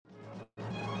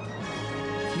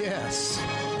Dallas.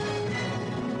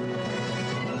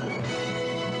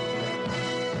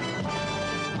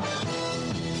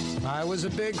 I was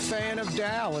a big fan of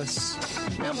Dallas.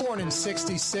 I'm born in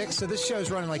 66, so this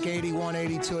show's running like 81,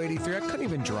 82, 83. I couldn't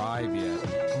even drive yet.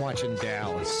 I'm watching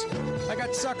Dallas. I got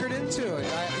suckered into it.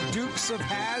 Dukes of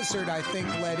Hazzard, I think,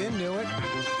 led into it.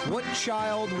 What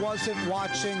child wasn't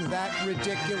watching that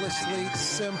ridiculously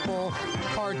simple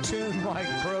cartoon-like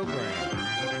program?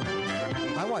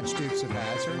 I watched Dukes of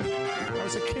Hazzard. I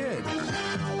was a kid.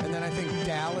 And then I think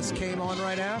Dallas came on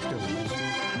right afterwards.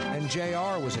 And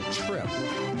JR was a trip.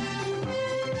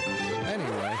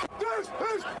 Anyway.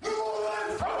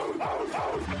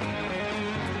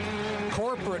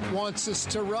 Corporate wants us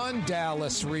to run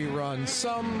Dallas reruns.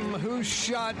 Some Who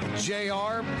Shot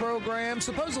JR program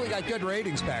supposedly got good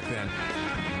ratings back then.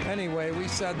 Anyway, we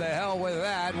said the hell with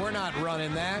that. We're not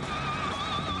running that.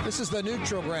 This is the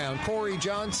Neutral Ground. Corey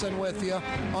Johnson with you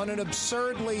on an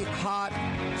absurdly hot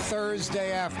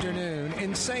Thursday afternoon.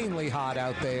 Insanely hot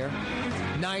out there.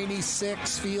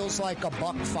 96 feels like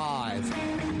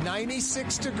 $1.05.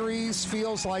 96 degrees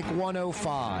feels like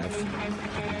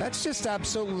 105. That's just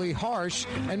absolutely harsh.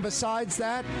 And besides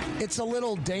that, it's a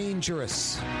little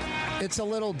dangerous. It's a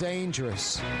little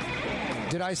dangerous.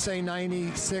 Did I say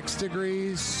 96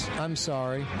 degrees? I'm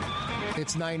sorry.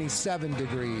 It's 97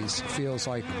 degrees. Feels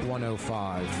like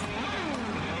 105.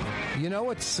 You know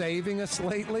what's saving us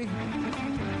lately?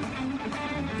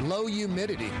 Low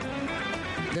humidity.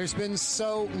 There's been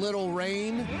so little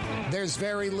rain. There's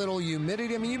very little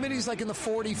humidity. I mean, humidity is like in the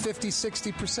 40, 50,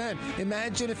 60%.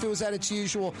 Imagine if it was at its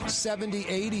usual 70,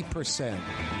 80%.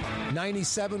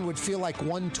 97 would feel like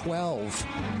 112.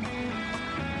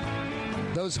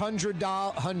 Those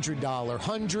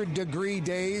 $100-degree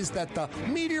days that the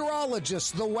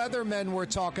meteorologists, the weathermen were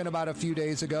talking about a few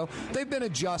days ago, they've been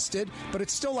adjusted, but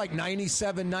it's still like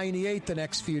 97, 98 the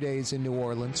next few days in New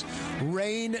Orleans.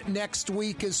 Rain next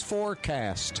week is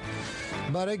forecast.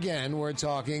 But again, we're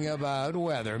talking about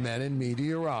weathermen and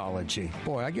meteorology.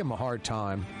 Boy, I give them a hard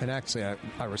time. And actually,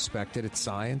 I respect it. It's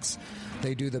science.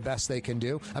 They do the best they can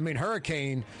do. I mean,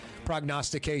 hurricane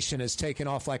prognostication has taken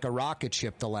off like a rocket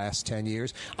ship the last 10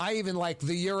 years. I even like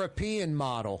the European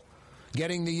model.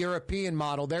 Getting the European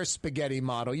model, their spaghetti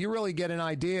model. You really get an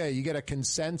idea. You get a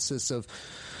consensus of,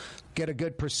 get a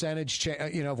good percentage,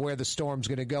 of where the storm's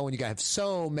going to go. And you have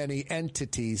so many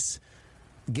entities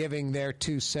giving their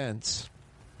 2 cents.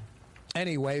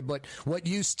 Anyway, but what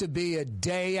used to be a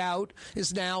day out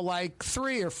is now like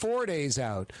 3 or 4 days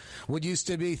out. What used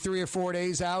to be 3 or 4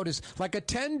 days out is like a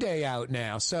 10-day out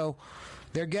now. So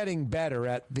they're getting better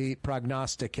at the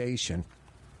prognostication.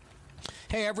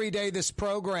 Hey, every day this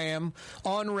program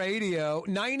on radio,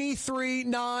 93.9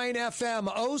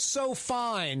 FM, oh so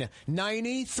fine,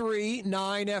 93.9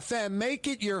 FM. Make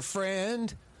it your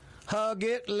friend. Hug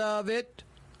it, love it.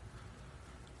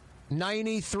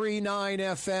 93.9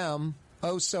 FM,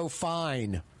 oh so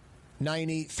fine,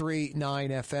 93.9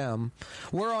 FM.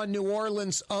 We're on New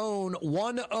Orleans' own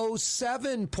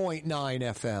 107.9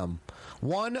 FM,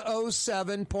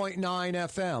 107.9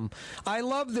 FM. I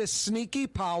love this sneaky,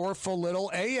 powerful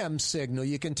little AM signal.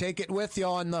 You can take it with you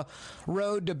on the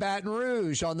road to Baton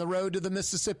Rouge, on the road to the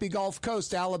Mississippi Gulf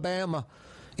Coast, Alabama,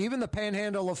 even the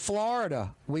panhandle of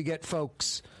Florida. We get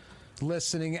folks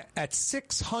listening at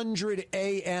 600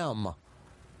 a.m.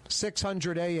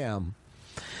 600 a.m.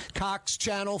 Cox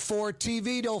Channel 4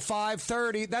 TV till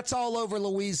 5:30. That's all over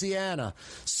Louisiana.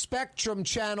 Spectrum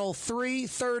Channel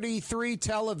 333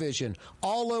 television,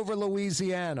 all over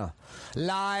Louisiana.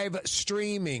 Live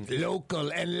streaming,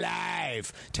 local and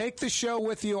live. Take the show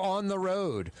with you on the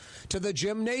road to the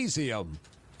gymnasium,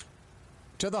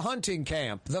 to the hunting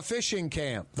camp, the fishing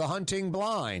camp, the hunting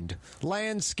blind,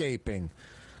 landscaping,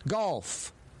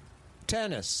 golf,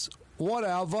 tennis,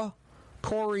 whatever.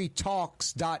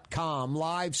 CoreyTalks.com,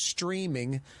 live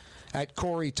streaming at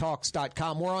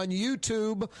CoreyTalks.com. We're on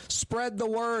YouTube. Spread the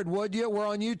word, would you? We're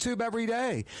on YouTube every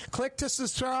day. Click to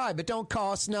subscribe. It don't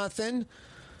cost nothing.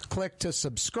 Click to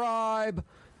subscribe.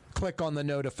 Click on the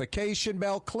notification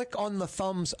bell. Click on the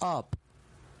thumbs up.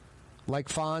 Like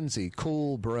Fonzie.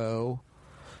 Cool, bro.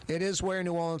 It is Where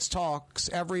New Orleans Talks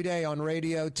every day on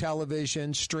radio,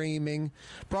 television, streaming.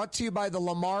 Brought to you by the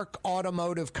Lamarck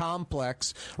Automotive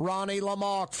Complex. Ronnie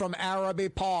Lamarck from Araby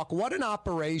Park. What an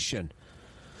operation.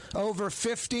 Over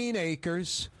 15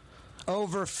 acres.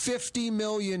 Over $50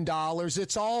 million.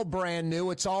 It's all brand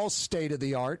new. It's all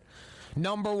state-of-the-art.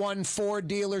 Number one Ford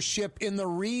dealership in the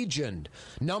region.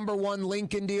 Number one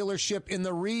Lincoln dealership in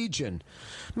the region.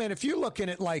 Man, if you're looking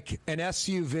at like an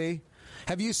SUV...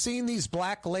 Have you seen these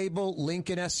black label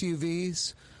Lincoln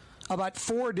SUVs? About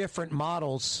 4 different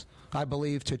models I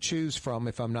believe, to choose from,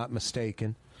 if I'm not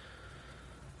mistaken.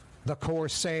 The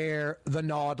Corsair, the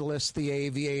Nautilus, the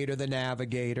Aviator, the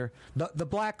Navigator. The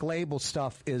Black Label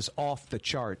stuff is off the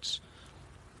charts.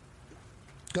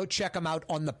 Go check them out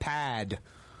on the pad.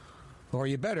 Or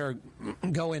you better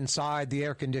go inside the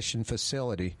air-conditioned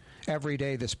facility. Every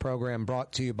day, this program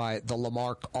brought to you by the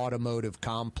Lamarck Automotive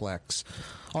Complex.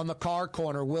 On the car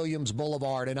corner, Williams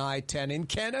Boulevard and I-10 in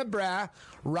Kennebra.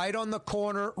 Right on the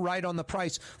corner, right on the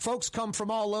price. Folks come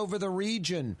from all over the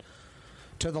region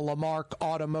to the Lamarck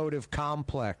Automotive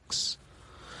Complex.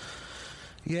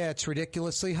 Yeah, it's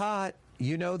ridiculously hot.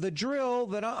 You know the drill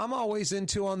that I'm always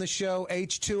into on the show.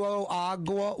 H2O,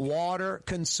 agua, water,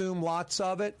 consume lots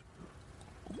of it.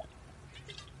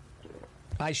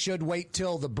 I should wait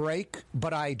till the break,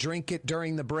 but I drink it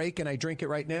during the break, and I drink it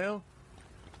right now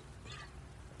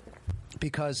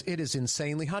because it is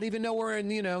insanely hot. Even though we're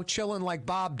in, chilling like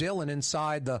Bob Dylan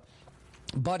inside the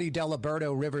Buddy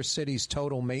Diliberto River City's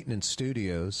Total Maintenance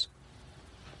Studios.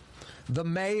 The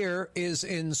mayor is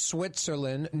in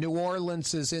Switzerland. New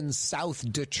Orleans is in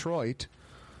South Detroit.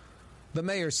 The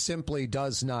mayor simply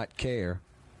does not care.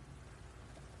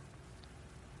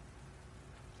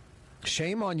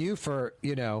 Shame on you for,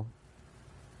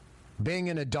 being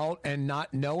an adult and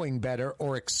not knowing better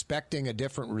or expecting a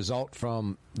different result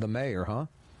from the mayor, huh?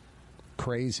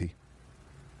 Crazy.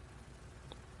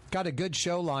 Got a good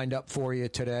show lined up for you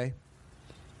today.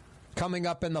 Coming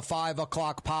up in the 5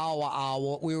 o'clock power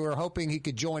hour, we were hoping he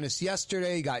could join us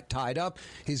yesterday. He got tied up.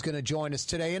 He's going to join us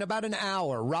today in about an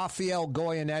hour. Raphael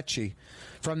Goyeneche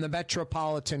from the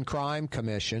Metropolitan Crime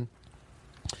Commission.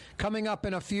 Coming up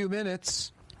in a few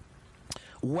minutes,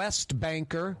 West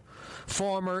banker,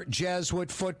 former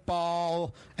Jesuit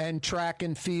football and track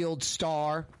and field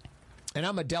star, and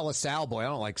I'm a De La Salle boy, I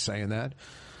don't like saying that,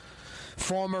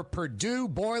 former Purdue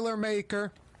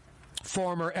Boilermaker,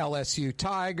 former LSU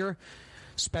Tiger,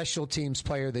 Special Teams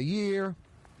Player of the Year,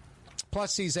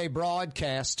 plus he's a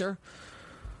broadcaster,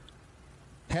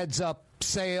 heads up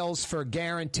sales for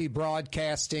Guarantee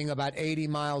Broadcasting about 80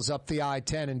 miles up the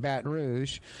I-10 in Baton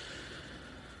Rouge.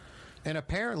 And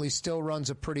apparently still runs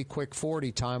a pretty quick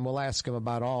 40 time. We'll ask him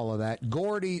about all of that.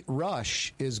 Gordy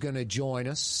Rush is going to join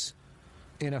us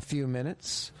in a few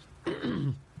minutes.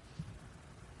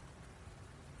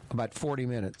 About 40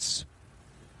 minutes.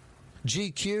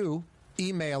 GQ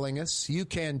emailing us. You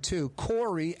can too.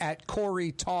 Corey at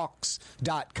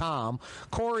CoreyTalks.com.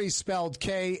 Corey spelled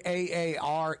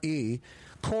Kaare.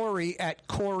 Corey at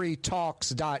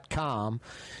CoreyTalks.com.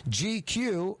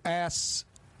 GQ asks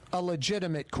a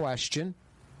legitimate question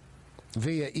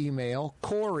via email,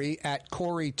 Corey at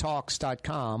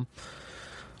CoreyTalks.com.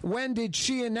 When did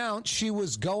she announce she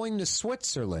was going to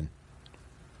Switzerland?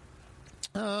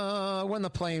 When the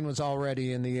plane was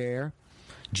already in the air.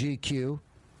 GQ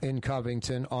in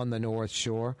Covington on the North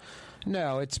Shore.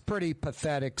 No, it's pretty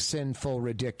pathetic, sinful,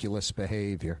 ridiculous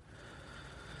behavior.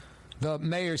 The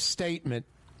mayor's statement,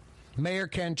 Mayor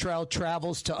Cantrell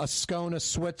travels to Ascona,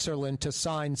 Switzerland to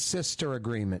sign sister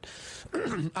agreement.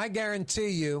 I guarantee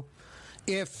you,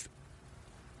 if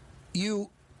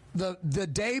the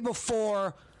day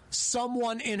before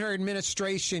someone in her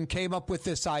administration came up with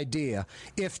this idea,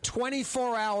 if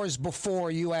 24 hours before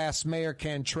you asked Mayor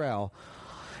Cantrell,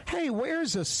 hey,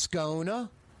 where's Ascona?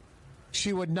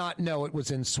 She would not know it was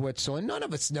in Switzerland. None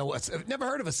of us know. I've never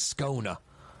heard of Ascona.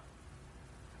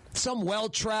 Some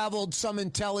well-traveled, some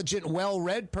intelligent,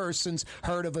 well-read person's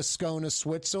heard of Ascona,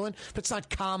 Switzerland, but it's not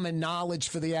common knowledge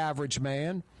for the average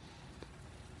man.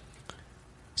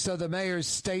 So the mayor's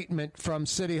statement from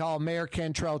City Hall, Mayor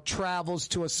Cantrell travels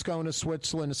to Ascona,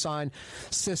 Switzerland to sign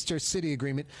sister city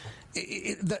agreement.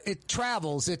 It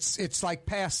travels. It's like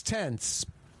past tense.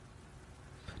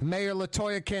 Mayor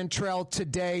LaToya Cantrell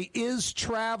today is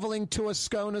traveling to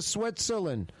Ascona,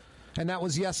 Switzerland. And that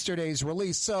was yesterday's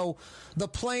release. So the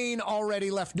plane already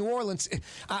left New Orleans.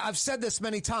 I've said this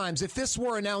many times. If this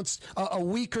were announced a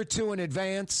week or two in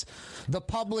advance, the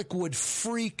public would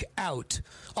freak out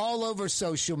all over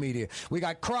social media. We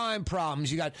got crime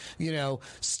problems. You got,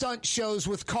 stunt shows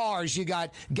with cars. You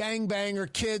got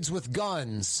gangbanger kids with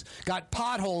guns. Got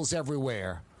potholes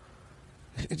everywhere.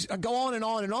 Go on and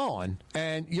on and on.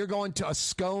 And you're going to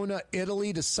Ascona,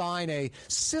 Italy to sign a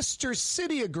sister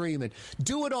city agreement.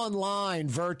 Do it online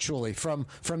virtually from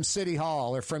City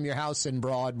Hall or from your house in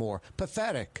Broadmoor.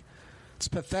 Pathetic. It's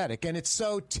pathetic. And it's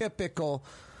so typical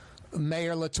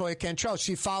Mayor LaToya Cantrell.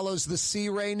 She follows the C.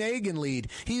 Ray Nagin lead.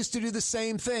 He used to do the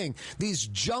same thing. These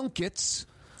junkets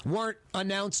weren't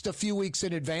announced a few weeks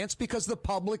in advance because the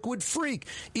public would freak.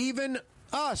 Even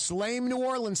us, lame New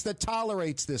Orleans, that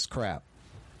tolerates this crap.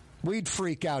 we'd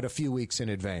freak out a few weeks in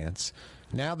advance.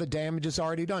 Now the damage is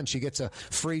already done. She gets a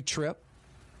free trip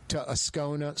to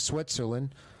Ascona,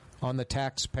 Switzerland on the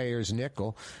taxpayer's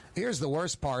nickel. Here's the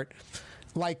worst part.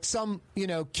 Like some,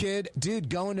 kid, dude,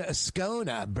 going to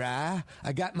Ascona, brah.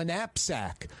 I got my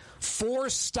knapsack. 4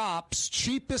 stops,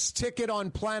 cheapest ticket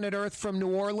on planet Earth from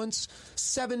New Orleans,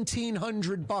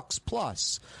 $1,700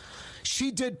 plus.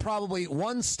 She did probably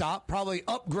one stop, probably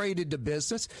upgraded to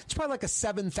business. It's probably like a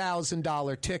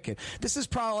 $7,000 ticket. This is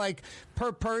probably like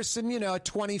per person, a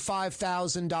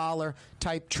 $25,000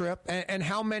 type trip. And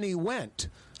how many went?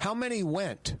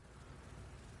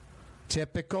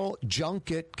 Typical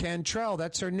Junket Cantrell.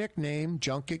 That's her nickname,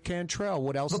 Junket Cantrell.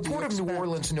 What else? The Port of New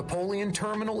Orleans Napoleon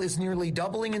Terminal is nearly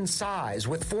doubling in size,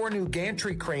 with 4 new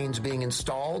gantry cranes being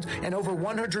installed and over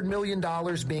 $100 million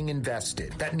being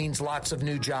invested. That means lots of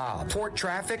new jobs, port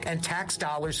traffic, and tax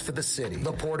dollars for the city.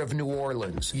 The Port of New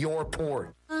Orleans, your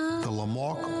port. The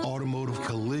Lamarck Automotive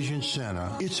Collision Center,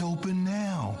 it's open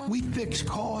now. We fix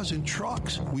cars and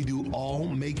trucks. We do all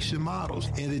makes and models.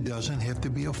 And it doesn't have to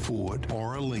be a Ford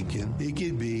or a Lincoln. It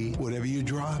could be whatever you're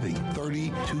driving.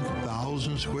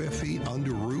 32,000 square feet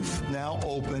under roof, now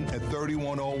open at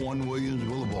 3101 Williams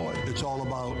Boulevard. It's all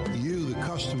about you, the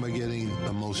customer, getting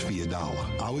the most for your dollar.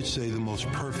 I would say the most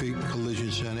perfect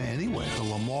collision center anyway. The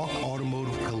Lamarck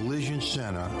Automotive Collision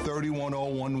Center,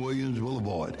 3101 Williams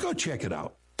Boulevard. Go check it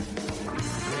out.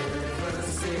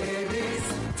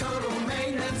 Total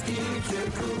maintenance keeps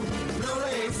you cool.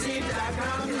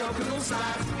 NolaAC.com, no cool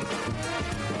side.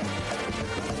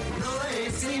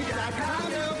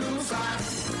 NolaAC.com, no cool side.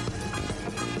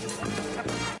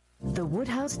 The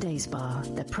Woodhouse Day Spa,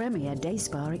 the premier day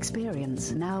spa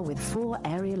experience, now with 4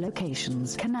 area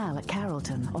locations. Canal at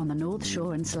Carrollton, on the North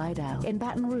Shore and Slidell, in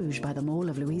Baton Rouge by the Mall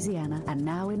of Louisiana, and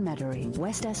now in Metairie,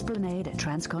 West Esplanade at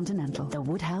Transcontinental. The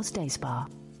Woodhouse Day Spa.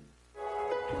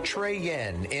 Trey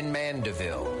Yen in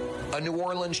Mandeville, a New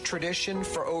Orleans tradition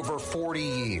for over 40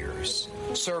 years,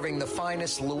 serving the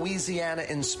finest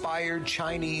Louisiana-inspired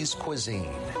Chinese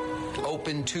cuisine.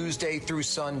 Open Tuesday through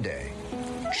Sunday.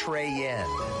 Trey Yen.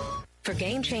 For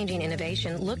game-changing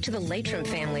innovation, look to the Latrim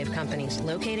family of companies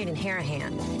located in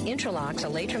Harahan. Intralocks, a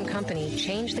Latrim company,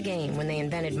 changed the game when they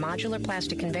invented modular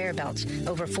plastic conveyor belts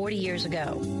over 40 years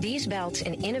ago. These belts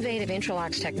and innovative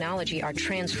Intralocks technology are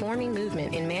transforming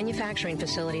movement in manufacturing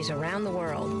facilities around the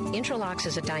world. Intralocks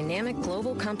is a dynamic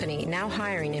global company now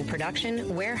hiring in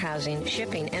production, warehousing,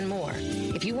 shipping, and more.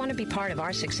 If you want to be part of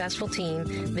our successful team,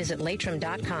 visit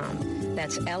Latrim.com.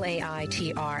 That's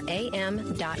LAITRAM.com.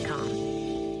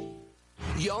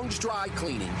 Young's Dry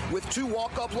Cleaning, with 2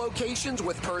 walk-up locations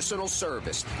with personal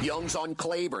service. Young's on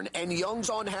Claiborne and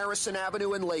Young's on Harrison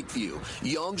Avenue in Lakeview.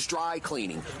 Young's Dry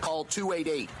Cleaning. Call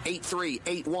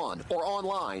 288-8381 or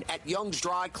online at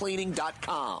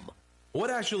youngsdrycleaning.com. What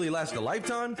actually lasts a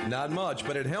lifetime? Not much,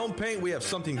 but at Helm Paint, we have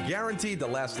something guaranteed to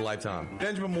last a lifetime.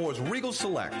 Benjamin Moore's Regal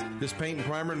Select. This paint and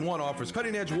primer in one offers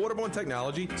cutting-edge waterborne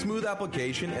technology, smooth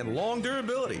application, and long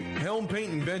durability. Helm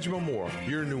Paint and Benjamin Moore,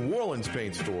 your New Orleans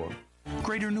paint store.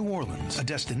 Greater New Orleans, a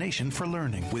destination for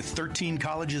learning. With 13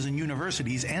 colleges and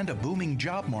universities and a booming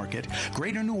job market,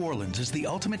 Greater New Orleans is the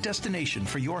ultimate destination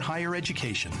for your higher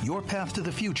education. Your path to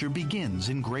the future begins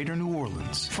in Greater New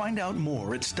Orleans. Find out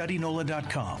more at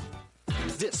studynola.com.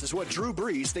 This is what Drew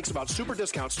Brees thinks about Super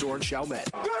Discount Store in Chalmette.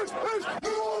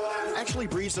 Actually,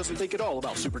 Brees doesn't think at all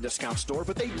about Super Discount Store,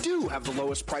 but they do have the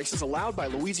lowest prices allowed by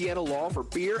Louisiana law for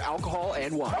beer, alcohol,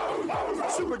 and wine.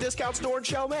 Super Discount Store in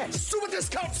Chalmette. Super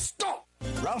Discount Store!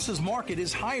 Rouse's Market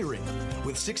is hiring.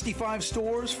 With 65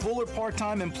 stores, full or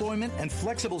part-time employment, and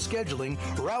flexible scheduling,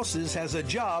 Rouse's has a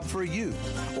job for you,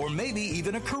 or maybe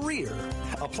even a career.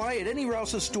 Apply at any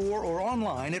Rouse's store or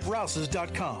online at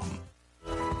rouses.com.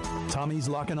 Tommy's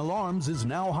Lock and Alarms is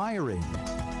now hiring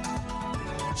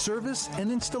service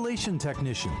and installation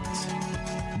technicians.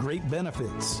 Great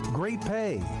benefits, great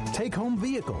pay, take-home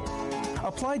vehicle.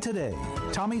 Apply today.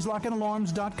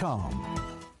 Tommy'sLockandAlarms.com.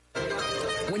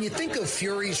 When you think of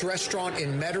Fury's Restaurant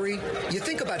in Metairie, you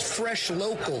think about fresh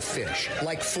local fish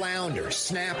like flounder,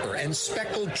 snapper, and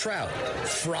speckled trout,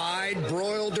 fried,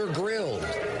 broiled, or grilled.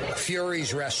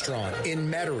 Fury's Restaurant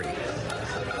in Metairie.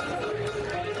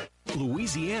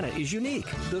 Louisiana is unique.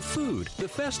 The food, the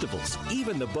festivals,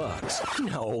 even the bugs.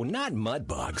 No, not mud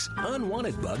bugs.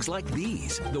 Unwanted bugs like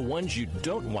these. The ones you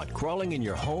don't want crawling in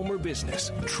your home or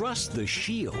business. Trust the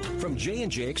Shield from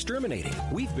J&J Exterminating.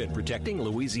 We've been protecting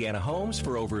Louisiana homes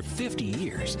for over 50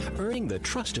 years, earning the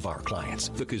trust of our clients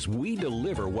because we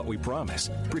deliver what we promise.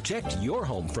 Protect your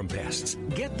home from pests.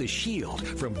 Get the Shield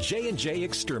from J&J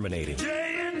Exterminating.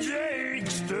 J&J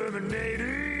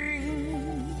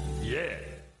Exterminating. Yeah.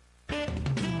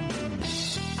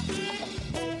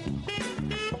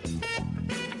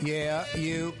 Yeah,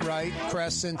 you right.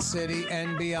 Crescent City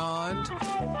and beyond.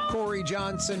 Corey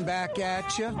Johnson back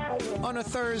at you on a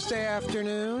Thursday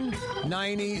afternoon.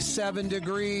 97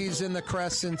 degrees in the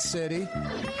Crescent City.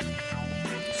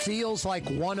 Feels like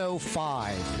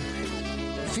 105.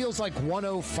 Feels like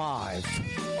 105.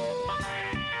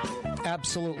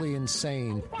 Absolutely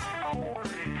insane.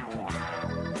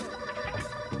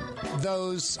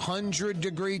 Those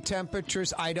 100-degree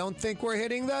temperatures, I don't think we're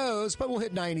hitting those, but we'll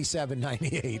hit 97,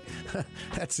 98.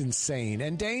 That's insane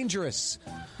and dangerous.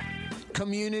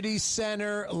 Community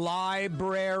center,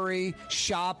 library,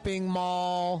 shopping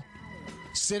mall,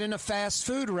 sit in a fast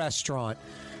food restaurant.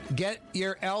 Get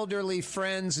your elderly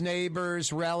friends,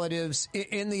 neighbors, relatives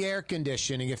in the air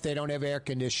conditioning if they don't have air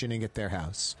conditioning at their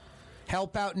house.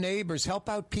 Help out neighbors, help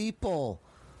out people.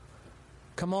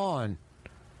 Come on.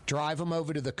 Drive them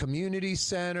over to the community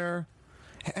center.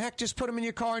 Heck, just put them in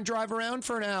your car and drive around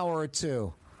for an hour or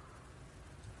two.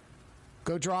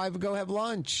 Go have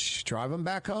lunch. Drive them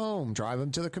back home. Drive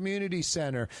them to the community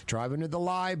center. Drive them to the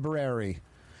library.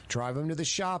 Drive them to the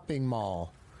shopping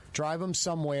mall. Drive them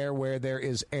somewhere where there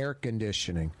is air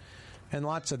conditioning. And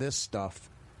lots of this stuff.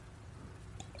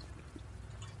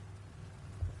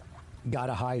 Got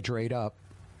to hydrate up.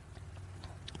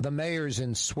 The mayor's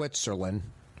in Switzerland.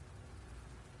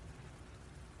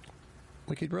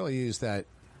 We could really use that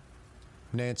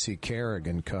Nancy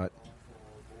Kerrigan cut.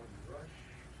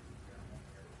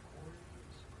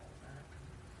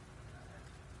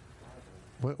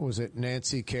 What was it,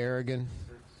 Nancy Kerrigan?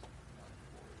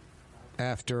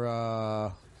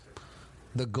 After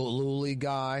the Gillooly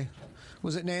guy.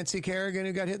 Was it Nancy Kerrigan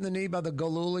who got hit in the knee by the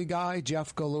Gillooly guy,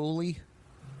 Jeff Gillooly?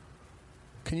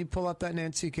 Can you pull up that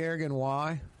Nancy Kerrigan?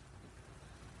 Why?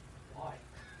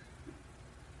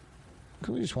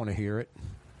 We just want to hear it.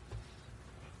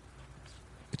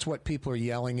 It's what people are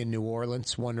yelling in New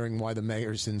Orleans, wondering why the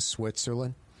mayor's in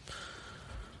Switzerland.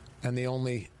 And the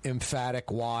only emphatic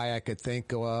why I could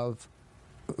think of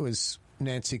was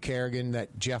Nancy Kerrigan,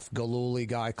 that Jeff Gillooly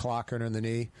guy clocking her in the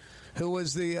knee. Who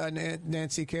was the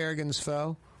Nancy Kerrigan's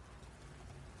foe?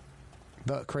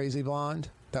 The crazy blonde?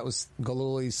 That was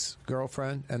Gillooly's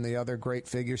girlfriend and the other great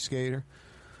figure skater.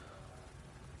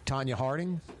 Tanya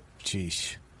Harding?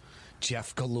 Jeez.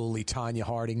 Jeff Gillooly, Tanya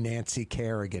Harding, Nancy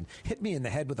Kerrigan. Hit me in the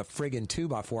head with a friggin'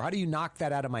 2x4. How do you knock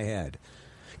that out of my head?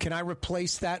 Can I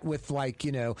replace that with, like,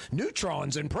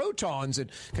 neutrons and protons?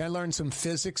 And can I learn some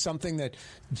physics, something? I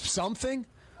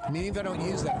mean, even if I don't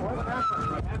use that. I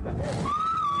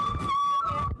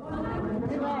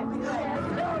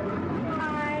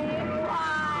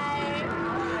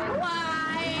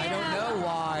don't know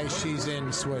why she's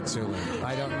in Switzerland.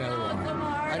 I don't know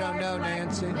why. I don't know,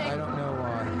 Nancy. I don't know why.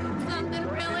 Something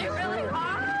really, really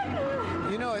hard.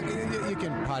 You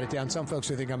can pot it down. Some folks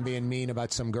will think I'm being mean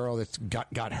about some girl that's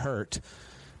got hurt.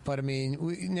 But, I mean,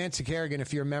 Nancy Kerrigan,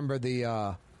 if you remember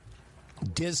the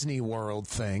Disney World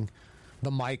thing,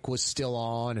 the mic was still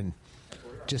on and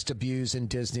just abusing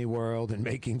Disney World and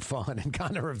making fun and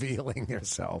kind of revealing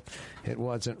herself. It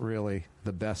wasn't really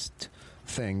the best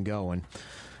thing going.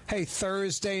 Hey,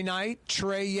 Thursday night,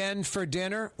 Trey Yuen for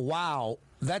dinner. Wow.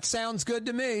 That sounds good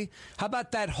to me. How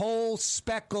about that whole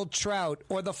speckled trout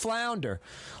or the flounder?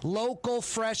 Local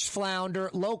fresh flounder,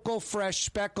 local fresh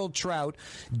speckled trout,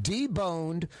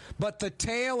 deboned, but the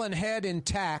tail and head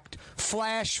intact,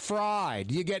 flash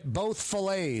fried. You get both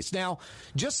fillets. Now,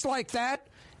 just like that,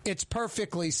 it's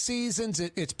perfectly seasoned.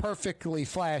 It's perfectly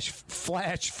flash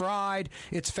fried.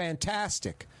 It's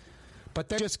fantastic. But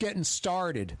they're just getting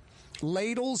started.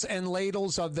 Ladles and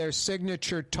ladles of their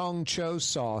signature Tung Cho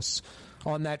sauce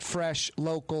on that fresh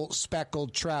local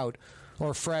speckled trout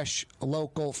or fresh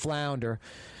local flounder.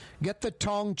 Get the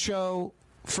Tung Cho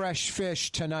fresh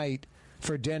fish tonight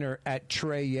for dinner at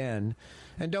Trey Yuen.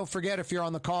 And don't forget, if you're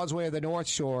on the Causeway of the North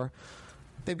Shore,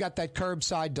 they've got that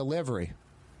curbside delivery.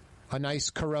 A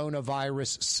nice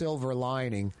coronavirus silver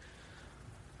lining.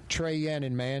 Trey Yuen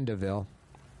in Mandeville.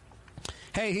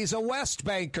 Hey, he's a West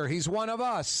Banker. He's one of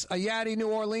us, a Yaddy New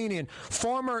Orleanian,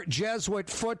 former Jesuit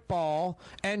football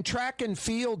and track and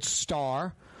field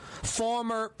star,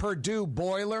 former Purdue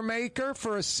Boilermaker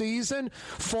for a season,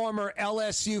 former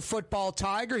LSU football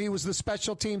Tiger. He was the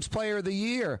Special Teams Player of the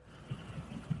Year.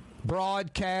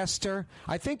 Broadcaster.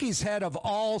 I think he's head of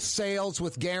all sales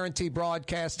with Guarantee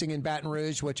Broadcasting in Baton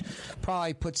Rouge, which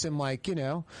probably puts him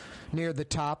near the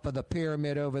top of the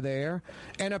pyramid over there.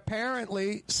 And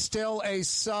apparently still a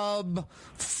sub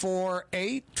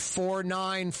 4.8,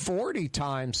 4.9, 40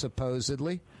 time,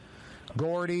 supposedly.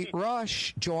 Gordy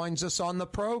Rush joins us on the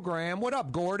program. What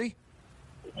up, Gordy?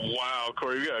 Wow,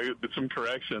 Corey, yeah, some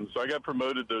corrections. So I got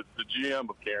promoted to GM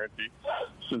of Guarantee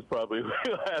since probably we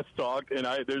last talked, and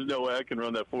there's no way I can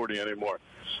run that 40 anymore.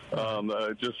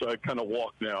 I kind of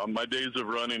walk now. My days of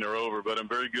running are over, but I'm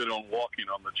very good on walking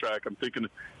on the track. I'm thinking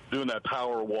of doing that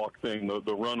power walk thing,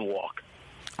 the run walk.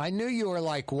 I knew you were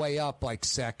like way up, like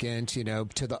second, to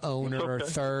the owner or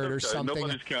third or something.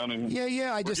 Nobody's counting.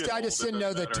 Yeah. I just didn't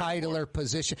know the title or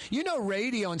position.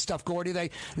 Radio and stuff, Gordy. They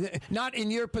not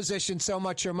in your position so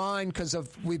much or mine because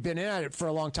we've been at it for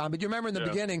a long time. But you remember in the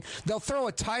beginning, they'll throw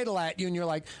a title at you and you're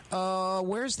like,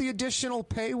 where's the additional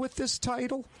pay with this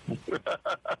title?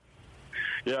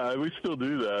 Yeah, we still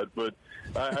do that, but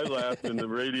I laughed in the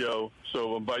radio.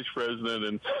 So I'm vice president,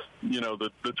 and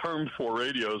the term for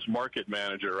radio is market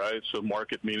manager, right? So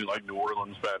market meaning like New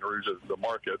Orleans, Baton Rouge, the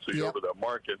market. So you're over that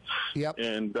market. Yep.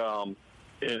 And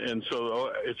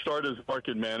so it started as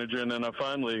market manager, and then I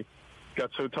finally got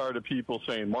so tired of people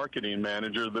saying marketing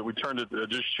manager that we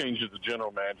just changed it to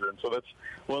general manager. And so that's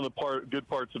one of the good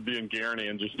parts of being Guaranty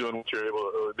and just doing what you're able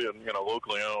to do,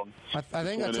 locally owned. I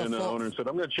think that's the owner said,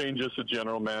 I'm going to change this to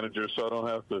general manager so I don't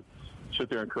have to sit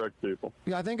there and correct people.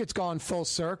 Yeah, I think it's gone full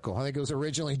circle. I think it was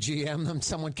originally GM, then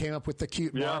someone came up with the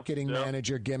cute marketing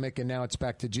manager gimmick, and now it's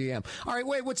back to GM. All right,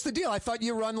 wait, what's the deal? I thought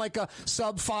you run like a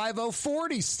sub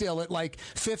 50-40 still at like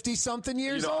 50-something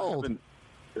years old.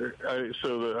 I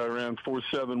ran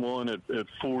 4.71 at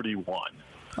 41.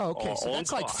 Oh, okay, so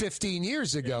that's like 15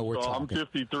 years ago we're talking. I'm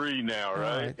 53 now,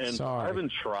 right? And I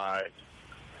haven't tried.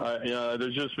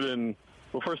 There's just been,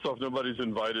 first off, nobody's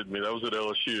invited me. That was at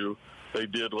LSU. They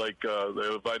did they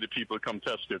invited people to come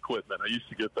test the equipment. I used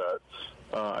to get that.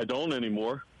 I don't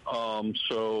anymore. And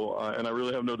I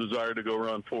really have no desire to go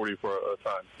run 40 for a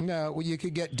time. No, well, you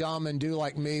could get dumb and do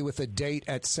like me with a date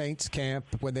at Saints camp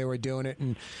when they were doing it,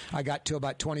 and I got to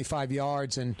about 25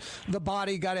 yards, and the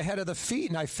body got ahead of the feet,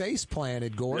 and I face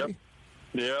planted, Gordy.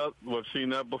 Yep. Yeah, I've seen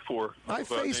that before. I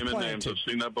face planted. I've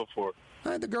seen that before.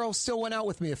 The girl still went out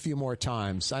with me a few more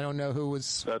times. I don't know who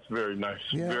was. That's very nice.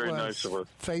 Yeah, very nice of her.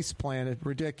 Face planted.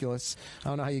 Ridiculous. I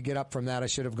don't know how you get up from that. I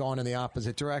should have gone in the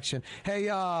opposite direction. Hey,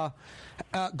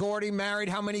 Gordy, married.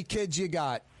 How many kids you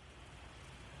got?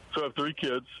 So I have 3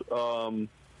 kids,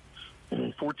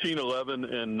 14, 11,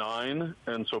 and 9.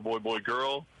 And so boy,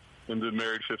 girl, and been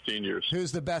married 15 years.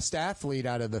 Who's the best athlete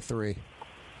out of the 3?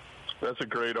 That's a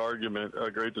great argument, a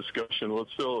great discussion. Well,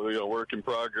 it's still work in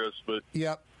progress, but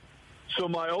yep. So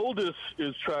my oldest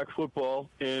is track football,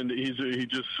 and he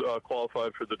just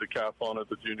qualified for the decathlon at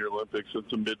the Junior Olympics.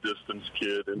 It's a mid-distance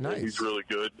kid, and he's really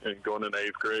good and going in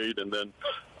 8th grade. And then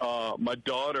my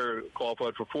daughter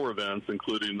qualified for 4 events,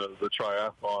 including the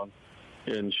triathlon,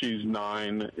 and she's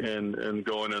 9 and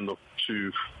going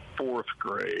to 4th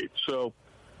grade. So,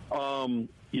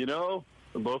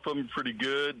 both of them are pretty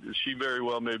good. She very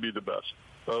well may be the best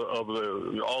of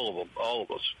all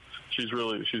of us. She's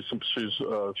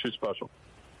special.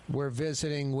 We're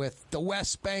visiting with the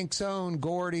West Bank's own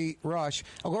Gordy Rush.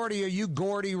 Gordy, are you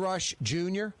Gordy Rush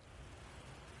Jr.?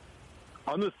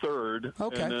 I'm the 3rd.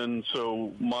 Okay. And then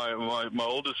so my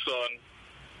oldest son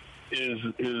is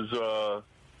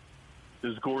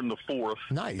Gordon the 4th.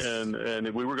 Nice. And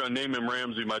we were going to name him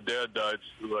Ramsey. My dad died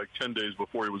like 10 days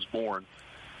before he was born.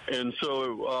 And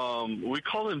so we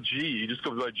call him G. He just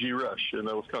goes by G Rush, and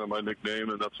that was kind of my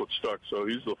nickname, and that's what stuck. So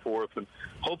he's the 4th, and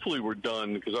hopefully we're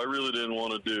done because I really didn't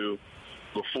want to do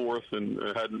the 4th, and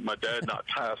hadn't my dad not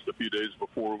passed a few days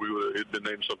before it'd been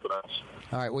named something else.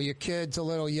 All right. Well, your kid's a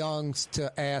little young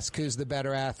to ask who's the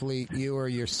better athlete, you or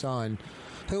your son.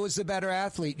 Who was the better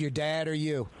athlete, your dad or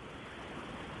you?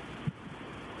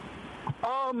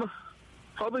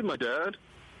 Probably my dad.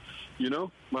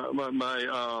 My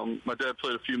dad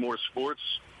played a few more sports.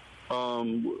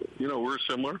 We're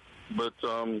similar, but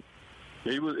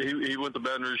he went to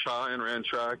Baton Rouge High and ran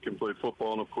track and played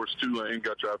football, and of course Tulane,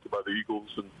 got drafted by the Eagles.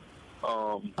 And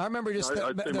I remember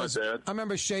I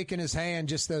remember shaking his hand,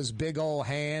 just those big old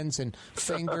hands and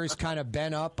fingers kind of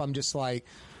bent up. I'm just like,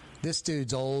 this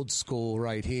dude's old school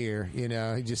right here.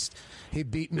 He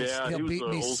beat me. Yeah, he'll beat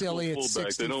me silly at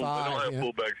 65. They don't have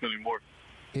fullbacks anymore.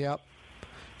 Yep.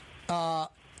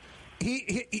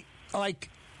 He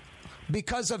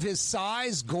because of his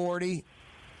size, Gordy,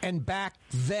 and back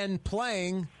then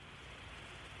playing,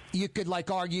 you could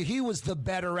argue he was the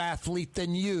better athlete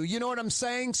than you. You know what I'm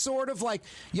saying? Sort of like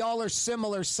y'all are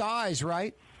similar size,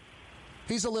 right?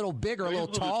 He's a little bigger, a little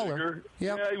taller.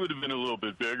 Yep. Yeah, he would have been a little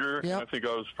bit bigger. Yep. I think I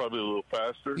was probably a little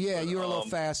faster. Yeah, you were a little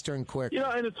faster and quicker.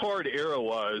 Yeah, and it's hard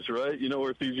arrow-wise, right?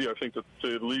 Where it's easy, I think, to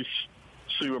at least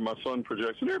see where my son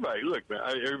projects. And everybody, look, man,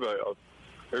 everybody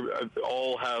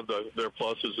all have their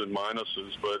pluses and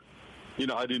minuses, but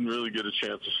I didn't really get a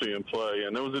chance to see him play.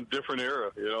 And it was a different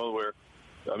era, where,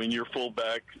 your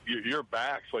fullback, your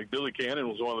backs, like Billy Cannon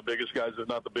was one of the biggest guys, if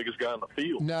not the biggest guy on the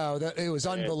field. No, it was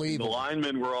unbelievable. And the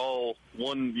linemen were all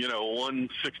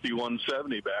 160,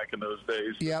 170 back in those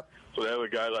days. Yep. So they have a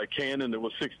guy like Cannon that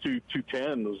was 6'2",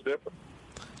 210. It was different.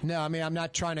 No, I'm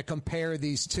not trying to compare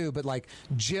these two, but like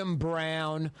Jim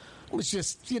Brown was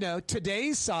just,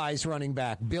 today's size running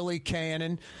back. Billy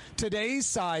Cannon, today's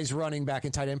size running back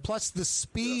and tight end. Plus the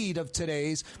speed of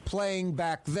today's playing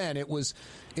back then. It was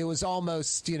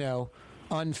almost,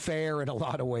 unfair in a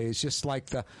lot of ways, just like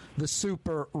the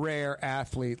super rare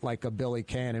athlete like a Billy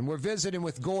Cannon. We're visiting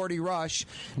with Gordy Rush,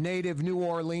 native New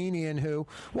Orleanian,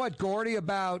 Gordy,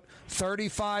 about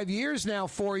 35 years now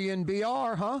for you in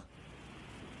BR, huh?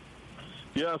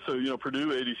 Yeah, so,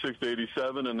 Purdue 86 to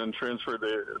 87 and then transferred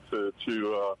to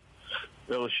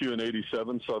LSU in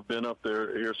 87. So I've been up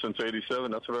there here since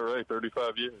 87. That's about right,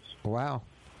 35 years. Wow.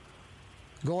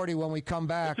 Gordy, when we come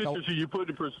back... It's interesting. You put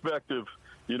it in perspective,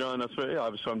 and that's why,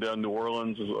 obviously I'm down in New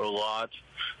Orleans a lot.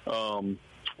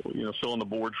 Still on the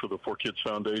board for the 4Kids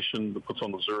Foundation that puts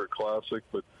on the Zurich Classic.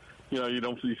 But,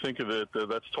 you think of it,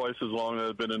 that's twice as long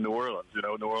as I've been in New Orleans.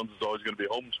 New Orleans is always going to be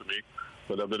home to me.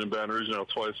 But I've been in Baton Rouge now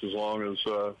twice as long as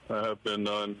I have been,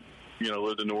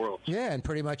 lived in New Orleans. Yeah, and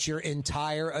pretty much your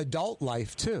entire adult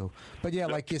life, too. But, yeah,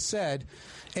 like you said,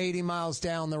 80 miles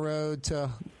down the road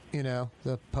to,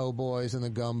 the Po' Boys and the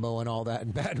Gumbo and all that.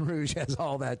 And Baton Rouge has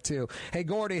all that, too. Hey,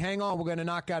 Gordy, hang on. We're going to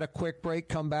knock out a quick break,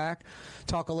 come back,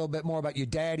 talk a little bit more about your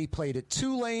dad. He played at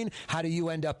Tulane. How do you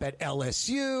end up at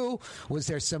LSU? Was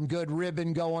there some good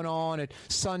ribbon going on at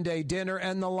Sunday dinner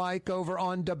and the like over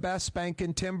on the Best Bank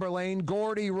in Timberlane?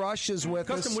 Gordy Rush is with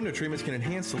us. Custom window treatments can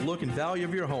enhance the look and value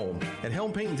of your home. At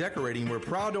Helm Paint and Decorating, we're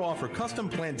proud to offer custom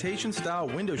plantation-style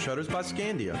window shutters by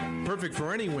Scandia. Perfect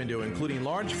for any window, including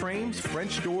large frames,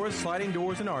 French doors, sliding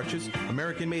doors, and arches.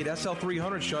 American-made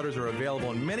SL300 shutters are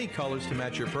available in many colors to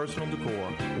match your personal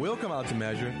decor. We'll come out to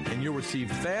measure, and you'll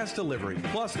receive fast delivery.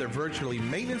 Plus, they're virtually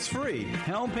maintenance-free.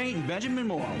 Helm Paint and Benjamin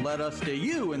Moore led us steer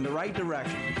you in the right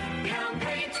direction. Helm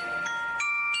Paint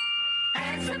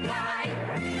and Supply.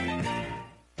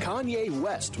 Kanye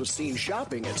West was seen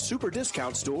shopping at Super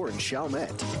Discount Store in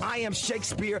Chalmette. I am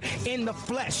Shakespeare in the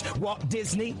flesh. Walt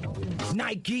Disney,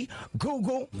 Nike,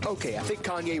 Google. Okay, I think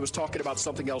Kanye was talking about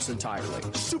something else entirely.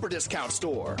 Super Discount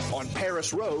Store on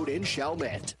Paris Road in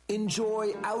Chalmette.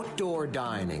 Enjoy outdoor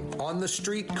dining on the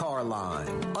streetcar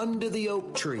line, under the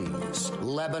oak trees,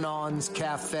 Lebanon's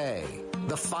Cafe.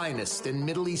 The finest in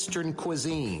Middle Eastern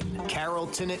cuisine,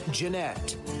 Carrollton at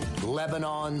Jeanette,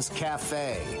 Lebanon's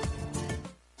Cafe.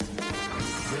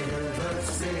 River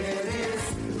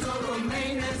City's total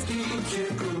maintenance keeps you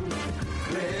cool.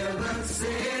 River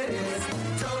City's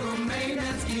total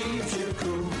maintenance keeps you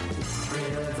cool.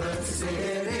 River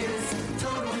City's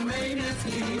total maintenance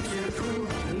keeps you cool.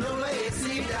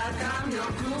 NolaAC.com, your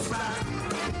cool spot.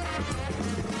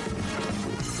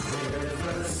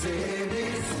 River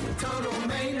City's total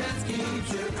maintenance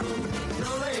keeps you cool.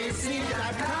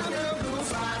 NolaAC.com, your cool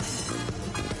spot.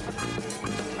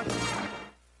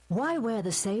 Why wear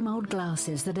the same old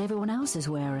glasses that everyone else is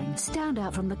wearing? Stand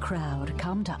out from the crowd.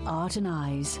 Come to Art and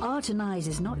Eyes. Art and Eyes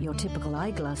is not your typical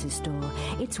eyeglasses store.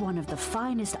 It's one of the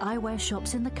finest eyewear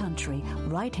shops in the country,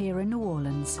 right here in New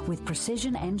Orleans, with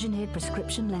precision-engineered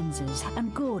prescription lenses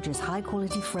and gorgeous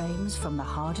high-quality frames from the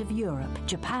heart of Europe,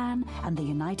 Japan, and the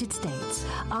United States.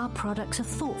 Our products are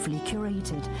thoughtfully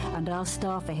curated, and our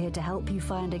staff are here to help you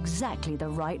find exactly the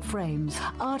right frames.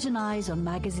 Art and Eyes on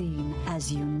Magazine,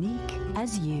 as unique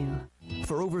as you.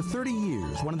 For over 30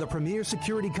 years, one of the premier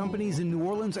security companies in New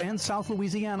Orleans and South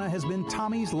Louisiana has been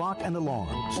Tommy's Lock and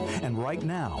Alarms. And right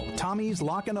now, Tommy's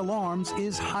Lock and Alarms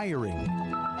is hiring.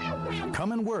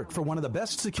 Come and work for one of the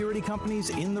best security companies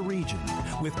in the region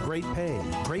with great pay,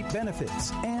 great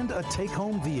benefits, and a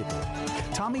take-home vehicle.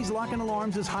 Tommy's Lock and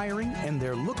Alarms is hiring, and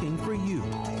they're looking for you.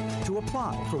 To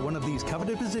apply for one of these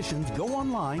coveted positions, go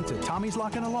online to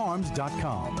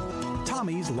Tommy'sLockandAlarms.com.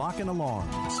 Tommy's Lock and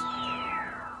Alarms.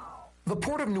 The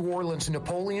Port of New Orleans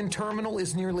Napoleon Terminal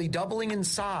is nearly doubling in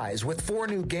size, with 4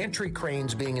 new gantry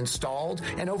cranes being installed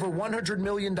and over $100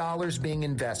 million being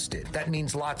invested. That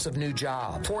means lots of new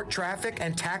jobs, port traffic,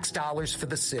 and tax dollars for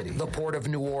the city. The Port of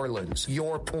New Orleans,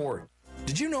 your port.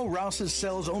 Did you know Rouse's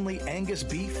sells only Angus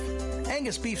beef?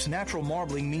 Angus beef's natural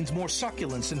marbling means more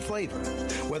succulence and flavor.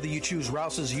 Whether you choose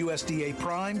Rouse's USDA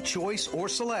Prime, Choice, or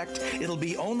Select, it'll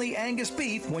be only Angus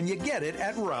beef when you get it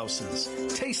at Rouse's.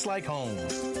 Tastes like home.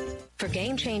 For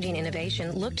game-changing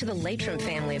innovation, look to the Latrim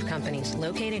family of companies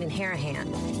located in Harahan.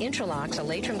 Intralox, a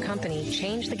Latrim company,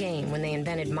 changed the game when they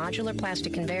invented modular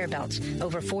plastic conveyor belts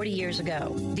over 40 years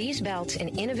ago. These belts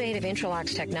and innovative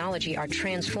Intralox technology are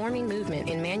transforming movement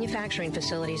in manufacturing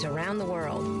facilities around the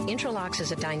world. Intralox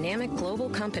is a dynamic global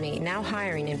company now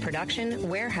hiring in production,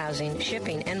 warehousing,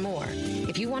 shipping, and more.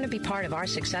 If you want to be part of our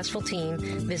successful team,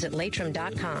 visit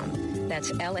Latrim.com.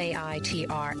 That's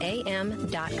LAITRAM.com.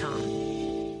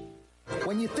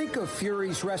 When you think of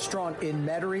Fury's restaurant in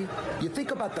Metairie, you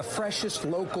think about the freshest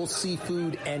local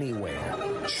seafood anywhere.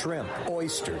 Shrimp,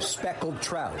 oysters, speckled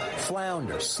trout,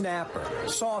 flounder, snapper,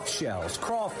 soft shells,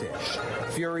 crawfish.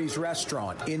 Fury's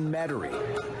restaurant in Metairie.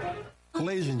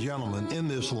 Ladies and gentlemen, in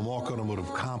this Lamarque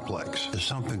Automotive Complex is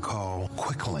something called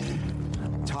Quick Lane.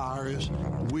 Tires,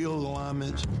 wheel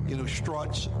alignments,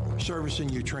 struts, servicing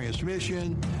your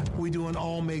transmission. We do in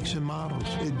all makes and models.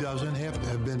 It doesn't have to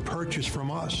have been purchased from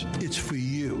us. It's for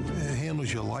you. It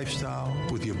handles your lifestyle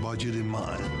with your budget in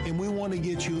mind. And we want to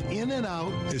get you in and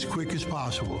out as quick as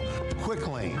possible. Quick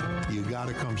Lane, you got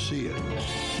to come see it.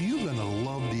 You're going to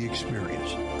love the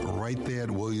experience right there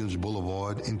at Williams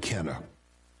Boulevard in Kenner.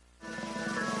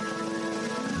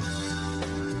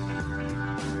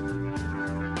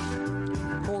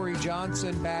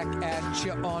 Johnson back at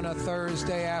you on a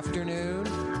Thursday afternoon.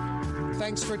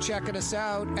 Thanks for checking us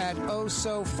out at Oh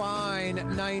So Fine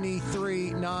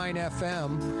 93.9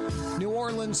 FM, New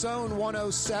Orleans Zone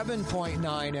 107.9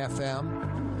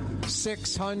 FM,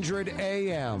 600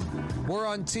 AM. We're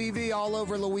on TV all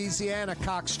over Louisiana,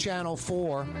 Cox Channel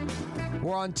 4.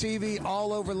 We're on TV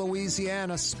all over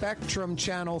Louisiana, Spectrum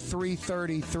Channel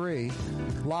 333.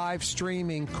 Live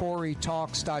streaming,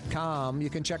 CoreyTalks.com. You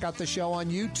can check out the show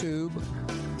on YouTube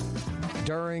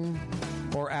during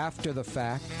or after the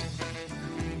fact.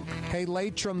 Hey,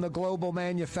 Latrim, the global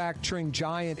manufacturing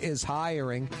giant, is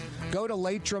hiring. Go to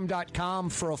Latrim.com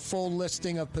for a full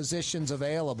listing of positions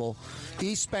available.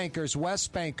 East Bankers,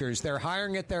 West Bankers, they're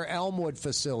hiring at their Elmwood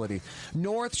facility.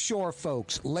 North Shore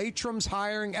folks, Latrim's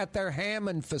hiring at their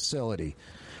Hammond facility.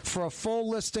 For a full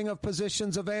listing of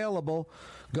positions available,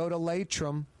 go to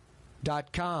Latrim.com.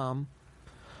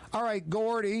 All right,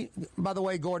 Gordy. By the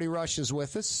way, Gordy Rush is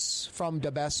with us from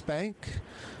DeBest Bank,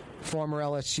 former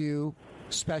LSU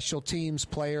Special Teams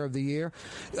Player of the Year.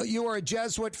 You are a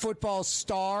Jesuit football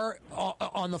star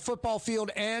on the football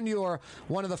field, and you're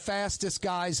one of the fastest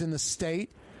guys in the state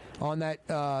on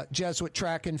that Jesuit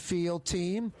track and field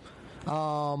team.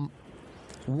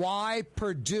 Why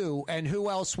Purdue, and who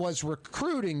else was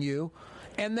recruiting you?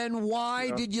 And then why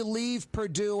did you leave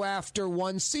Purdue after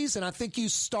one season? I think you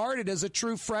started as a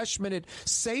true freshman at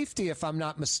safety, if I'm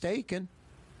not mistaken.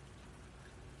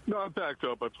 No, I backed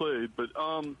up. I played, but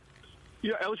LSU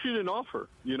didn't offer.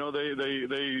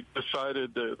 They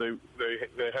decided that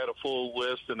they had a full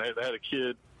list, and they had a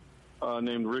kid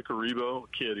named Rick Aribo.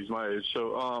 He's my age.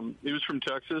 So he was from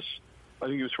Texas. I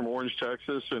think he was from Orange,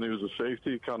 Texas, and he was a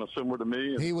safety, kind of similar to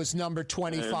me. He was number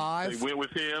 25. They went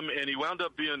with him, and he wound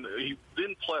up being – he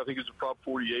didn't play. I think he was a Prop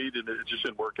 48, and it just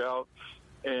didn't work out.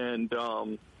 And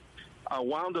I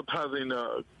wound up having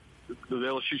the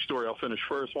LSU story I'll finish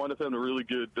first. Wound up having a really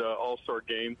good all-star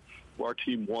game where our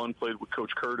team won, played with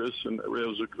Coach Curtis, and it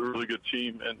was a really good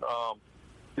team. And,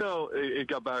 it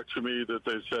got back to me that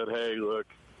they said, hey, look,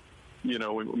 we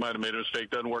might have made a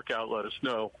mistake. Doesn't work out, let us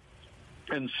know.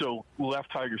 And so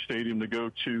left Tiger Stadium to go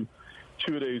to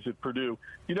two-a-days at Purdue.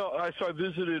 I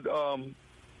visited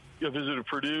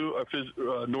Purdue,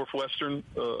 Northwestern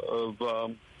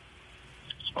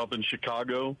up in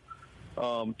Chicago.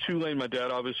 Tulane, my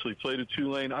dad obviously played at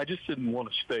Tulane. I just didn't want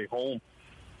to stay home.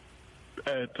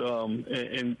 I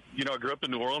grew up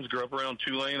in New Orleans, grew up around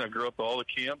Tulane. I grew up at all the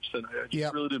camps, and I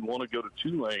just really didn't want to go to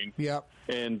Tulane. Yep.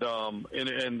 And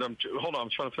hold on, I'm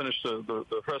trying to finish the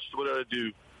rest. What did I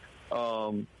do?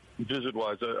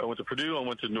 Visit-wise, I went to Purdue, I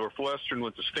went to Northwestern,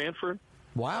 went to Stanford.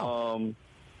 Wow.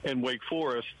 And Wake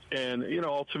Forest. And,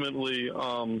 ultimately,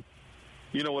 what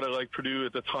I liked Purdue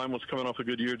at the time was coming off a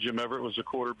good year. Jim Everett was the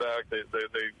quarterback. They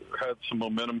had some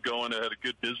momentum going. They had a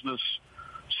good business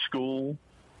school.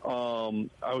 I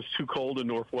was too cold in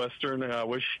Northwestern, and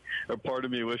part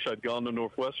of me wish I'd gone to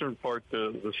Northwestern, part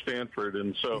to Stanford.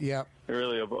 And so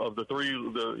really of the three,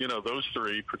 those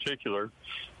three in particular,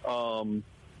 I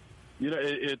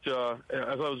thought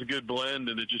it was a good blend,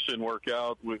 and it just didn't work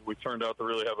out. We turned out to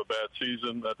really have a bad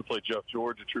season. I had to play Jeff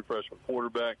George, a true freshman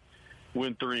quarterback.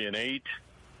 Went 3-8.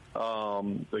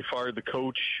 They fired the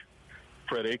coach.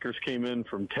 Fred Akers came in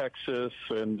from Texas,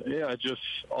 and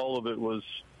all of it was,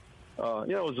 it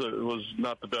was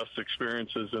not the best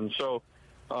experiences. And so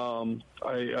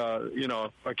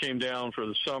I came down for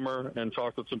the summer and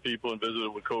talked with some people and visited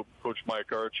with Coach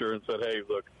Mike Archer and said, hey,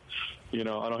 look, I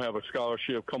don't have a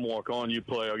scholarship. Come walk on. You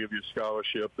play. I'll give you a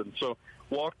scholarship. And so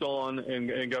walked on and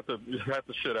had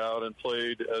to sit out and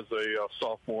played as a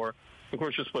sophomore. Of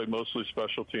course, just played mostly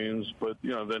special teams, but,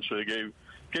 eventually they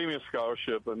gave me a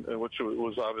scholarship, and which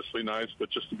was obviously nice.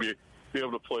 But just to be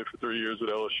able to play for 3 years at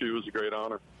LSU was a great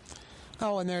honor.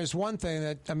 Oh, and there's one thing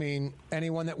that,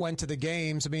 anyone that went to the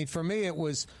games, for me it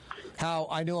was how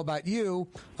I knew about you,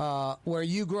 where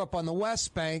you grew up on the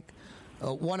West Bank.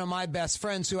 One of my best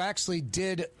friends who actually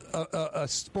did a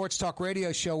sports talk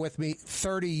radio show with me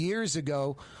 30 years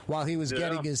ago while he was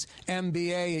getting his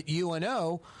MBA at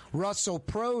UNO, Russell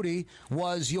Prody,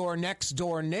 was your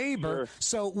next-door neighbor. Sure.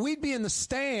 So we'd be in the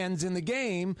stands in the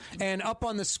game, and up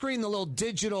on the screen, the little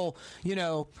digital,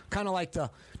 kind of like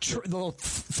the little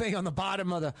thing on the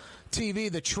bottom of the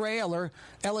TV, the trailer.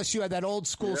 LSU had that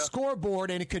old-school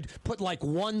scoreboard, and it could put like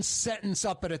one sentence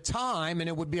up at a time, and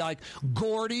it would be like,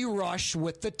 Gordy Rush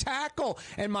with the tackle.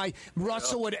 And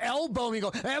Russell would elbow me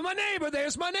and go, hey, my neighbor,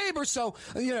 there's my neighbor. So,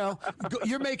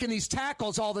 you're making these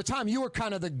tackles all the time. You were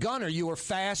kind of the gunner. You were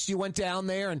fast. You went down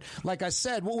there. And like I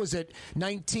said, what was it,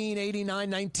 1989,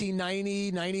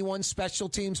 1990, 91 Special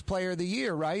Teams Player of the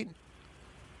Year, right?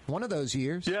 One of those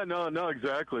years. Yeah, no,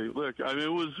 exactly. Look,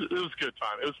 it was a good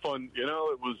time. It was fun. It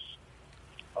was,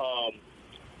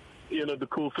 the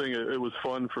cool thing, it was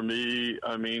fun for me.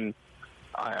 I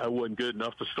wasn't good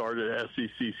enough to start at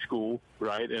SEC school,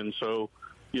 right? And so,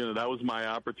 that was my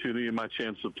opportunity and my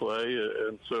chance to play.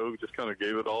 And so just kind of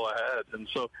gave it all I had. And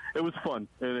so it was fun,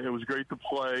 and it was great to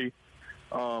play.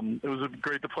 It was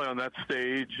great to play on that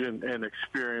stage and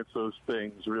experience those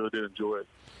things. Really did enjoy it.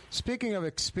 Speaking of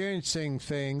experiencing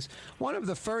things, one of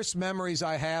the first memories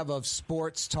I have of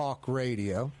sports talk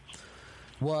radio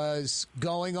was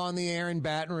going on the air in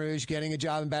Baton Rouge, getting a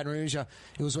job in Baton Rouge. It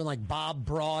was when, Bob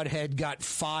Broadhead got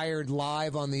fired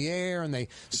live on the air, and they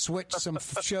switched some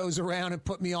shows around and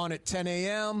put me on at 10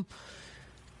 a.m.,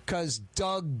 because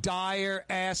Doug Dyer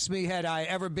asked me, had I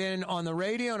ever been on the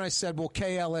radio? And I said, well,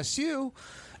 KLSU.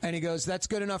 And he goes, that's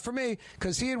good enough for me,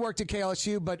 because he had worked at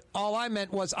KLSU, but all I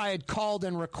meant was I had called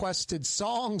and requested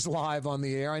songs live on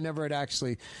the air. I never had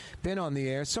actually been on the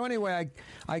air. So anyway,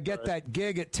 I get that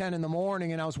gig at 10 in the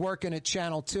morning, and I was working at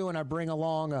Channel 2, and I bring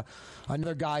along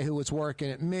another guy who was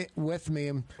working with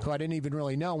me, who I didn't even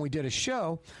really know, and we did a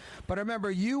show. But I remember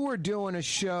you were doing a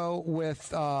show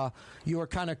with, you were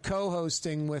kind of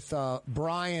co-hosting with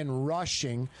Brian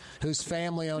Rushing, whose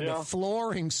family owned a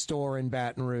flooring store in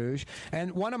Baton Rouge.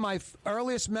 And one of my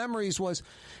earliest memories was,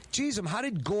 geez, how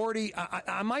did Gordy,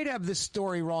 I might have this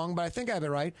story wrong, but I think I have it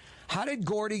right. How did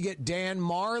Gordy get Dan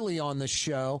Marley on the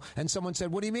show? And someone said,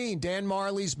 what do you mean? Dan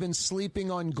Marley's been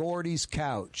sleeping on Gordy's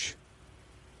couch.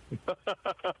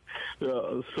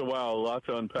 So, wow, a lot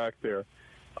to unpack there.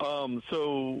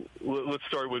 So let's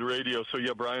start with radio. So,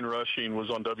 Brian Rushing was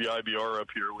on WIBR up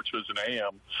here, which was an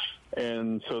AM.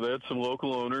 And so they had some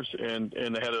local owners, and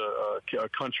they had a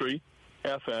country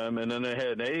FM, and then they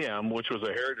had an AM, which was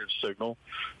a heritage signal,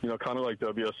 kind of like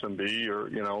WSMB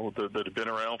or, that had been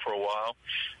around for a while.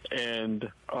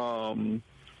 And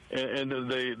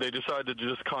they decided to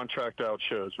just contract out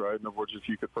shows, right? In other words, if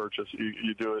you could purchase,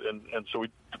 you do it. And so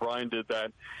Brian did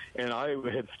that. And I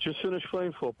had just finished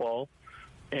playing football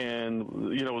and,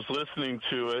 was listening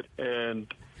to it.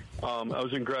 And I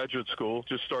was in graduate school,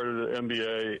 just started an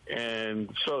MBA,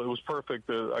 and so it was perfect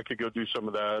that I could go do some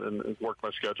of that and work my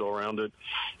schedule around it,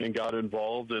 and got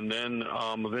involved. And then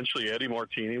eventually Eddie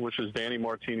Martini, which is Danny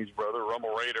Martini's brother,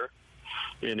 Rummel Raider,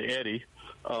 and Eddie,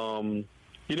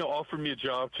 offered me a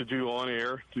job to do on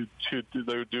air.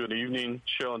 They would do an evening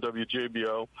show on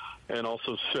WJBO and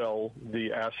also sell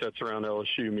the assets around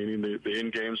LSU, meaning the in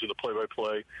games and the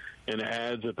play-by-play and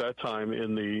ads at that time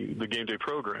in the game day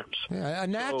programs. Yeah, a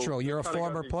natural. So you're a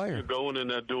former player. Going in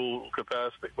that dual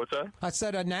capacity. What's that? I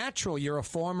said a natural. You're a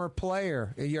former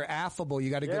player. You're affable. You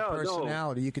got a good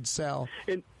personality. No. You could sell.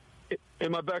 And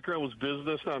my background was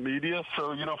business, not media.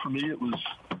 So, for me, it was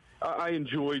I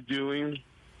enjoyed doing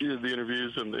the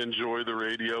interviews and enjoy the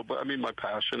radio, but my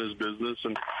passion is business,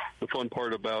 and the fun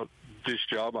part about this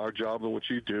job, our job, and what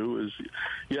you do is,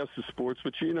 yes, the sports,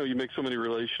 but you make so many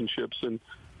relationships, and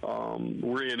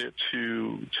we're in it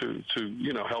to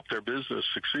help their business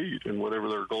succeed in whatever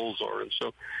their goals are, and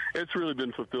so it's really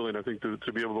been fulfilling, I think, to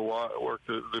be able to work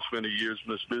this many years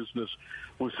in this business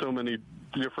with so many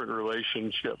different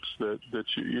relationships that they're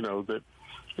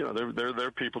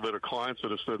people that are clients that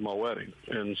have stood my wedding.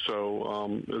 And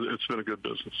so it's been a good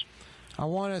business. I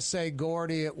want to say,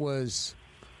 Gordy, it was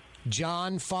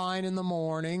John Fine in the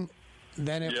morning,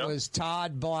 then it was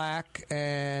Todd Black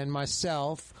and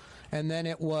myself. And then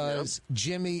it was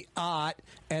Jimmy Ott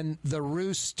and the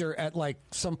Rooster at like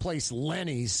someplace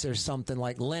Lenny's or something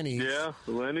like Lenny's. Yeah,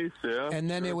 Lenny's, yeah. And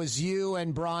then it was you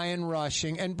and Brian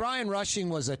Rushing. And Brian Rushing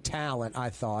was a talent, I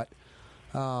thought.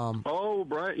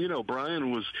 Brian,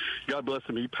 Brian was, God bless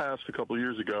him, he passed a couple of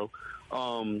years ago.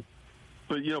 But,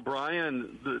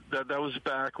 Brian, that was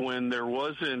back when there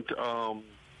wasn't,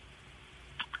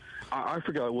 I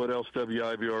forgot what else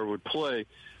WIBR would play.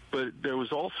 But there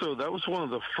was also, that was one of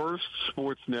the first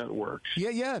sports networks.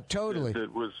 Yeah, totally.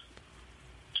 It was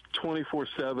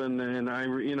 24/7, and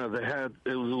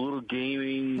it was a little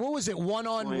gaming. What was it?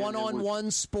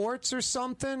 One-on-one sports or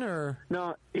something, or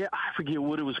no? Yeah, I forget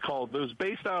what it was called. But it was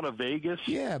based out of Vegas.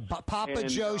 Yeah, Papa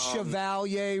Joe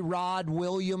Chevalier, Rod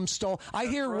Williams-Stoll. I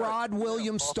hear Rod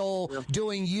Williams-Stoll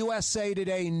doing USA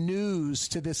Today news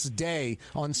to this day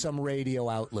on some radio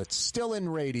outlets. Still in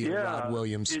radio, Rod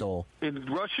Williams-Stoll.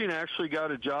 Rushing actually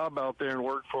got a job out there and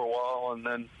worked for a while, and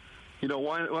then.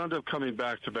 Wound up coming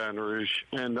back to Baton Rouge,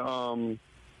 and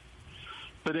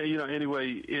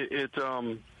anyway,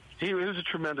 he was a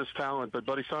tremendous talent. But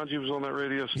Buddy Sanji was on that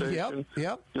radio station.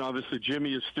 Yep. Obviously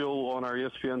Jimmy is still on our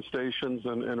ESPN stations,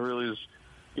 and really is,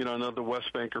 another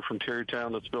West Banker from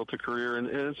Terrytown that's built a career,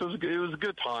 and so it was a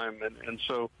good time, and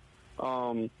so.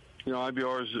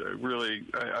 IBR is really.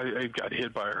 I got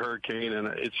hit by a hurricane, and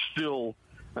it's still.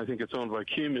 I think it's owned by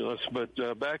Cumulus, but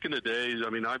back in the days,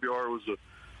 IBR was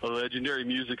a legendary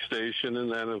music station,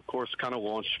 and then, of course, kind of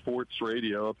launched sports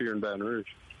radio up here in Baton Rouge.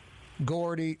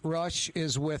 Gordy Rush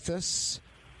is with us,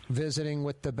 visiting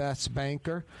with the Best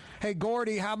Banker. Hey,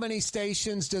 Gordy, how many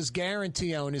stations does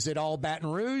Guarantee own? Is it all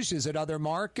Baton Rouge? Is it other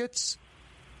markets?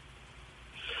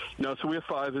 No, so we have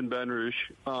 5 in Baton Rouge.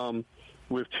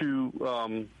 We have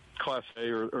 2 Class A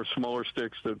or smaller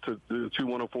sticks, the 2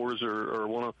 104s or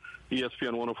one of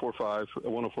ESPN 104.5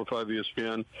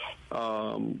 ESPN.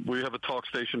 We have a talk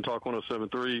station, Talk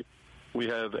 107.3. We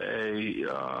have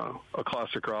a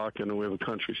classic rock, and we have a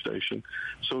country station.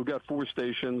 So we've got 4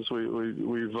 stations.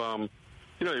 We've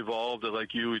evolved.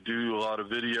 Like you, we do a lot of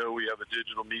video. We have a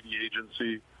digital media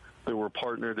agency that we're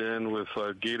partnered in with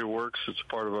GatorWorks. It's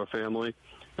part of our family.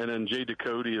 And then Jay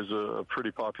Ducote is a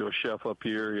pretty popular chef up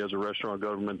here. He has a restaurant,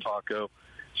 Government Taco.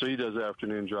 So he does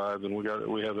Afternoon Drive, and we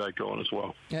have that going as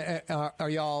well. Are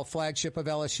y'all flagship of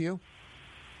LSU?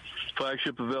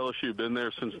 Flagship of LSU. Been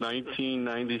there since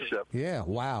 1997. Yeah,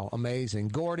 wow, amazing.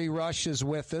 Gordy Rush is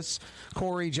with us.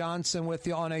 Corey Johnson with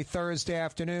you on a Thursday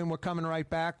afternoon. We're coming right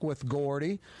back with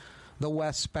Gordy, the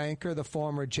West Banker, the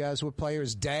former Jesuit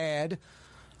player's dad,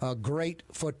 a great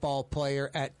football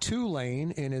player at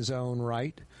Tulane in his own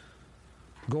right.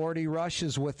 Gordy Rush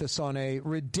is with us on a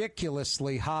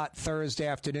ridiculously hot Thursday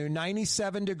afternoon.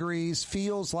 97 degrees,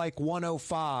 feels like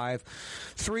 105.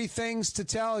 3 things to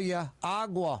tell you.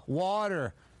 Agua,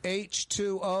 water,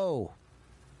 H2O.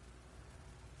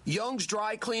 Young's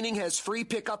Dry Cleaning has free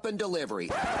pickup and delivery.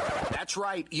 That's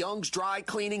right. Young's Dry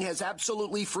Cleaning has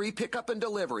absolutely free pickup and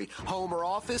delivery. Home or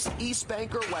office, East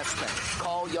Bank or West Bank.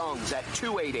 Call Young's at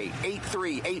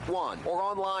 288-8381 or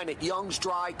online at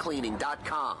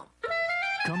youngsdrycleaning.com.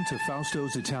 Come to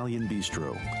Fausto's Italian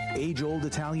Bistro. Age-old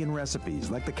Italian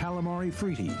recipes like the calamari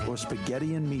fritti or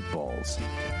spaghetti and meatballs.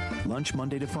 Lunch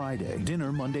Monday to Friday.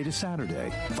 Dinner Monday to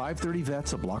Saturday. 530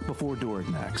 Vets, a block before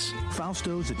Dorignax.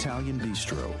 Fausto's Italian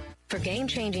Bistro. For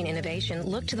game-changing innovation,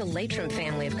 look to the Latrim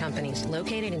family of companies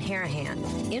located in Harahan.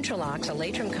 Intralox, a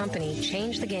Latrim company,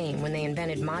 changed the game when they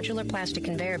invented modular plastic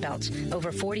conveyor belts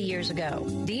over 40 years ago.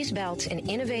 These belts and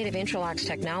innovative Intralox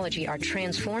technology are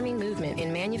transforming movement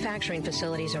in manufacturing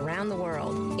facilities around the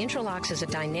world. Intralox is a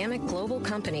dynamic global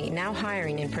company now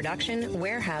hiring in production,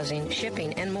 warehousing,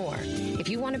 shipping, and more. If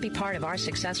you want to be part of our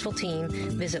successful team,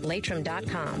 visit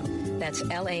Latrim.com. That's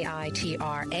LAITRAM.com.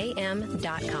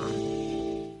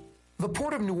 The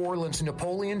Port of New Orleans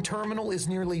Napoleon Terminal is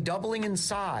nearly doubling in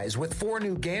size, with 4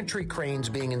 new gantry cranes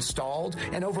being installed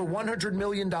and over $100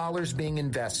 million being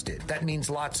invested. That means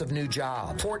lots of new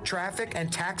jobs, port traffic,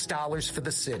 and tax dollars for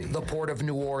the city. The Port of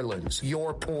New Orleans,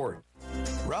 your port.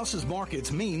 Rouse's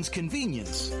Markets means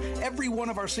convenience. Every one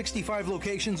of our 65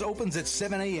 locations opens at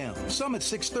 7 a.m., some at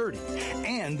 6:30,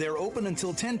 and they're open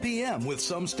until 10 p.m., with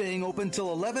some staying open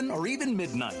till 11 or even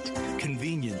midnight.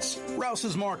 Convenience.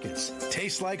 Rouse's Markets.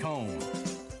 Tastes like home.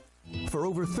 For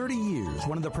over 30 years,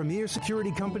 one of the premier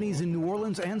security companies in New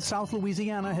Orleans and South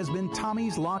Louisiana has been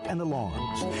Tommy's Lock and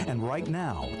Alarms. And right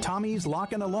now, Tommy's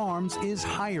Lock and Alarms is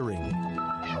hiring.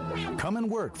 Come and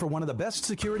work for one of the best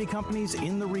security companies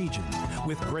in the region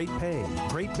with great pay,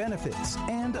 great benefits,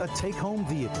 and a take-home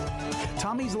vehicle.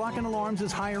 Tommy's Lock and Alarms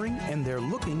is hiring, and they're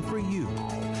looking for you.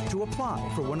 To apply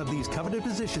for one of these coveted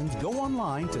positions, go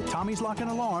online to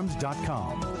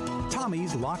tommyslockhandalarms.com.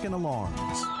 Tommy's Lock and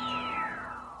Alarms.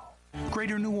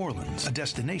 Greater New Orleans, a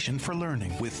destination for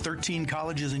learning. With 13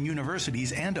 colleges and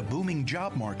universities and a booming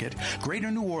job market, Greater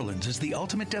New Orleans is the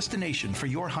ultimate destination for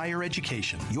your higher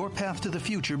education. Your path to the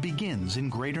future begins in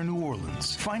Greater New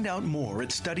Orleans. Find out more at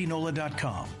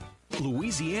studynola.com.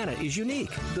 Louisiana is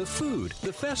unique. The food,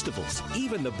 the festivals,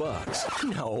 even the bugs.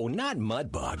 No, not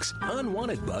mud bugs.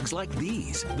 Unwanted bugs like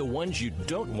these. The ones you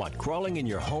don't want crawling in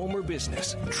your home or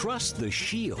business. Trust the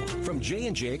Shield from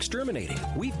J&J Exterminating.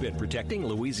 We've been protecting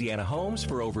Louisiana homes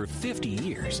for over 50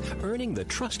 years, earning the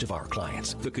trust of our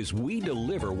clients because we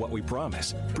deliver what we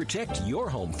promise. Protect your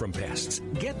home from pests.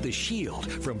 Get the Shield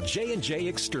from J&J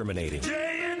Exterminating.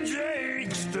 J&J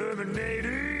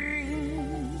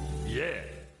Exterminating. Yeah.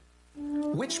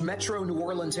 Which Metro New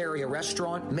Orleans area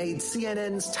restaurant made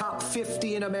CNN's top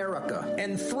 50 in America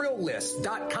and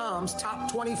ThrillList.com's top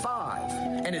 25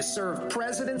 and has served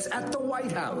presidents at the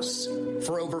White House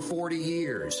for over 40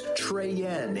 years? Trey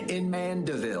Yen in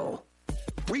Mandeville.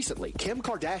 Recently, Kim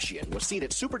Kardashian was seen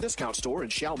at Super Discount Store in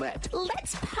Chalmette.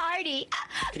 Let's party.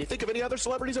 Can you think of any other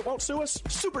celebrities that won't sue us?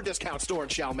 Super Discount Store in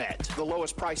Chalmette. The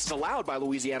lowest prices allowed by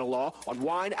Louisiana law on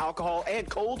wine, alcohol, and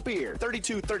cold beer.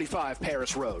 3235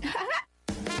 Paris Road.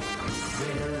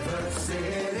 River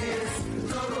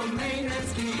City's total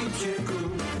maintenance keeps you cool.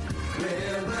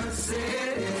 River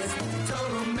City's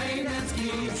total maintenance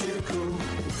keeps you cool.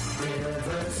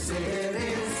 River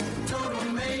City's total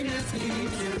maintenance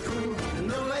keeps you cool.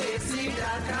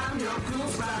 NoAC.com, your cool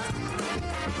spot.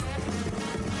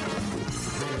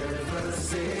 River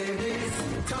City's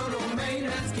total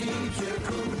maintenance keeps you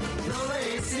cool.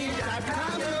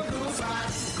 NoAC.com, your cool spot.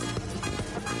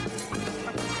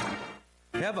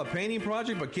 Have a painting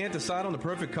project but can't decide on the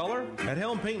perfect color? At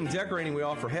Helm Paint and Decorating, we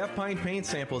offer half-pint paint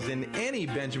samples in any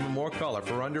Benjamin Moore color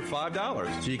for under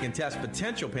 $5, so you can test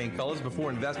potential paint colors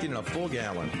before investing in a full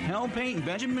gallon. Helm Paint and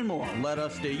Benjamin Moore. Let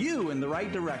us steer you in the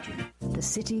right direction. The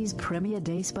city's premier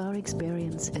day spa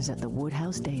experience is at the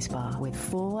Woodhouse Day Spa with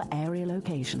 4 area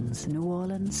locations: New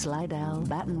Orleans, Slidell,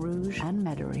 Baton Rouge, and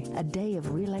Metairie. A day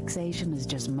of relaxation is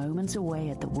just moments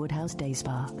away at the Woodhouse Day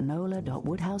Spa.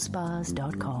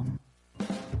 NOLA.woodhousespas.com.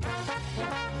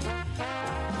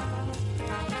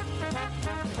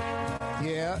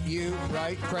 Yeah, you,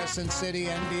 right? Crescent City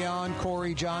and beyond.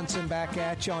 Corey Johnson back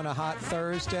at you on a hot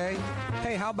Thursday.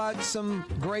 Hey, how about some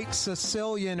great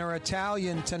Sicilian or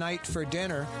Italian tonight for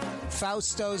dinner?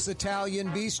 Fausto's Italian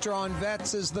Bistro on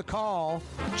Vets is the call.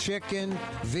 Chicken,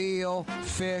 veal,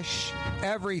 fish,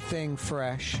 everything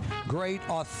fresh. Great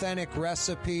authentic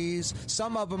recipes,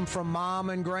 some of them from Mom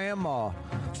and Grandma.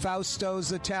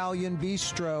 Fausto's Italian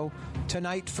Bistro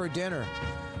tonight for dinner.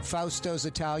 Fausto's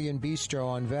Italian Bistro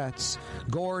on Vets.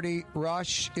 Gordy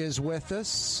Rush is with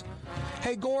us.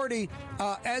 Hey, Gordy,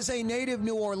 as a native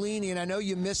New Orleanian, I know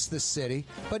you miss the city,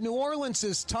 but New Orleans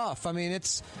is tough. I mean,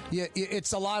 it's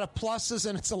a lot of pluses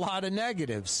and it's a lot of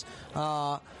negatives.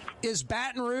 Is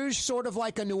Baton Rouge sort of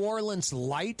like a New Orleans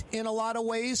light in a lot of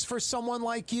ways for someone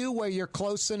like you, where you're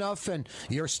close enough and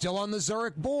you're still on the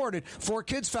Zurich board, and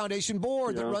 4Kids Foundation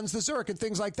board that runs the Zurich and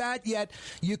things like that, yet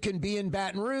you can be in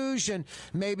Baton Rouge and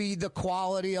maybe the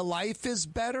quality of life is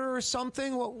better or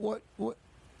something? What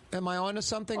am I onto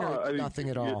something or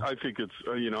nothing at all? I think it's,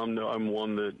 I'm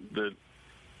one that there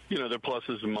are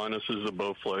pluses and minuses of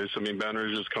both places. I mean, Baton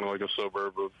Rouge is kind of like a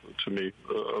suburb of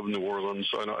New Orleans.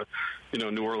 I know,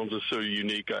 New Orleans is so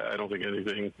unique. I don't think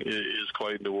anything is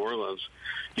quite New Orleans.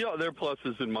 Yeah, there are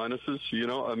pluses and minuses.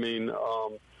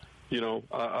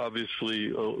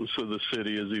 Obviously, so the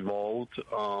city has evolved,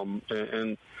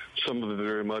 and some of it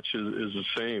very much is the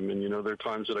same. And there are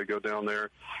times that I go down there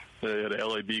at a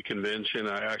LAB convention.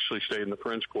 I actually stayed in the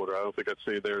French Quarter. I don't think I'd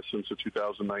stayed there since the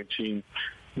 2019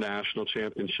 national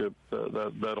championship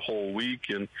that whole week,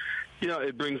 and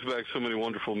it brings back so many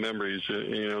wonderful memories.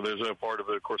 There's a part of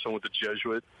it, of course, I went to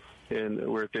Jesuit,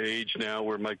 and we're at the age now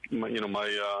where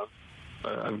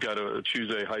I've got to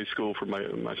choose a high school for my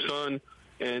son.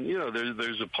 And,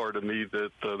 there's a part of me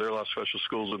that there are a lot of special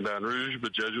schools in Baton Rouge,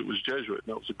 but Jesuit was Jesuit, and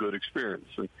that was a good experience.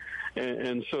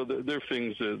 And so there are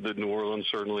things that New Orleans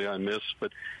certainly I miss.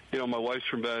 But, my wife's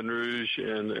from Baton Rouge,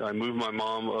 and I moved my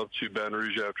mom up to Baton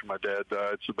Rouge after my dad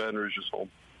died, so Baton Rouge is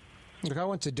home. Look, I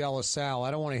went to De La Salle.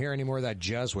 I don't want to hear any more of that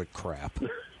Jesuit crap.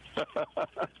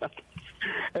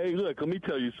 Hey, look, let me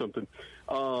tell you something.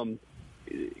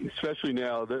 Especially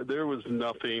now, there was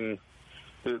nothing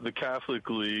the Catholic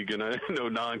League, and I know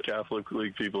non-Catholic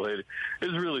League people hate it,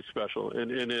 is really special.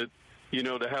 And it, you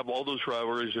know, to have all those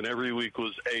rivalries, and every week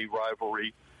was a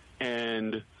rivalry.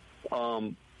 And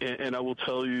I will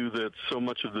tell you that so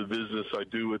much of the business I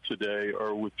do with today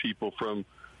are with people from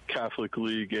Catholic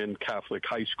League and Catholic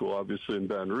high school, obviously in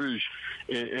Baton Rouge.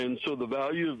 And so the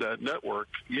value of that network,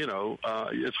 you know,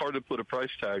 it's hard to put a price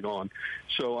tag on.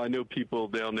 So I know people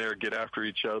down there get after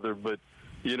each other, but,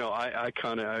 you know, I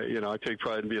kind of, you know, I take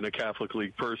pride in being a Catholic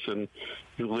League person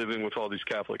living with all these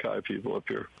Catholic high people up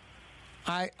here.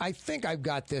 I think I've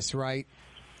got this right.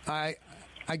 I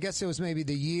guess it was maybe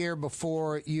the year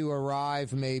before you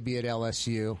arrived, maybe at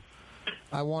LSU.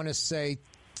 I want to say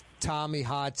Tommy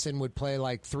Hodson would play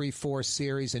like 3-4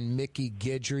 series, and Mickey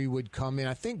Guidry would come in.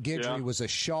 I think Guidry was a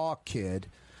Shaw kid.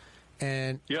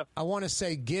 And I want to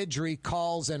say Guidry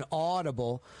calls an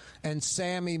audible, and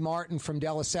Sammy Martin from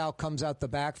De La Salle comes out the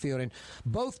backfield. And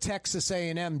both Texas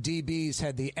A&M DBs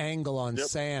had the angle on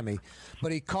Sammy,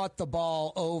 but he caught the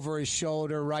ball over his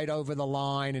shoulder, right over the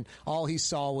line, and all he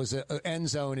saw was an end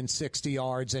zone in 60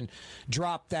 yards and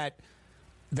dropped that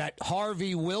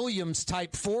Harvey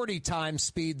Williams-type 40-time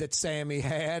speed that Sammy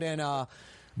had, and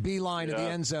beeline to the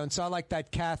end zone. So I like that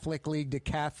Catholic League to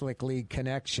Catholic League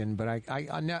connection. But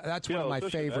I know that's one of my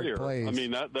favorite plays. I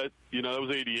mean, that you know, that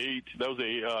was 88. That was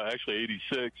actually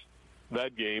 86,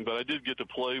 that game. But I did get to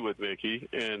play with Mickey,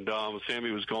 and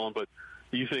Sammy was gone. But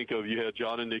you had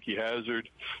John and Nicky Hazard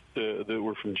that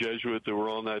were from Jesuit that were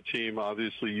on that team.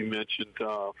 Obviously, you mentioned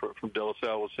from De La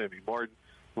Salle was Sammy Martin,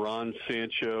 Ron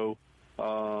Sancho,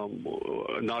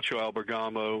 Nacho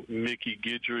Albergamo, Mickey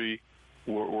Guidry.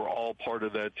 Were all part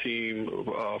of that team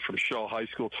from Shaw High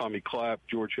School. Tommy Clapp,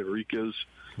 George Henriquez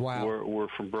were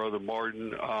from Brother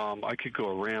Martin. I could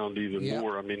go around even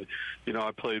more. I mean, you know, I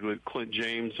played with Clint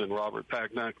James and Robert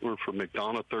Packnackler from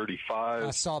McDonough 35. I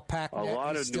saw Packnackler. A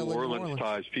lot of New Orleans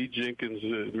ties. Pete Jenkins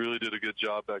really did a good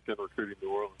job back then recruiting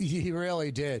New Orleans. He really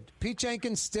did. Pete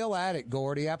Jenkins still at it,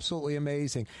 Gordy. Absolutely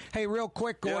amazing. Hey, real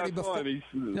quick, Gordy. Go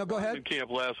ahead. Camp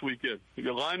last weekend.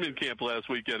 Lineman camp last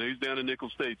weekend. He's down in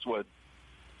Nicholls State sweating.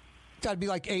 Got to be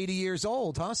like 80 years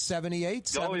old, huh? 78?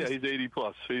 70? Oh, yeah, he's 80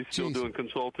 plus. He's still doing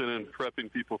consulting and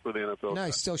prepping people for the NFL. No,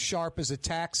 he's still sharp as a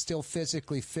tack, still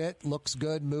physically fit, looks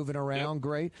good, moving around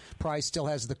great. Probably still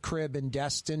has the crib in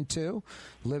Destin, too,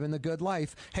 living the good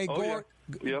life. Hey, Gord,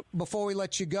 before we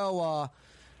let you go,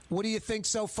 what do you think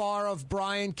so far of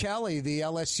Brian Kelly, the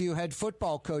LSU head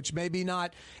football coach? Maybe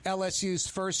not LSU's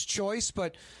first choice,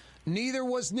 but neither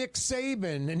was Nick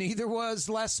Saban, and neither was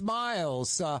Les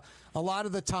Miles. A lot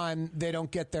of the time, they don't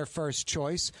get their first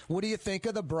choice. What do you think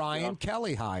of the Brian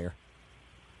Kelly hire?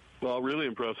 Well, really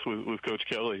impressed with Coach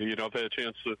Kelly. You know, I've had a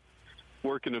chance to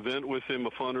work an event with him,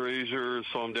 a fundraiser.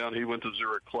 Saw him down. He went to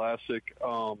Zurich Classic.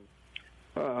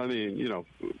 I mean, you know,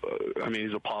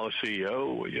 he's a polished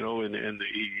CEO, you know, and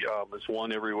he has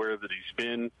won everywhere that he's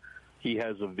been. He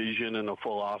has a vision and a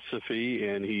philosophy,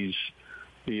 and he's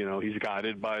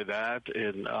guided by that.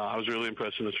 And I was really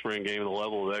impressed in the spring game, the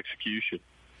level of execution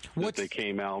that they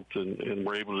came out and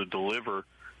were able to deliver,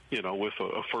 you know, with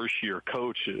a first-year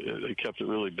coach. They kept it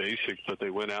really basic, but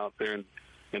they went out there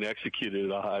and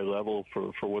executed at a high level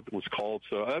for what was called.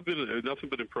 So I've been nothing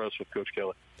but impressed with Coach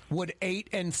Kelly. Would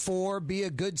 8-4 be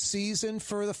a good season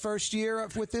for the first year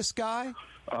with this guy?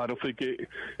 I don't think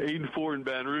 8-4 in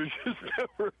Baton Rouge is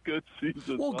never a good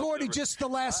season. Well, Gordy, just the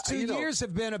last 2 years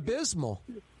have been abysmal.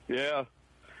 Yeah,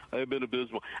 they've been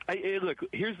abysmal. Look,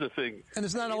 here's the thing. And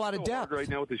there's not a lot of depth right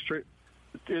now with this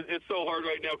it's so hard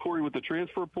right now, Corey, with the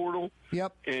transfer portal.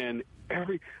 Yep. And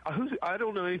I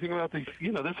don't know anything about this.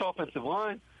 You know, this offensive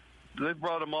line. They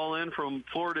brought them all in from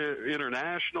Florida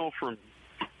International, from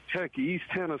East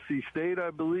Tennessee State,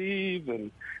 I believe,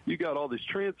 and you got all these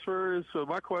transfers. So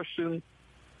my question,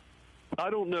 I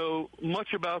don't know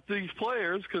much about these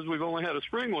players because we've only had a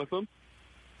spring with them,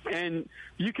 and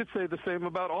you could say the same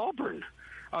about Auburn.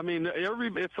 I mean, this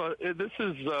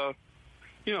is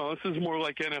more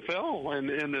like NFL,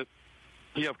 and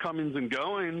you have comings and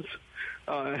goings,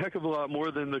 a heck of a lot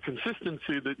more than the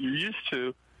consistency that you're used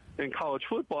to in college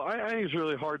football. I think it's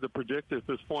really hard to predict at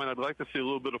this point. I'd like to see a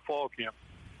little bit of fall camp.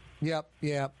 Yep.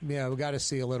 We got to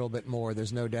see a little bit more.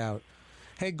 There's no doubt.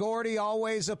 Hey, Gordy,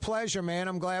 always a pleasure, man.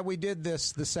 I'm glad we did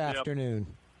this afternoon.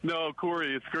 No,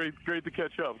 Corey, it's great to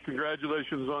catch up.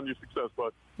 Congratulations on your success,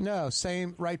 bud. No,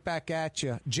 same, right back at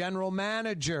you. General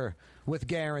manager with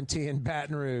Guarantee in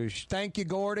Baton Rouge. Thank you,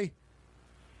 Gordy.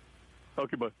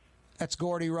 Okay, bud. That's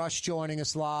Gordy Rush joining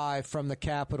us live from the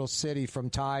capital city, from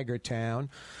Tiger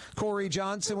Town. Corey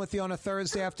Johnson with you on a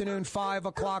Thursday afternoon, 5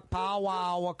 o'clock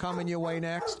powwow coming your way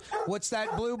next. What's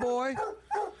that, Blue Boy?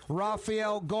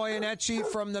 Raphael Goyeneche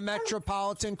from the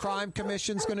Metropolitan Crime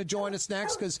Commission is going to join us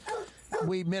next because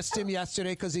we missed him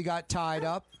yesterday because he got tied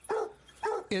up.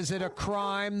 Is it a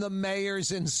crime the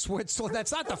mayor's in Switzerland?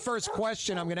 That's not the first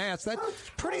question I'm going to ask. That's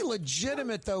pretty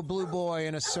legitimate, though, Blue Boy,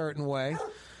 in a certain way.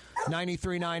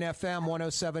 93.9 FM,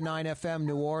 107.9 FM,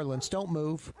 New Orleans. Don't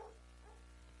move.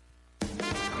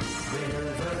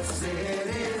 River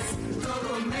City's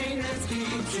total maintenance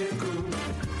keeps you cool.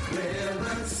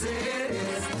 River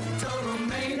City's total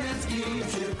maintenance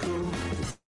keeps you cool.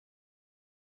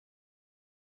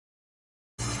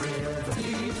 River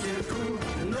keeps you cool.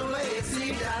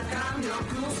 NoAC.com, your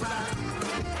cool spot.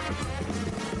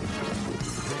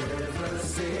 River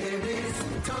City's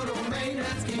total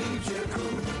maintenance keeps you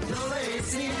cool.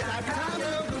 NoAC.com,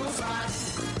 your cool spot.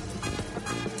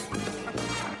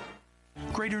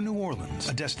 Greater New Orleans,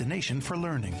 a destination for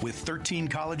learning. With 13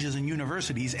 colleges and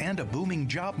universities and a booming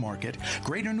job market,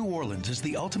 Greater New Orleans is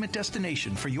the ultimate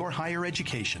destination for your higher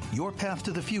education. Your path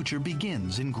to the future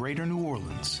begins in Greater New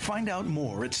Orleans. Find out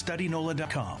more at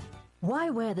studynola.com.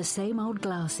 Why wear the same old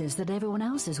glasses that everyone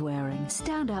else is wearing?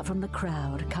 Stand out from the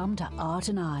crowd. Come to Art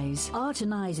and Eyes. Art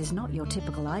and Eyes is not your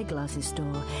typical eyeglasses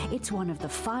store. It's one of the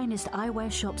finest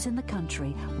eyewear shops in the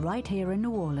country, right here in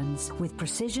New Orleans, with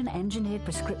precision-engineered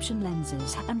prescription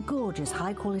lenses and gorgeous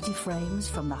high-quality frames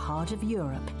from the heart of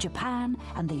Europe, Japan,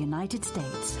 and the United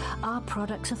States. Our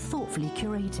products are thoughtfully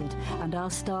curated, and our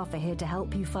staff are here to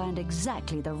help you find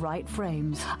exactly the right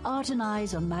frames. Art and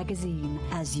Eyes on Magazine,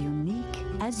 as unique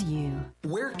as you.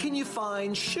 Where can you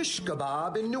find shish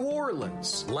kebab in New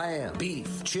Orleans? Lamb,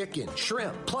 beef, chicken,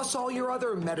 shrimp, plus all your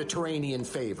other Mediterranean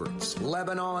favorites.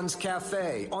 Lebanon's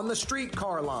Cafe on the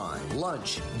streetcar line.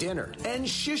 Lunch, dinner, and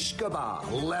shish kebab.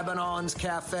 Lebanon's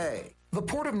Cafe. The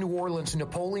Port of New Orleans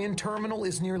Napoleon Terminal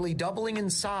is nearly doubling in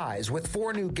size, with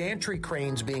 4 new gantry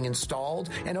cranes being installed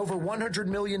and over $100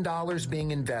 million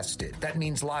being invested. That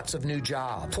means lots of new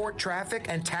jobs, port traffic,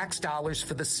 and tax dollars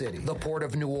for the city. The Port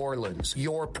of New Orleans,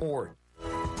 your port.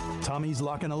 Tommy's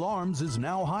Lock and Alarms is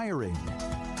now hiring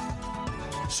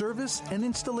service and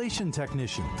installation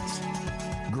technicians.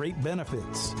 Great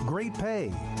benefits, great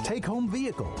pay, take-home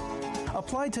vehicle.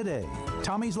 Apply today.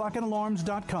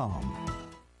 Tommy'sLockandAlarms.com.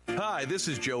 Hi, this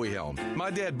is Joey Helm.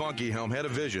 My dad, Bunky Helm, had a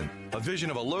vision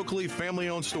of a locally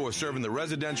family-owned store serving the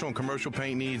residential and commercial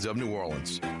paint needs of New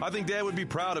Orleans. I think Dad would be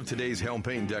proud of today's Helm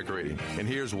Paint and Decorating, and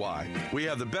here's why. We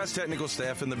have the best technical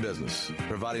staff in the business,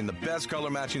 providing the best color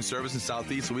matching service in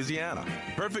Southeast Louisiana.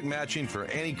 Perfect matching for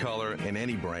any color and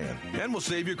any brand. And we'll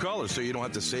save your colors so you don't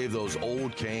have to save those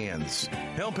old cans.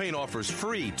 Helm Paint offers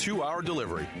free 2-hour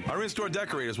delivery. Our in-store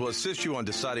decorators will assist you on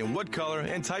deciding what color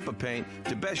and type of paint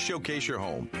to best showcase your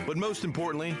home. But most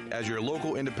importantly, as your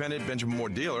local independent Benjamin Moore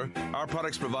dealer, our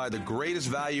products provide the greatest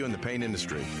value in the paint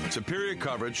industry. Superior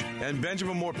coverage, and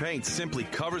Benjamin Moore paint simply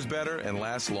covers better and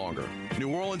lasts longer.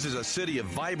 New Orleans is a city of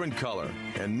vibrant color,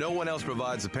 and no one else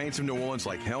provides the paints of New Orleans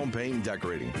like Helm Paint and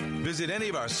Decorating. Visit any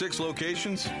of our 6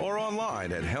 locations or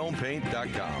online at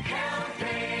helmpaint.com. Helm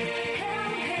Paint,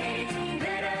 Helm Paint,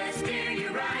 let us steer you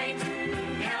right.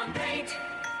 Helm Paint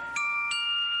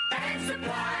and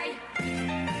Supply.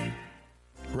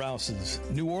 Rouse's,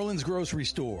 New Orleans grocery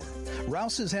store.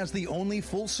 Rouse's has the only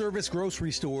full-service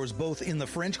grocery stores both in the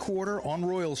French Quarter on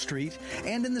Royal Street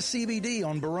and in the CBD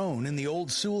on Baronne in the old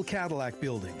Sewell Cadillac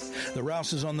building. The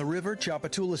Rouse's on the river,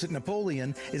 Tchoupitoulas at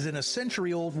Napoleon, is in a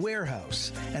century-old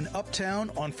warehouse. And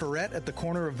uptown on Ferret at the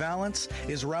corner of Valence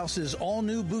is Rouse's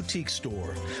all-new boutique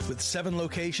store. With 7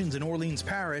 locations in Orleans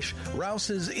Parish,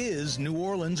 Rouse's is New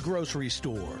Orleans grocery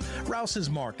store. Rouse's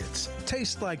Markets.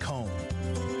 Taste like home.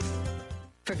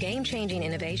 For game-changing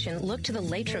innovation, look to the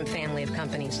Latrim family of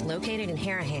companies located in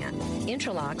Harahan.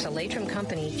 Intralox, a Latrim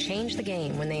company, changed the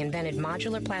game when they invented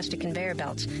modular plastic conveyor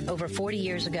belts over 40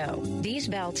 years ago. These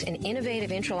belts and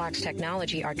innovative Intralox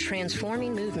technology are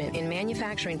transforming movement in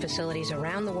manufacturing facilities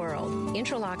around the world.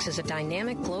 Intralox is a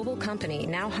dynamic global company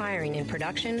now hiring in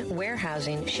production,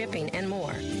 warehousing, shipping, and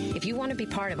more. If you want to be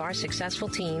part of our successful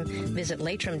team, visit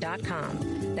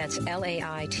Latrim.com. That's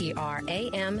LAITRAM.com.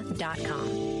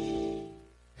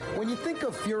 When you think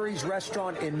of Fury's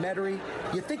restaurant in Metairie,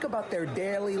 you think about their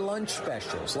daily lunch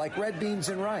specials like red beans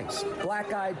and rice,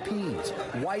 black-eyed peas,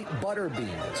 white butter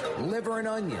beans, liver and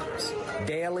onions.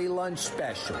 Daily lunch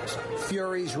specials.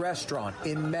 Fury's restaurant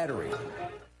in Metairie.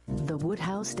 The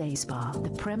Woodhouse Day Spa,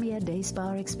 the premier day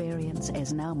spa experience,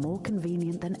 is now more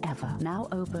convenient than ever. Now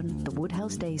open, the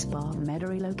Woodhouse Day Spa,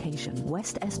 Metairie location,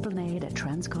 West Esplanade at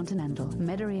Transcontinental.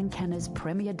 Metairie and Kenner's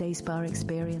premier day spa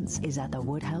experience is at the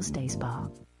Woodhouse Day Spa.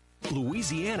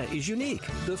 Louisiana is unique.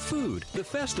 The food, the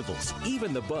festivals,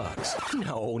 even the bugs.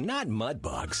 No, not mud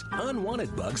bugs.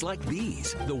 Unwanted bugs like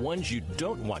these. The ones you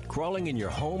don't want crawling in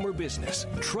your home or business.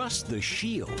 Trust the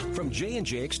Shield from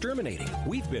J&J Exterminating.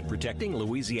 We've been protecting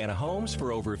Louisiana homes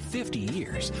for over 50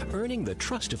 years, earning the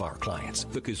trust of our clients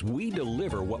because we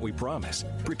deliver what we promise.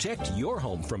 Protect your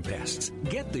home from pests.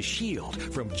 Get the Shield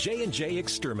from J&J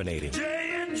Exterminating.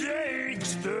 J&J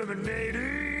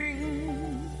Exterminating.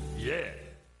 Yeah.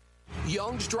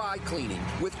 Young's Dry Cleaning,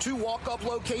 with 2 walk-up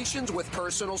locations with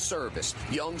personal service.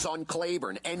 Young's on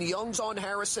Claiborne and Young's on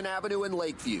Harrison Avenue in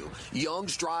Lakeview.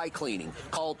 Young's Dry Cleaning.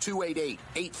 Call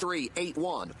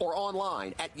 288-8381 or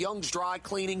online at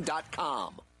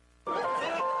youngsdrycleaning.com.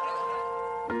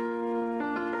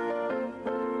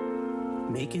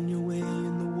 Making your way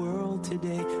in the world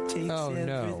today takes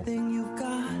everything you've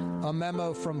got. A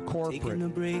memo from corporate.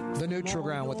 The Neutral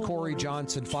Ground with Corey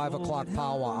Johnson, 5 o'clock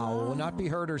powwow hour, will not be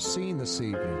heard or seen this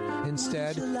evening.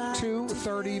 Instead, 2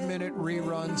 30-minute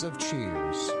reruns of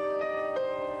Cheers.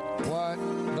 What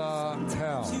the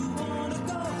hell?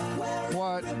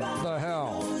 What the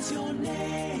hell?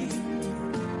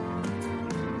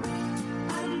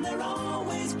 And they're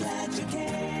always glad you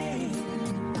came.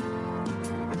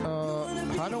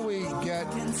 How do we get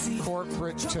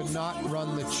corporate to not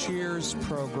run the Cheers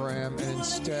program and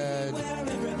instead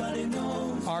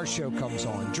our show comes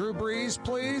on? Drew Brees,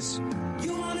 please.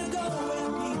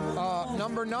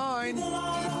 Number 9.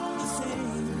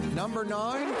 Number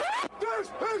 9.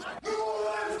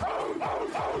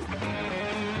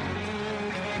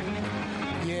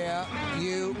 Yeah,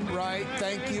 you, right.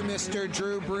 Thank you, Mr.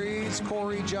 Drew Brees.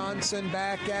 Corey Johnson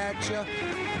back at you.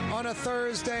 On a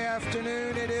Thursday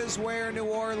afternoon, it is Where New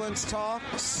Orleans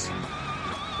Talks.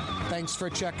 Thanks for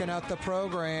checking out the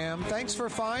program. Thanks for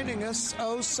finding us.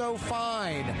 Oh, so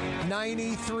fine.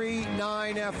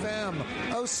 93.9 FM.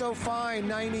 Oh, so fine.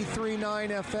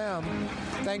 93.9 FM.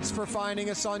 Thanks for finding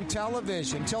us on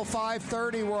television. Till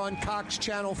 5:30, we're on Cox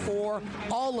Channel 4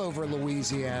 all over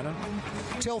Louisiana.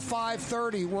 Till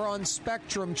 5:30, we're on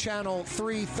Spectrum Channel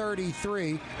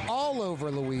 333 all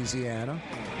over Louisiana.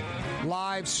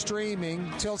 Live streaming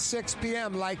till 6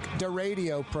 p.m. like the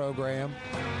radio program.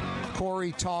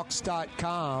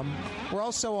 CoreyTalks.com. We're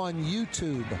also on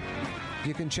YouTube.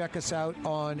 You can check us out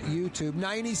on YouTube.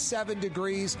 97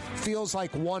 degrees, feels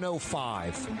like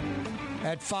 105.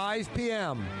 At 5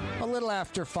 p.m., a little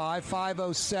after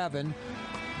 5:07,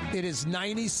 it is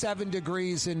 97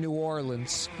 degrees in New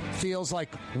Orleans. Feels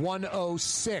like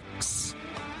 106.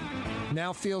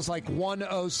 Now feels like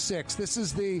 106. This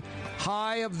is the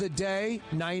high of the day,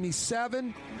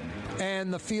 97,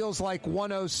 and the feels like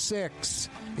 106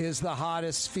 is the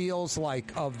hottest feels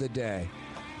like of the day.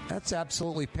 That's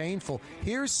absolutely painful.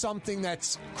 Here's something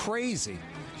that's crazy.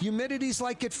 Humidity's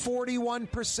like at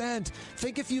 41%.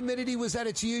 Think if humidity was at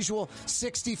its usual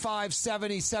 65,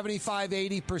 70, 75,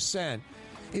 80%.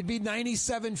 It'd be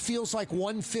 97, feels like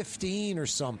 115 or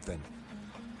something.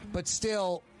 But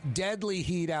still, deadly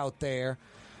heat out there.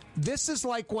 This is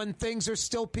like when things are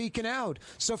still peaking out.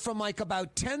 So from like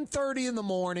about 10:30 in the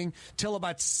morning till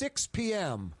about 6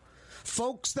 p.m.,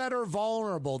 folks that are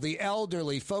vulnerable, the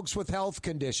elderly, folks with health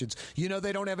conditions, you know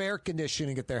they don't have air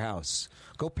conditioning at their house.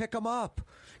 Go pick them up.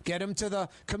 Get them to the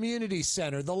community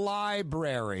center, the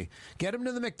library. Get them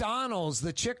to the McDonald's,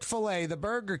 the Chick-fil-A, the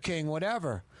Burger King,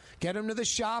 whatever. Get them to the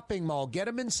shopping mall. Get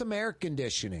them in some air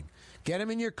conditioning. Get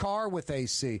them in your car with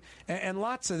AC. And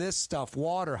lots of this stuff,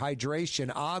 water,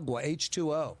 hydration, agua,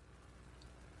 H2O.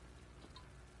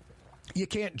 You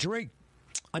can't drink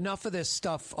enough of this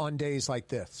stuff on days like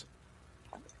this.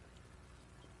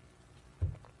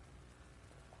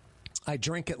 I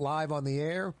drink it live on the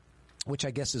air, which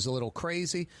I guess is a little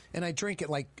crazy, and I drink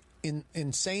it like in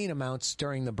insane amounts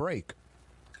during the break.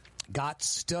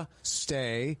 Gots to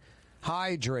stay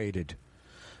hydrated.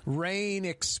 Rain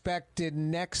expected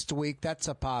next week. That's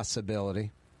a possibility.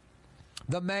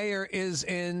 The mayor is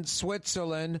in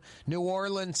Switzerland. New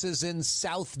Orleans is in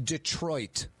South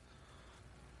Detroit.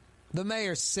 The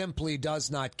mayor simply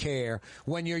does not care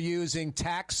when you're using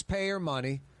taxpayer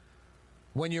money,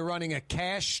 when you're running a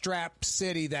cash-strapped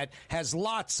city that has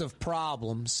lots of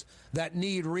problems that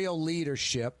need real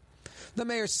leadership. The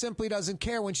mayor simply doesn't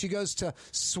care when she goes to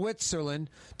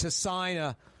Switzerland to sign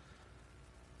a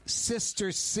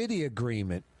sister city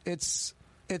agreement. It's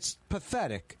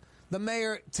pathetic. The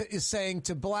mayor is saying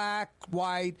to black,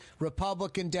 white,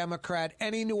 Republican, Democrat,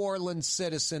 any New Orleans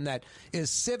citizen that is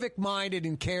civic-minded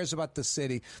and cares about the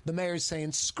city, the mayor is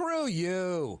saying, screw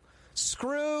you.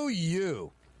 Screw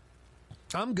you.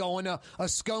 I'm going to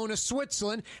Ascona,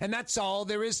 Switzerland, and that's all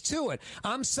there is to it.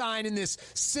 I'm signing this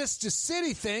sister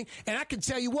city thing, and I can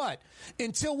tell you what,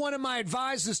 until one of my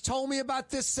advisors told me about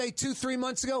this, say 2-3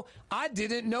 months ago, I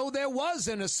didn't know there was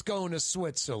an Ascona,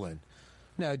 Switzerland.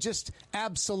 No, just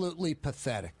absolutely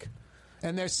pathetic.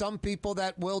 And there's some people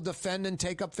that will defend and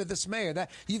take up for this mayor.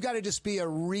 That you've got to just be a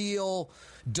real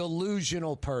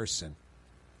delusional person.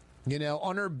 You know,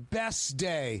 on her best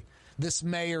day, this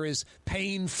mayor is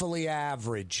painfully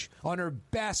average. On her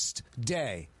best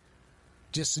day,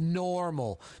 just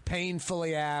normal,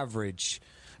 painfully average.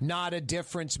 Not a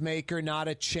difference maker, not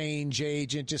a change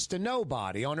agent, just a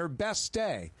nobody on her best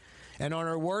day. And on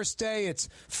her worst day, it's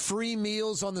free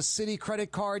meals on the city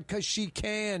credit card because she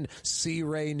can, C.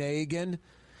 Ray Nagin.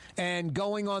 And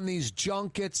going on these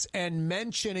junkets and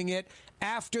mentioning it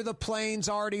after the plane's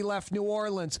already left New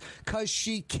Orleans because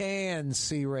she can,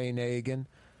 C. Ray Nagin.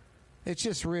 It's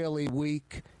just really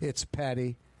weak. It's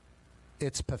petty.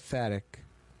 It's pathetic.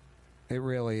 It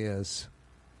really is.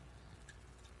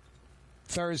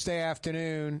 Thursday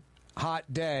afternoon,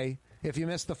 hot day. If you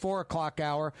missed the 4 o'clock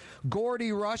hour,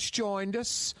 Gordy Rush joined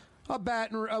us, a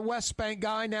West Bank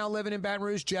guy now living in Baton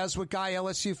Rouge, Jesuit guy,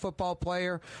 LSU football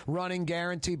player, running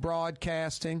Guarantee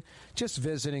Broadcasting, just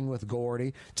visiting with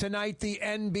Gordy. Tonight, the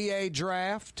NBA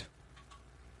draft.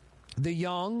 The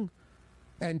young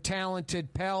and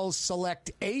talented Pels select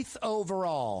 8th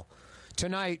overall.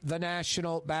 Tonight, the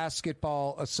National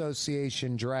Basketball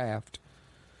Association draft.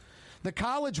 The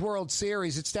College World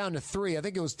Series, it's down to 3. I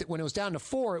think it was when it was down to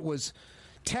 4, it was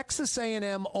Texas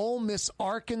A&M, Ole Miss,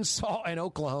 Arkansas, and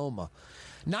Oklahoma.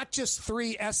 Not just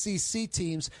 3 SEC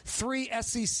teams, 3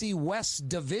 SEC West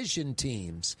Division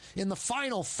teams in the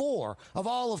Final Four of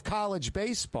all of college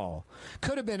baseball.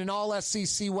 Could have been an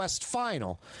all-SEC West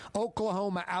final.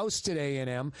 Oklahoma ousted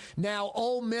A&M. Now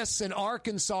Ole Miss and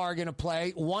Arkansas are going to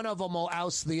play. One of them will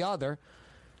oust the other,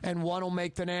 and one will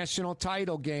make the national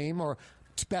title game, or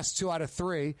best 2 out of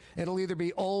 3. It'll either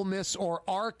be Ole Miss or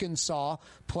Arkansas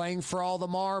playing for all the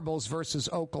marbles versus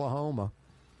Oklahoma.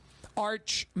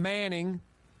 Arch Manning,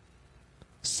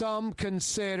 some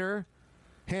consider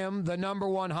him the number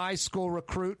 1 high school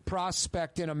recruit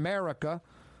prospect in America,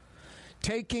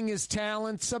 taking his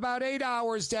talents about 8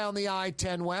 hours down the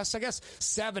I-10 West. I guess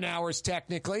 7 hours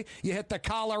technically. You hit the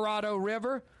Colorado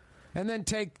River and then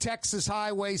take Texas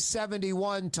Highway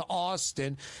 71 to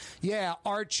Austin. Yeah,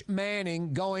 Arch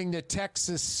Manning going to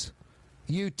Texas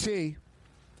UT.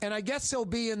 And I guess he'll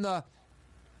be in the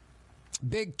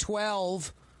Big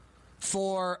 12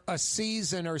 for a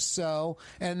season or so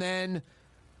and then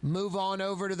move on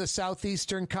over to the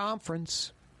Southeastern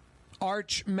Conference.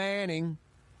 Arch Manning,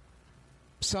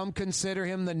 some consider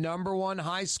him the number 1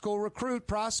 high school recruit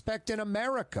prospect in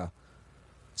America,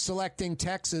 selecting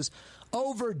Texas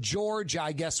over Georgia,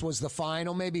 I guess was the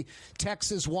final. Maybe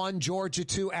Texas 1, Georgia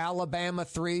 2, Alabama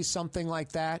 3, something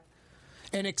like that.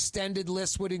 An extended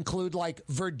list would include like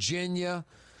Virginia,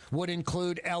 would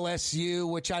include LSU,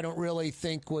 which I don't really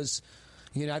think was,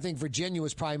 I think Virginia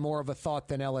was probably more of a thought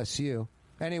than LSU.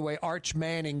 Anyway, Arch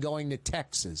Manning going to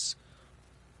Texas.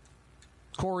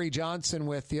 Corey Johnson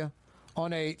with you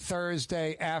on a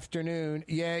Thursday afternoon.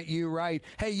 Yeah, you're right.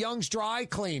 Hey, Young's Dry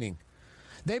Cleaning.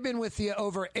 They've been with you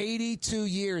over 82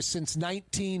 years, since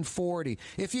 1940.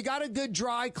 If you got a good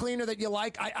dry cleaner that you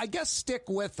like, I guess stick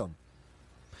with them.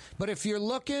 But if you're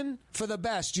looking for the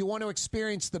best, you want to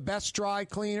experience the best dry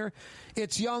cleaner,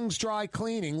 it's Young's Dry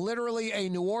Cleaning, literally a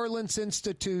New Orleans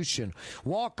institution.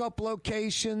 Walk-up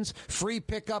locations, free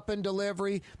pickup and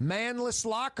delivery, manless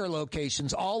locker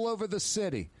locations all over the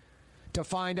city. To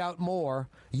find out more,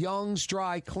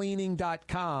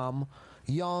 youngsdrycleaning.com,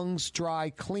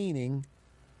 youngsdrycleaning.com.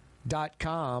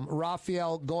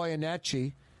 Rafael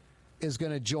Goyeneche is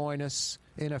going to join us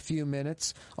in a few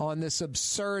minutes on this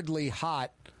absurdly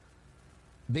hot,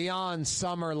 beyond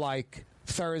summer-like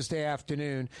Thursday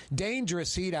afternoon.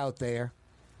 Dangerous heat out there.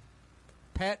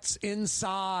 Pets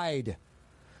inside.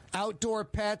 Outdoor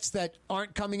pets that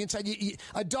aren't coming inside.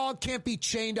 A dog can't be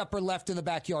chained up or left in the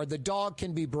backyard. The dog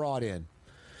can be brought in.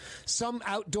 Some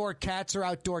outdoor cats are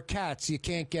outdoor cats. You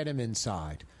can't get them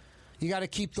inside. You got to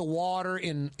keep the water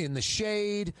in the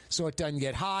shade so it doesn't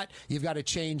get hot. You've got to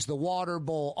change the water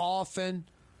bowl often.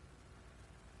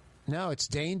 No, it's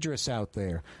dangerous out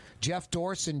there. Jeff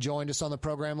Dorson joined us on the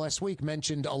program last week,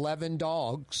 mentioned 11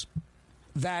 dogs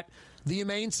that the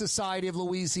Humane Society of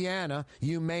Louisiana,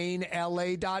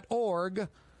 humanela.org,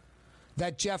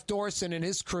 that Jeff Dorson and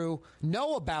his crew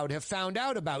know about, have found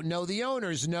out about, know the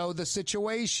owners, know the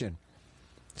situation.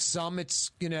 Some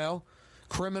it's,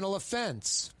 criminal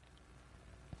offense.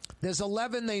 There's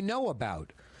 11 they know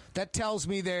about. That tells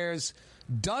me there's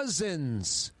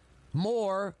dozens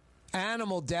more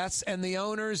animal deaths, and the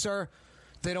owners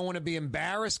they don't want to be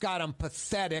embarrassed. God, I'm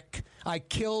pathetic. I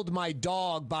killed my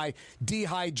dog by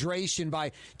dehydration,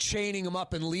 by chaining him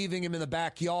up and leaving him in the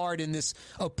backyard in this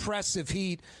oppressive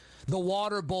heat. The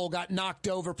water bowl got knocked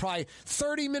over probably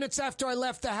 30 minutes after I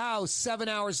left the house. 7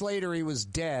 hours later, he was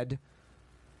dead.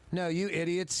 No, you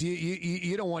idiots.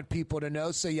 You don't want people to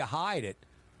know, so you hide it.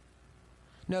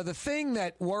 No, the thing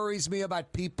that worries me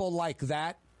about people like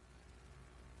that,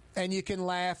 and you can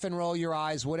laugh and roll your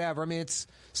eyes, whatever. I mean, it's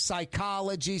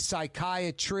psychology,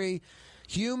 psychiatry.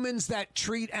 Humans that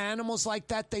treat animals like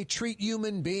that, they treat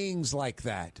human beings like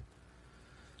that.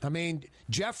 I mean,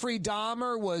 Jeffrey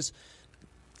Dahmer was,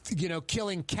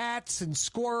 killing cats and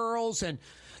squirrels, and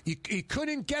he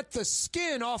couldn't get the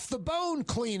skin off the bone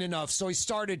clean enough, so he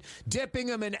started dipping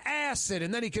them in acid,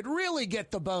 and then he could really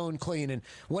get the bone clean. And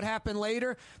what happened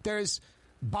later? There's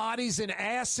bodies in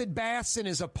acid baths in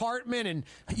his apartment, and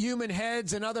human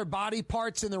heads and other body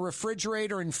parts in the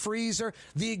refrigerator and freezer.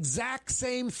 The exact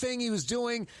same thing he was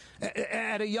doing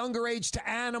at a younger age to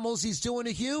animals, he's doing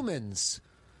to humans.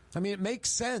 I mean, it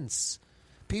makes sense.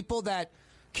 People that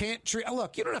can't treat...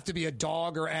 Look, you don't have to be a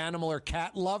dog or animal or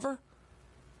cat lover.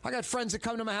 I got friends that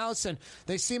come to my house and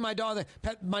they see my dog, they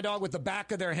pet my dog with the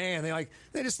back of their hand.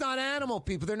 They're just not animal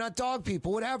people. They're not dog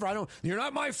people, whatever. You're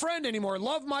not my friend anymore.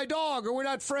 Love my dog or we're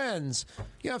not friends.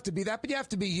 You don't have to be that, but you have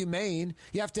to be humane.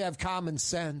 You have to have common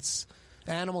sense.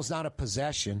 Animal's not a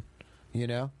possession,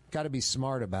 Got to be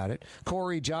smart about it.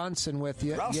 Corey Johnson with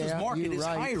you. Rouse's Market is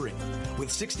hiring. With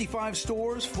 65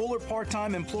 stores, full or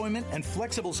part-time employment, and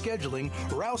flexible scheduling,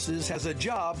 Rouse's has a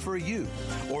job for you.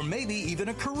 Or maybe even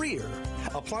a career.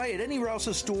 Apply at any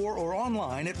Rouse's store or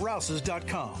online at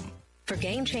rouses.com. For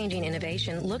game-changing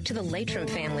innovation, look to the Latrim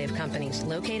family of companies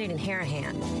located in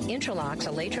Harahan. Intralox,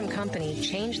 a Latrim company,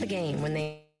 changed the game when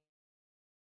they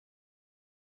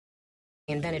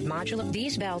invented modular.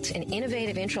 These belts and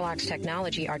innovative Intralox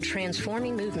technology are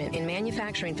transforming movement in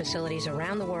manufacturing facilities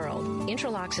around the world.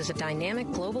 Intralox is a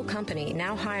dynamic global company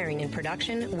now hiring in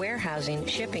production, warehousing,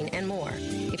 shipping, and more.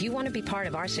 If you want to be part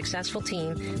of our successful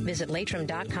team, visit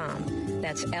Latrim.com.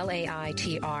 That's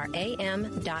LAITRAM.com.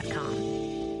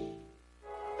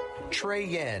 Trey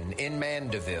Yen in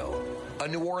Mandeville, a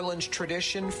New Orleans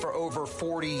tradition for over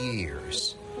 40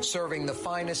 years. Serving the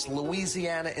finest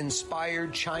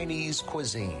Louisiana-inspired Chinese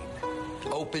cuisine.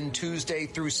 Open Tuesday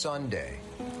through Sunday.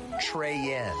 Trey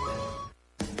Yen.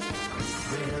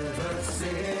 River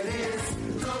City's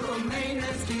total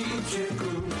maintenance keeps you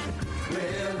cool.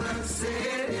 River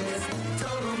City's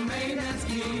total maintenance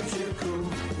keeps you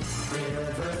cool.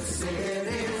 River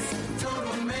City's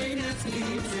total maintenance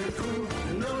keeps you cool.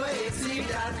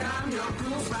 NoAC.com, your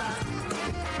cool spot.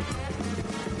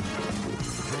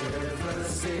 River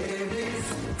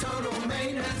City's total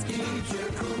maintenance keeps you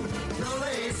cool.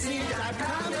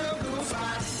 NoAC.com, your cool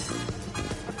spot.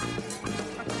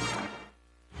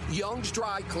 Young's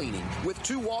Dry Cleaning, with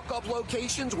 2 walk-up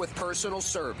locations with personal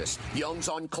service. Young's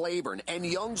on Claiborne and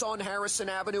Young's on Harrison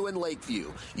Avenue in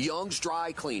Lakeview. Young's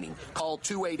Dry Cleaning. Call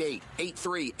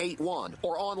 288-8381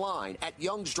 or online at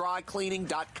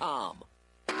youngsdrycleaning.com.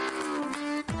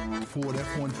 Ford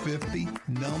F-150,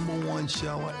 #1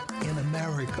 seller in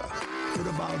America. What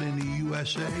about in the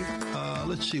USA?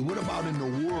 Let's see, what about in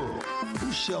the world?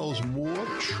 Who sells more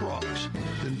trucks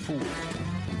than Ford?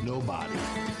 Nobody.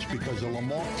 It's because the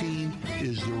Lamarque team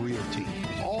is the real team.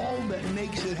 All that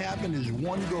makes it happen is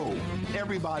one goal.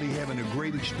 Everybody having a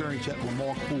great experience at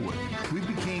Lamarque Ford. We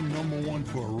became #1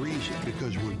 for a reason,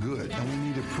 because we're good, and we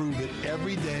need to prove it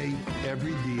every day,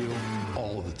 every deal,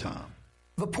 all the time.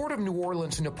 The Port of New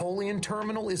Orleans Napoleon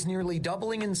Terminal is nearly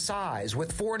doubling in size,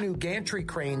 with 4 new gantry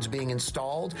cranes being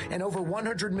installed and over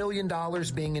 $100 million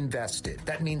being invested.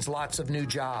 That means lots of new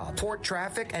jobs, port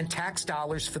traffic, and tax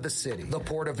dollars for the city. The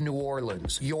Port of New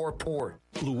Orleans, your port.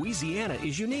 Louisiana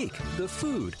is unique. The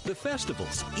food, the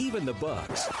festivals, even the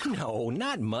bugs. No,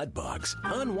 not mud bugs.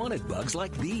 Unwanted bugs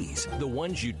like these. The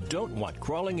ones you don't want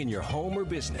crawling in your home or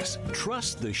business.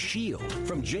 Trust the Shield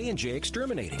from J&J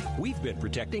Exterminating. We've been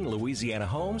protecting Louisiana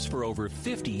homes for over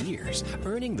 50 years,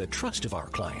 earning the trust of our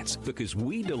clients because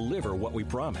we deliver what we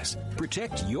promise.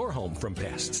 Protect your home from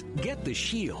pests. Get the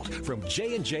Shield from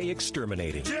J&J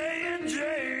Exterminating.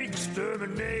 J&J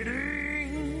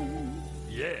Exterminating.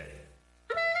 Yeah.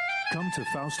 Come to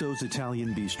Fausto's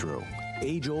Italian Bistro.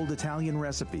 Age-old Italian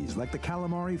recipes like the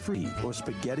calamari free or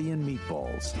spaghetti and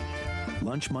meatballs.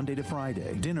 Lunch Monday to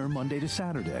Friday. Dinner Monday to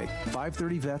Saturday.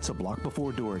 530 Vets, a block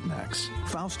before Dorignax.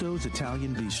 Fausto's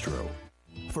Italian Bistro.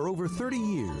 For over 30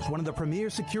 years, one of the premier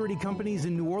security companies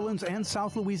in New Orleans and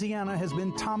South Louisiana has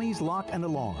been Tommy's Lock and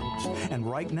Alarms. And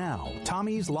right now,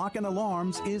 Tommy's Lock and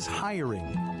Alarms is hiring.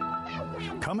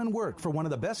 Come and work for one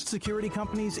of the best security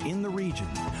companies in the region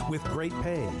with great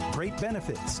pay, great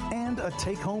benefits, and a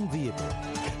take-home vehicle.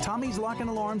 Tommy's Lock and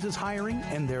Alarms is hiring,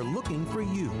 and they're looking for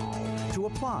you. To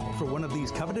apply for one of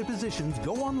these coveted positions,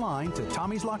 go online to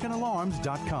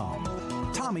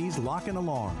Tommy'sLockandAlarms.com. Tommy's Lock and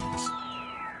Alarms.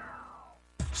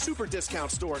 Super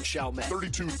Discount Store in Chalmette.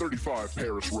 3235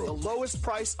 Paris Road. The lowest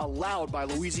price allowed by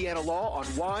Louisiana law on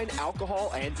wine,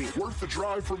 alcohol, and beer. Worth the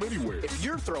drive from anywhere. If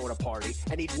you're throwing a party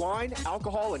and need wine,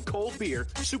 alcohol, and cold beer,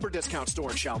 Super Discount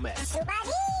Store in Chalmette.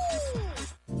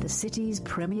 The city's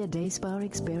premier day spa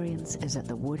experience is at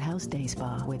the Woodhouse Day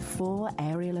Spa with 4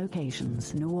 area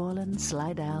locations: New Orleans,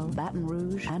 Slidell, Baton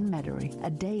Rouge, and Metairie. A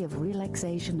day of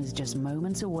relaxation is just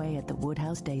moments away at the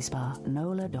Woodhouse Day Spa.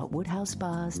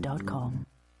 NOLA.WoodhouseSpas.com.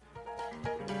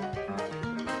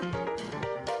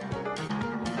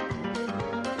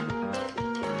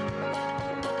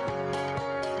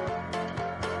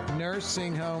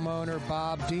 Nursing home owner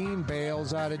Bob Dean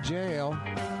bails out of jail.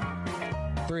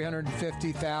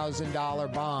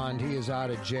 $350,000 bond. He is out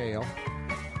of jail.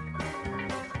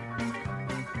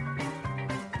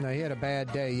 Now, he had a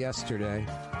bad day yesterday.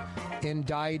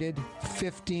 Indicted,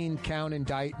 15-count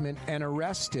indictment, and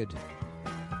arrested.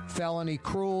 Felony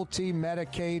cruelty,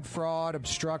 Medicaid fraud,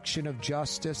 obstruction of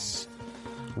justice,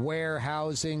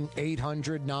 warehousing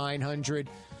 800, 900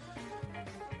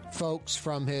 folks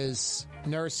from his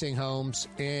nursing homes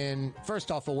in,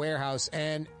 first off, a warehouse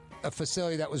and a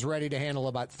facility that was ready to handle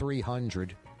about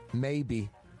 300. Maybe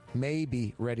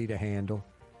ready to handle.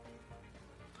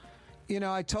 You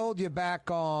know, I told you back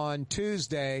on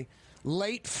Tuesday,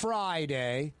 late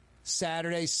Friday,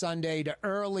 Saturday, Sunday to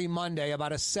early Monday,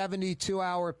 about a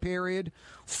 72-hour period,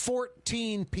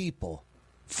 14 people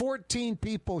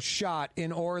shot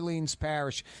in Orleans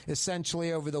Parish,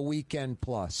 essentially over the weekend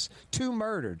plus. 2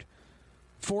 murdered,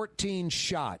 14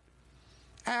 shot.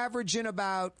 Averaging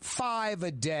about 5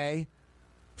 a day,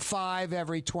 5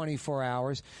 every 24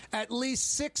 hours. At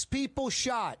least 6 people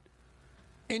shot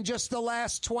in just the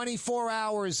last 24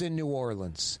 hours in New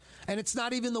Orleans. And it's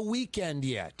not even the weekend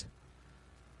yet.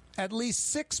 At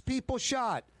least 6 people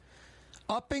shot,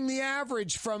 upping the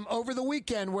average from over the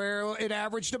weekend where it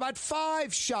averaged about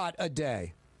 5 shot a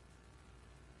day.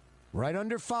 Right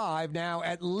under 5 now,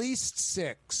 at least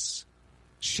 6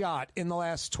 shot in the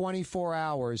last 24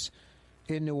 hours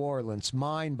in New Orleans.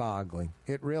 Mind-boggling.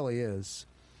 It really is.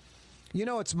 You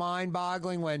know, it's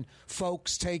mind-boggling when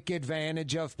folks take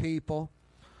advantage of people.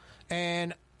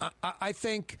 And I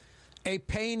think a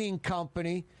painting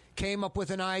company came up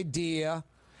with an idea.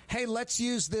 Hey, let's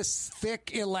use this thick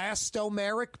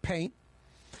elastomeric paint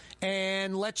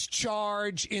and let's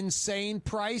charge insane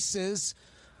prices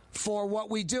for what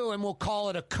we do, and we'll call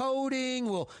it a coating.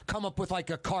 We'll come up with like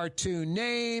a cartoon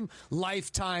name,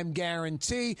 lifetime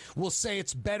guarantee. We'll say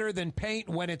it's better than paint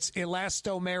when it's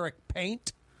elastomeric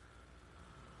paint.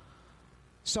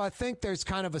 So I think there's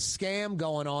kind of a scam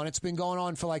going on. It's been going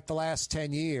on for like the last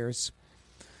 10 years.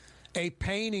 A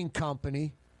painting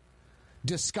company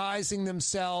disguising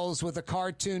themselves with a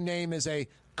cartoon name as a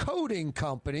coating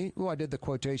company. Ooh, I did the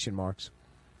quotation marks.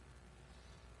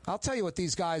 I'll tell you what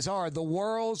these guys are. The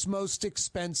world's most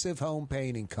expensive home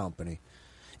painting company.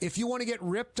 If you want to get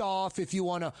ripped off, if you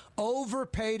want to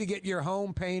overpay to get your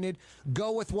home painted,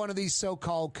 go with one of these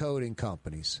so-called coating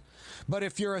companies. But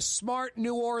if you're a smart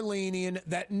New Orleanian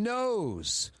that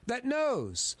knows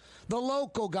the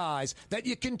local guys that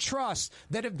you can trust,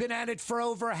 that have been at it for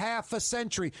over half a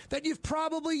century, that you've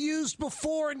probably used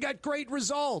before and got great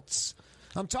results.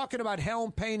 I'm talking about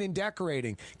Helm Paint and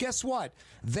Decorating. Guess what?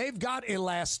 They've got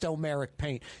elastomeric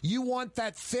paint. You want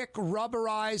that thick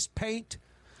rubberized paint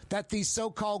that these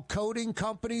so-called coating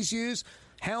companies use?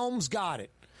 Helm's got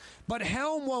it. But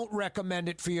Helm won't recommend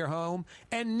it for your home,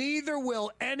 and neither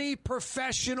will any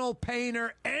professional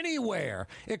painter anywhere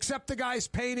except the guys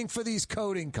painting for these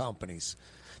coating companies.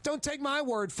 Don't take my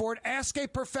word for it. Ask a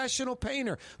professional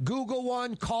painter. Google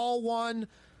one, call one.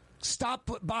 Stop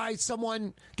by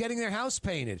someone getting their house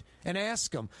painted and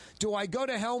ask them, do I go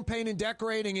to Helm Paint and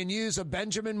Decorating and use a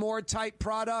Benjamin Moore type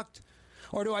product?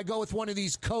 Or do I go with one of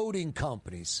these coating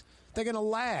companies? They're going to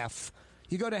laugh.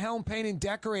 You go to Helm Paint and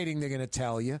Decorating, they're going to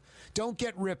tell you. Don't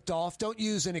get ripped off. Don't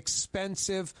use an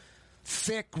expensive,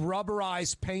 thick,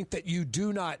 rubberized paint that you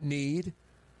do not need.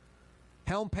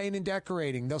 Helm Paint and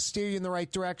Decorating. They'll steer you in the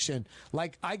right direction.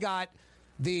 Like I got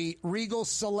the Regal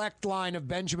Select line of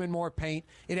Benjamin Moore paint.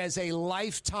 It has a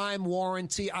lifetime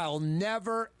warranty. I'll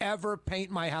never, ever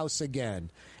paint my house again.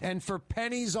 And for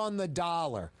pennies on the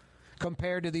dollar,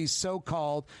 compared to these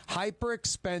so-called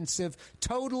hyper-expensive,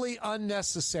 totally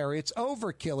unnecessary, it's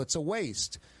overkill, it's a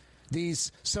waste,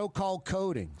 these so-called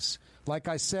coatings. Like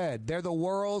I said, they're the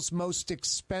world's most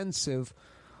expensive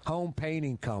home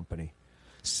painting company.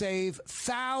 Save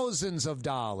thousands of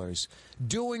dollars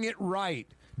doing it right,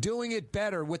 doing it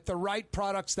better with the right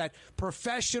products that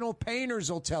professional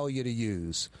painters will tell you to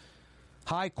use.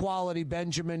 High-quality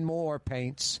Benjamin Moore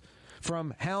paints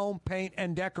from Helm Paint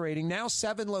and Decorating. Now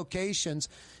 7 locations,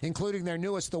 including their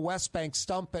newest, the West Bank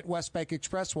Stump at West Bank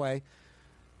Expressway.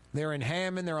 They're in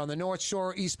Hammond. They're on the North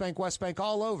Shore, East Bank, West Bank,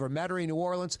 all over. Metairie, New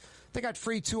Orleans. They got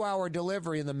free 2-hour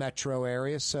delivery in the metro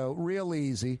area, so real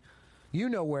easy. You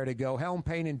know where to go. Helm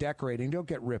Paint and Decorating. Don't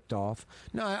get ripped off.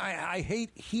 No, I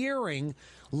hate hearing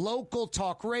local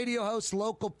talk radio hosts,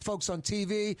 local folks on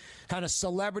TV, kind of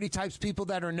celebrity types, people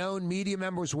that are known, media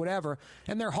members, whatever,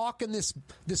 and they're hawking this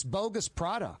bogus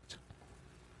product.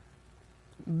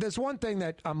 There's one thing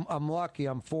that I'm lucky,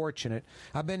 I'm fortunate.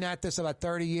 I've been at this about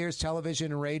 30 years,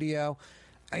 television and radio.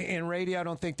 In radio, I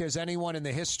don't think there's anyone in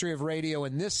the history of radio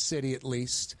in this city, at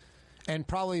least, and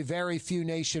probably very few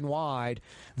nationwide,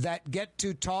 that get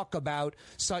to talk about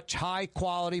such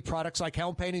high-quality products like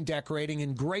Helm Paint and Decorating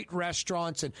and great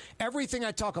restaurants and everything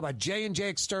I talk about, J&J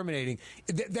Exterminating.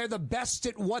 They're the best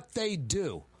at what they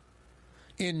do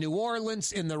in New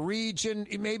Orleans, in the region,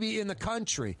 maybe in the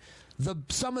country.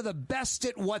 Some of the best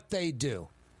at what they do.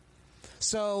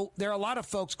 So there are a lot of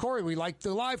folks, Corey, we like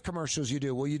the live commercials you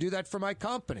do. Will you do that for my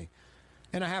company?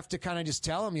 And I have to kind of just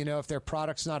tell them, if their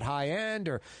product's not high-end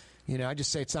or, I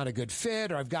just say it's not a good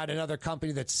fit, or I've got another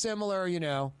company that's similar,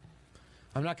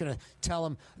 I'm not going to tell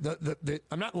them,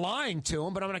 I'm not lying to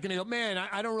them, but I'm not going to go, man,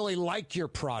 I don't really like your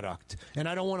product. And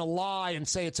I don't want to lie and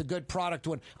say it's a good product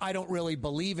when I don't really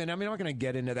believe in it. I mean, I'm not going to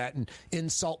get into that and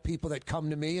insult people that come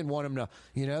to me and want them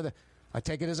to, I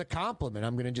take it as a compliment.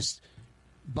 I'm going to just,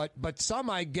 but some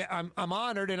I'm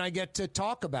honored and I get to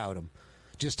talk about them.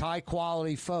 Just high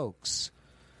quality folks.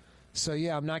 So,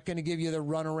 yeah, I'm not going to give you the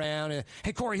runaround. And,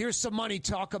 hey, Corey, here's some money.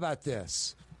 Talk about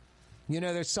this.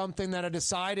 There's something that I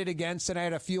decided against, and I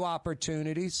had a few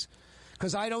opportunities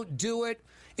because I don't do it.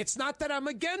 It's not that I'm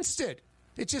against it.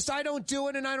 It's just I don't do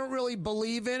it, and I don't really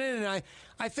believe in it, and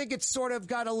I think it's sort of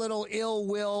got a little ill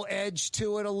will edge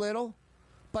to it a little.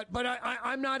 But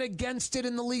I'm not against it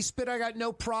in the least bit. I got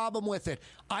no problem with it.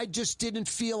 I just didn't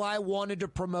feel I wanted to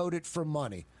promote it for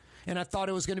money. And I thought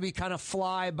it was going to be kind of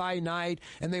fly by night,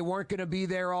 and they weren't going to be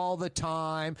there all the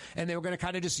time, and they were going to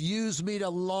kind of just use me to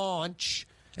launch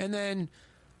and then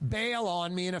bail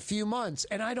on me in a few months.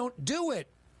 And I don't do it.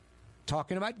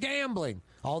 Talking about gambling,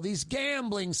 all these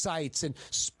gambling sites and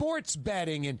sports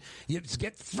betting, and you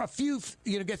get get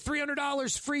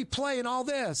 $300 free play and all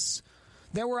this.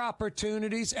 There were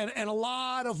opportunities and a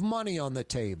lot of money on the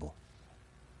table.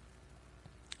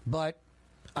 But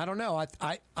I don't know.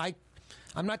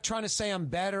 I'm not trying to say I'm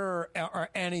better or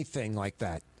anything like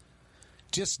that.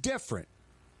 Just different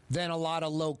than a lot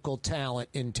of local talent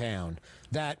in town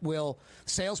that will,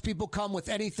 salespeople come with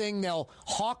anything. They'll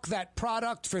hawk that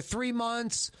product for 3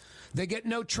 months. They get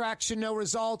no traction, no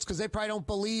results because they probably don't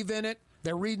believe in it.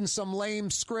 They're reading some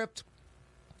lame script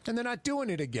and they're not doing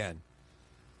it again.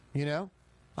 I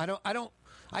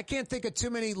can't think of too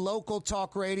many local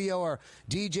talk radio or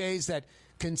DJs that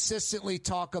consistently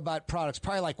talk about products,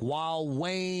 probably like Wild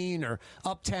Wayne or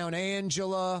Uptown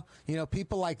Angela,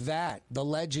 people like that, the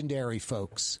legendary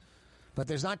folks. But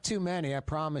there's not too many, I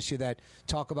promise you, that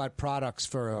talk about products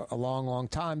for a long, long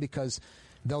time because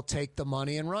they'll take the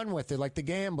money and run with it, like the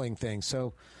gambling thing.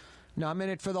 So, no, I'm in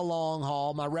it for the long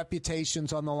haul. My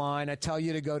reputation's on the line. I tell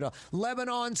you to go to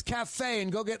Lebanon's Cafe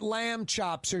and go get lamb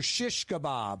chops or shish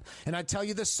kebab. And I tell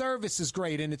you the service is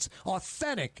great and it's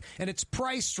authentic and it's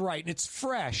priced right and it's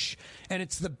fresh and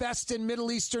it's the best in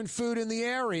Middle Eastern food in the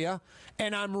area.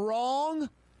 And I'm wrong?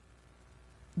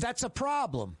 That's a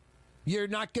problem. You're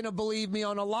not going to believe me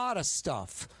on a lot of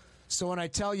stuff. So when I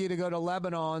tell you to go to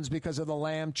Lebanon's because of the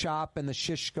lamb chop and the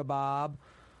shish kebab,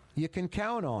 you can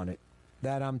count on it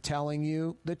that I'm telling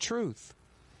you the truth.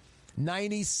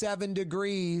 97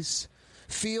 degrees,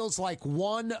 feels like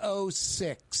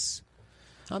 106.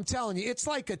 I'm telling you, it's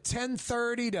like a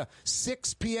 10:30 to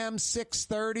 6 p.m.,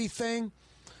 6:30 thing.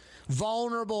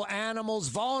 Vulnerable animals,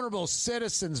 vulnerable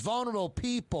citizens, vulnerable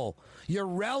people, your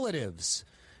relatives.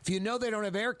 If you know they don't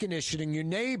have air conditioning, your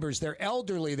neighbors, they're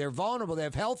elderly, they're vulnerable, they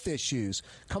have health issues.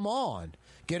 Come on.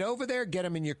 Get over there, get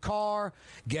them in your car,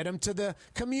 get them to the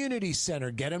community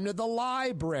center, get them to the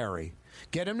library,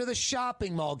 get them to the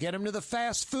shopping mall, get them to the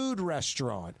fast food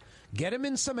restaurant, get them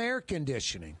in some air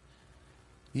conditioning.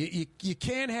 You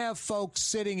can't have folks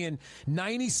sitting in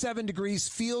 97 degrees,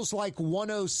 feels like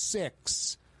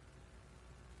 106.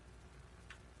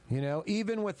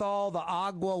 Even with all the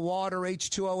agua, water,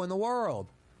 H2O in the world.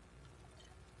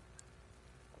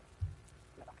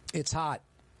 It's hot.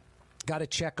 Got to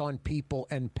check on people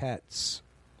and pets.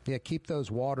 Yeah, keep those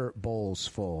water bowls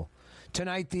full.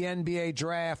 Tonight, the NBA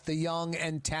draft, the young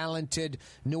and talented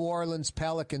New Orleans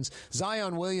Pelicans.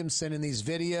 Zion Williamson in these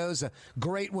videos, a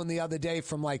great one the other day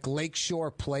from like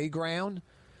Lakeshore Playground,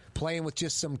 playing with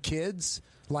just some kids,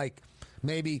 like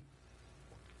maybe,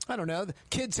 I don't know, the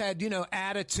kids had,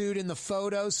 attitude in the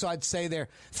photos, so I'd say they're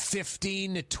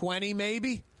 15 to 20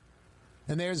 maybe.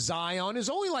 And there's Zion, who's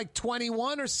only like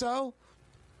 21 or so,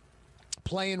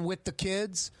 playing with the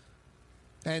kids.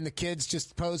 And the kids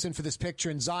just posing for this picture,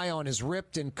 and Zion is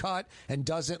ripped and cut and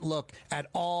doesn't look at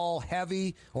all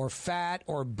heavy or fat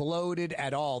or bloated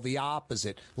at all. The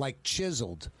opposite, like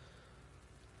chiseled.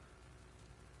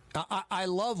 I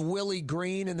love Willie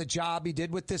Green and the job he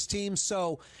did with this team.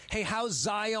 So, hey, how's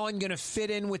Zion going to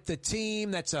fit in with the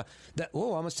team?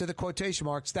 Almost to the quotation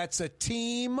marks. That's a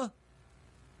team.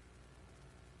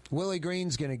 Willie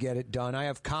Green's going to get it done. I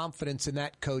have confidence in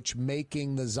that coach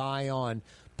making the Zion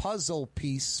puzzle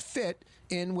piece fit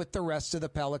in with the rest of the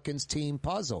Pelicans team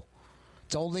puzzle.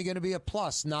 It's only going to be a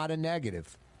plus, not a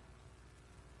negative.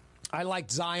 I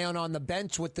liked Zion on the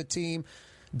bench with the team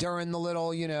during the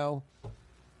little,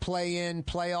 play-in,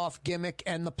 playoff gimmick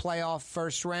and the playoff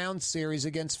first-round series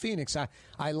against Phoenix.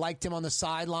 I liked him on the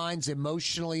sidelines,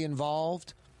 emotionally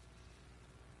involved.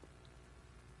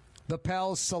 The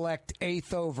Pels select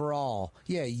 8th overall.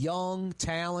 Yeah, young,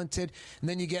 talented. And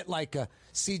then you get like a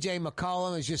C.J.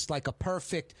 McCollum is just like a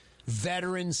perfect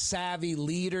veteran, savvy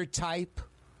leader type.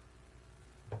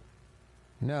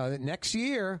 No, next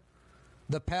year,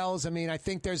 the Pels, I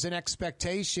think there's an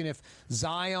expectation if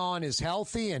Zion is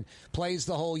healthy and plays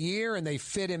the whole year and they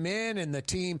fit him in and the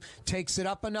team takes it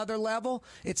up another level.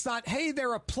 It's not, hey,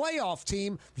 they're a playoff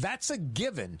team. That's a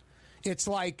given. It's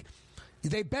like,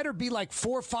 they better be like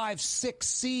 4, 5, 6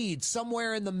 seeds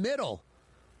somewhere in the middle.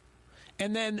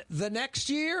 And then the next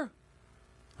year,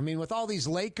 with all these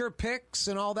Laker picks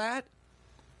and all that,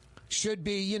 should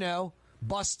be,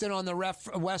 busting on the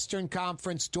Western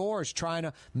Conference doors, trying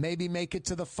to maybe make it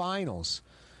to the finals.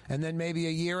 And then maybe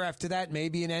a year after that,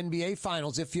 maybe an NBA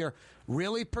finals, if you're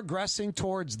really progressing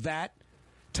towards that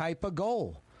type of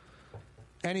goal.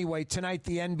 Anyway, tonight,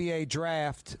 the NBA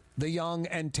draft, the young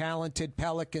and talented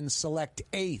Pelicans select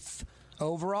 8th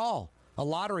overall. A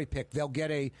lottery pick. They'll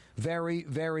get a very,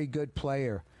 very good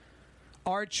player.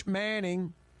 Arch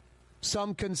Manning,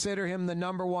 some consider him the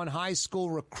number 1 high school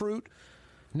recruit,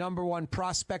 number 1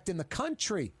 prospect in the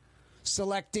country,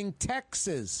 selecting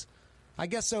Texas. I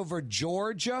guess over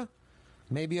Georgia,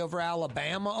 maybe over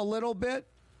Alabama a little bit.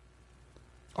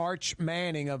 Arch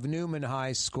Manning of Newman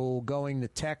High School going to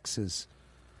Texas.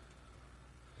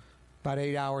 About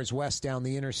 8 hours west down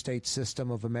the interstate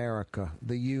system of America,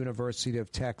 the University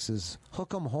of Texas.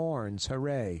 Hook 'em horns,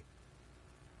 hooray.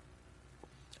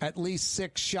 At least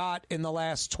 6 shot in the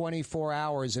last 24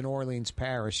 hours in Orleans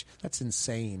Parish. That's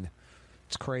insane.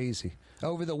 It's crazy.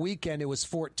 Over the weekend, it was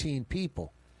 14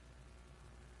 people.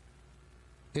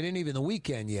 It ain't even the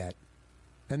weekend yet.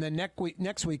 And then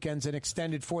next weekend's an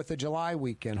extended 4th of July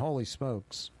weekend. Holy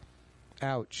smokes.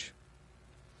 Ouch.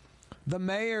 The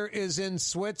mayor is in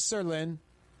Switzerland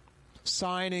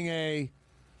signing a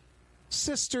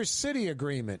sister city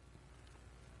agreement.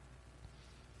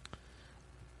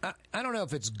 I don't know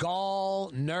if it's gall,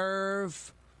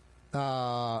 nerve,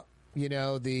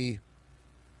 the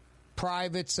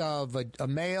privates of a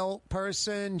male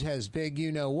person has big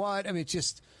you-know-what. It's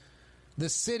just the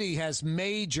city has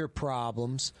major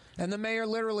problems, and the mayor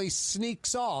literally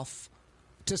sneaks off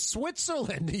to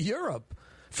Switzerland, to Europe,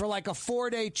 for like a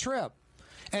 4-day trip.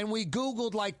 And we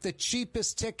Googled like the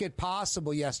cheapest ticket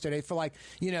possible yesterday for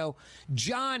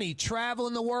Johnny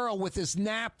traveling the world with his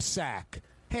knapsack.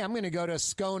 Hey, I'm going to go to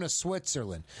Ascona,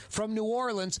 Switzerland from New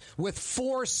Orleans with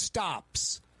 4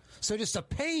 stops. So just a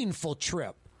painful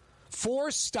trip.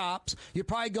 4 stops. You're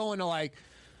probably going to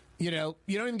you don't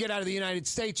even get out of the United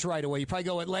States right away. You probably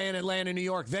go Atlanta, New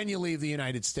York, then you leave the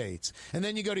United States. And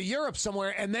then you go to Europe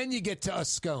somewhere, and then you get to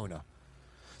Ascona.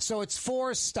 So it's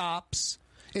 4 stops.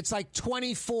 It's like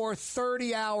 24,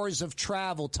 30 hours of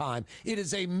travel time. It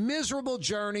is a miserable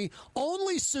journey,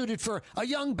 only suited for a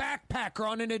young backpacker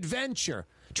on an adventure,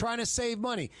 trying to save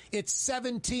money. It's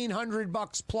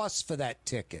 $1,700 plus for that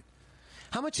ticket.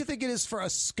 How much do you think it is for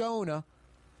Ascona,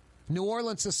 New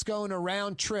Orleans, Ascona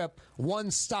round trip,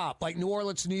 one stop, like New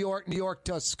Orleans, New York, New York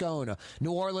to Ascona,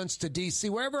 New Orleans to D.C.,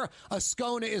 wherever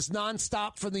Ascona is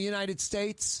nonstop from the United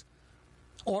States?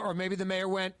 Or maybe the mayor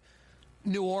went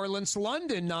New Orleans,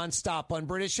 London nonstop on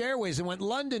British Airways and went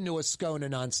London to Ascona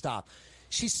nonstop.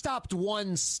 She stopped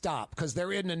one stop because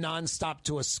there isn't a nonstop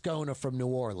to Ascona from New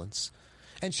Orleans.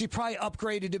 And she probably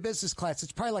upgraded to business class.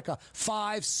 It's probably like a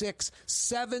 $5,000,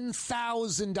 $6,000,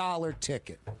 $7,000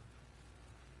 ticket.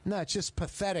 No, it's just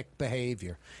pathetic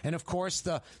behavior. And, of course,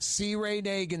 the C. Ray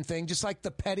Nagin thing, just like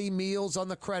the petty meals on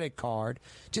the credit card,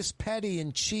 just petty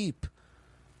and cheap.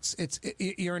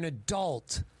 You're an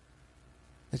adult.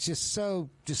 It's just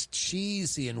so just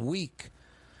cheesy and weak.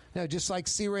 No, just like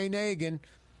C. Ray Nagin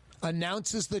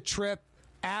announces the trip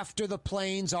after the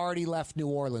plane's already left New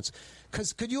Orleans.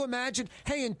 Because could you imagine,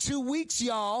 hey, in 2 weeks,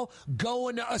 y'all,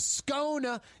 going to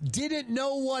Ascona, didn't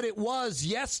know what it was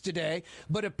yesterday,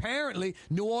 but apparently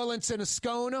New Orleans and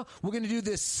Ascona, we're going to do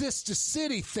this sister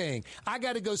city thing. I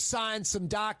got to go sign some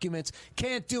documents.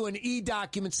 Can't do an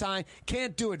e-document sign.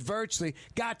 Can't do it virtually.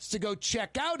 Got to go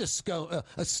check out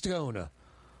Ascona.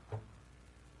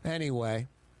 Anyway.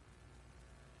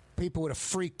 People would have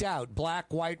freaked out.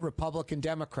 Black, white, Republican,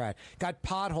 Democrat. Got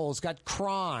potholes, got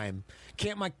crime.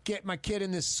 Can't get my kid in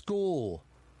this school.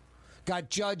 Got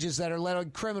judges that are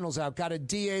letting criminals out. Got a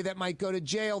DA that might go to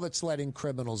jail that's letting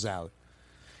criminals out.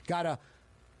 Got a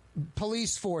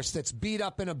police force that's beat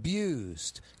up and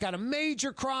abused. Got a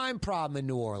major crime problem in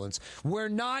New Orleans. We're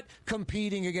not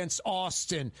competing against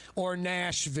Austin or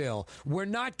Nashville. We're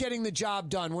not getting the job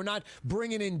done. We're not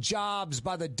bringing in jobs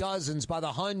by the dozens, by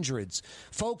the hundreds.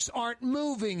 Folks aren't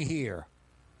moving here.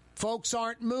 Folks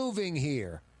aren't moving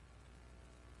here.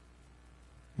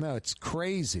 No, it's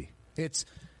crazy. It's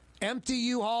empty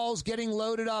U-Hauls getting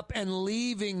loaded up and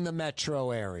leaving the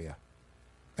metro area.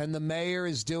 And the mayor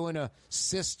is doing a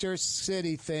sister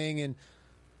city thing in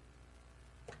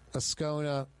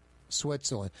Ascona,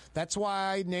 Switzerland. That's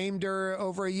why I named her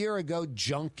over a year ago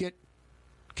Junket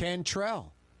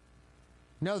Cantrell.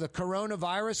 No, the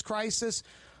coronavirus crisis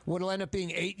would end up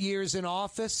being 8 years in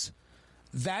office.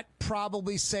 That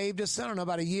probably saved us, I don't know,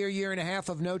 about a year and a half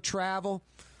of no travel.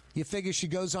 You figure she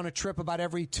goes on a trip about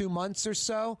every 2 months or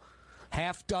so.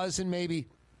 Half dozen, maybe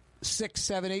 6,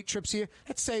 7, 8 trips a year.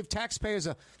 That saved taxpayers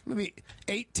maybe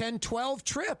 8, 10, 12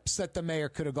 trips that the mayor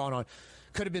could have gone on.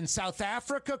 Could have been South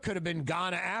Africa, could have been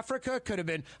Ghana, Africa, could have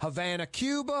been Havana,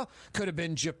 Cuba, could have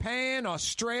been Japan,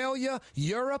 Australia,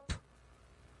 Europe,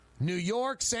 New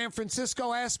York, San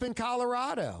Francisco, Aspen,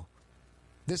 Colorado.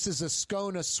 This is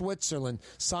Ascona, Switzerland,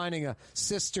 signing a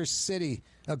sister city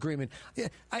agreement.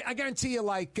 I guarantee you,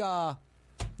 like, Omaha,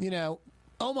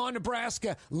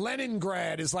 Nebraska,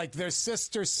 Leningrad is like their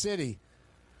sister city.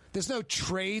 There's no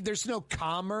trade. There's no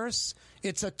commerce.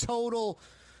 It's a total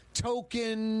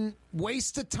token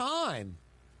waste of time.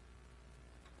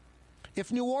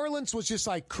 If New Orleans was just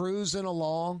like cruising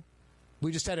along,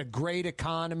 we just had a great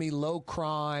economy, low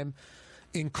crime,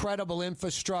 incredible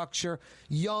infrastructure,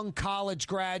 young college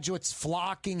graduates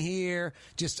flocking here,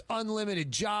 just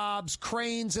unlimited jobs,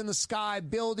 cranes in the sky,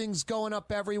 buildings going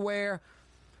up everywhere.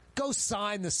 Go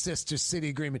sign the Sister City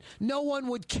Agreement. No one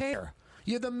would care.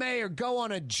 You're the mayor. Go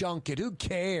on a junket. Who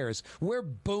cares? We're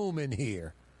booming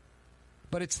here.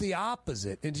 But it's the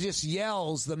opposite. It just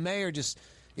yells. The mayor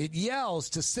it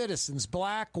yells to citizens,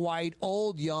 black, white,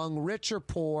 old, young, rich or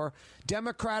poor,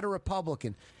 Democrat or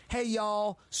Republican. Hey,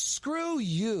 y'all, screw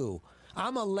you.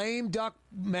 I'm a lame duck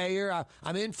mayor.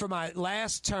 I'm in for my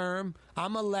last term.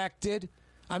 I'm elected.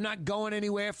 I'm not going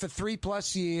anywhere for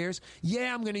 3+ years.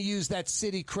 Yeah, I'm going to use that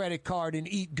city credit card and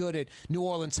eat good at New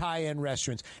Orleans high-end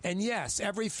restaurants. And yes,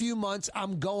 every few months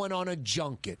I'm going on a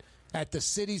junket at the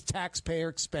city's taxpayer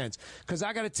expense. Because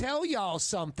I got to tell y'all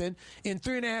something. In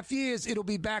 3.5 years, it'll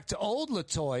be back to old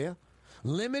LaToya.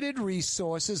 Limited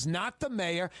resources, not the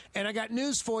mayor. And I got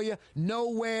news for you,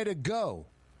 nowhere to go.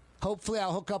 Hopefully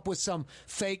I'll hook up with some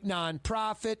fake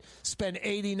nonprofit, spend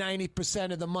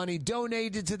 80-90% of the money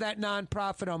donated to that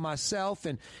nonprofit on myself,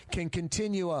 and can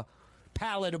continue a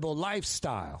palatable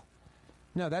lifestyle.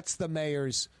 No, that's the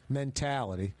mayor's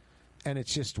mentality, and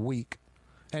it's just weak.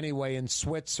 Anyway, in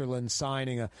Switzerland,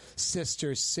 signing a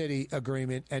sister city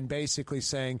agreement and basically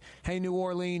saying, hey, New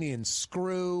Orleanians,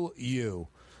 screw you.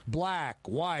 Black,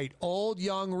 white, old,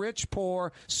 young, rich,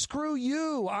 poor. Screw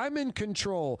you. I'm in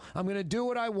control. I'm going to do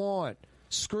what I want.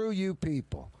 Screw you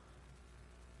people.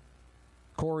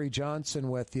 Corey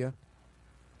Johnson with you.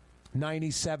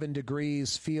 97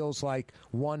 degrees feels like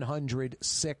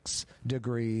 106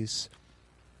 degrees.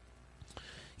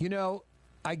 You know,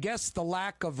 I guess the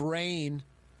lack of rain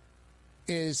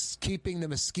is keeping the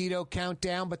mosquito count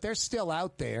down, but they're still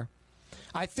out there.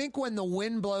 I think when the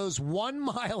wind blows 1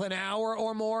 mile an hour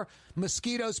or more,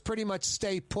 mosquitoes pretty much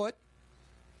stay put.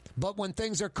 But when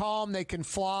things are calm, they can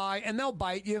fly, and they'll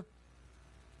bite you.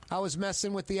 I was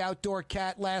messing with the outdoor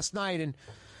cat last night and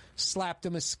slapped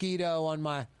a mosquito on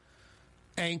my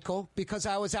ankle because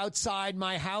I was outside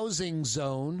my housing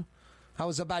zone. I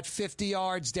was about 50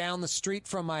 yards down the street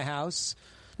from my house.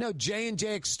 No,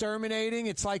 J&J Exterminating,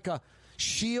 it's like a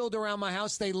shield around my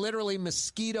house. They literally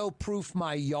mosquito-proof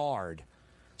my yard.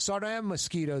 So I don't have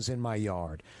mosquitoes in my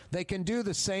yard. They can do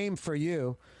the same for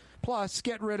you. Plus,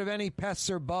 get rid of any pests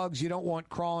or bugs you don't want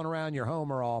crawling around your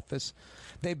home or office.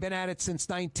 They've been at it since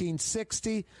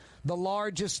 1960, the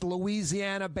largest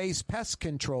Louisiana-based pest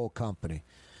control company.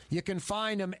 You can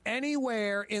find them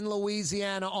anywhere in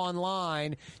Louisiana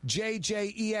online,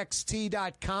 jjext.com.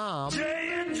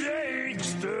 J&J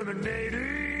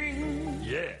Exterminating.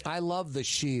 Yeah. I love the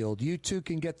Shield. You too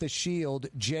can get the Shield,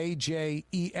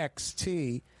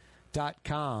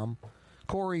 jjext.com.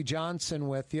 Corey Johnson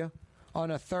with you on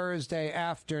a Thursday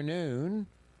afternoon.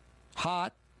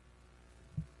 Hot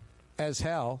as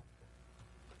hell.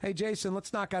 Hey, Jason,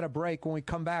 let's knock out a break. When we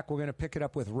come back, we're going to pick it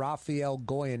up with Raphael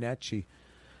Goyeneche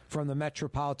from the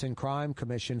Metropolitan Crime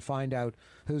Commission, find out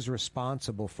who's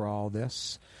responsible for all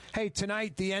this. Hey,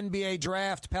 tonight, the NBA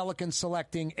Draft, Pelicans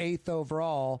selecting 8th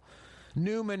overall.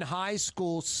 Newman High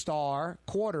School star,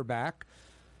 quarterback.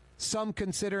 Some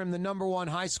consider him the number one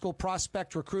high school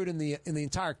prospect recruit in the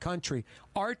entire country.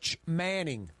 Arch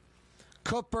Manning,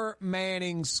 Cooper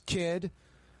Manning's kid.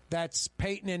 That's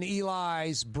Peyton and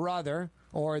Eli's brother,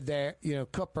 or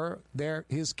Cooper,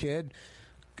 his kid.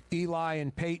 Eli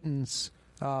and Peyton's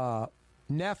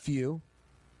nephew.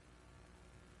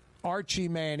 Archie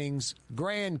Manning's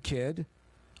grandkid.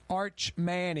 Arch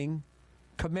Manning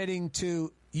committing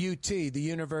to UT, the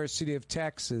University of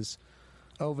Texas,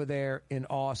 over there in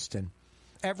Austin.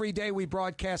 Every day we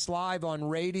broadcast live on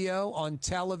radio, on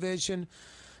television,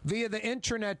 via the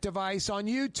internet device, on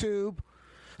YouTube,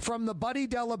 from the Buddy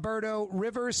Diliberto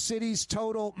River Cities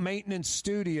Total Maintenance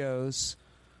Studios.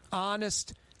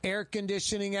 Honest air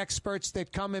conditioning experts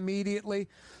that come immediately.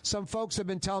 Some folks have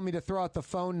been telling me to throw out the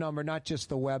phone number, not just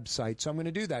the website, so I'm going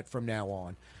to do that from now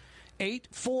on.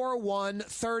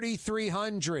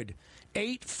 841-3300.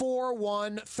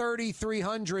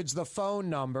 841-3300 is the phone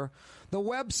number. The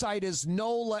website is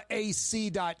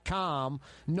NOLAAC.com.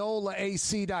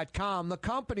 NOLAAC.com. The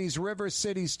company's River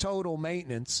Cities Total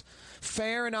Maintenance.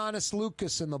 Fair and honest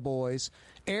Lucas and the boys.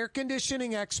 Air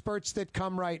conditioning experts that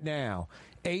come right now.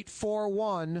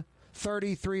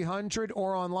 841-3300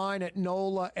 or online at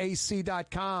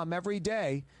NOLAAC.com. Every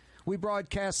day we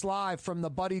broadcast live from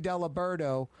the Buddy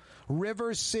Diliberto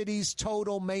River Cities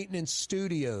Total Maintenance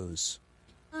Studios.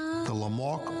 The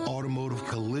Lamarck Automotive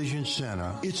Collision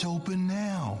Center, it's open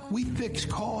now. We fix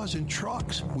cars and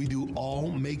trucks. We do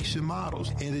all makes and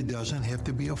models. And it doesn't have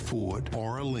to be a Ford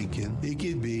or a Lincoln. It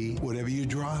could be whatever you're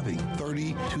driving.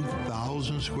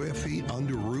 32,000 square feet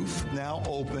under roof. Now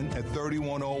open at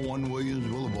 3101 Williams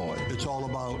Boulevard. It's all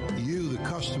about you, the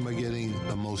customer, getting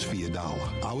the most for your dollar.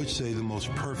 I would say the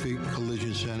most perfect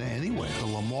collision center anywhere. The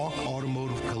Lamarck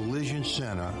Automotive Collision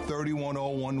Center,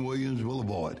 3101 Williams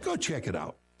Boulevard. Go check it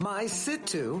out. My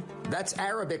Sittu, that's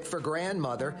Arabic for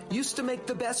grandmother, used to make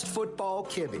the best football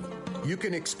kibbe. You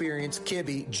can experience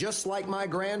kibbe just like my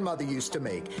grandmother used to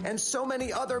make, and so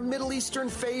many other Middle Eastern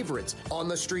favorites on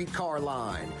the streetcar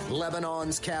line,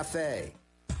 Lebanon's Cafe.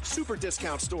 Super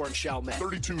discount store in Chalmette.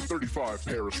 3235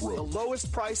 Paris Road. The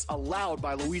lowest price allowed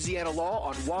by Louisiana law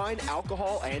on wine,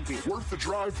 alcohol, and beer. Worth the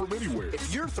drive from anywhere.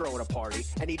 If you're throwing a party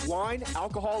and need wine,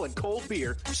 alcohol, and cold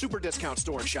beer, super discount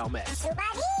store in Chalmette.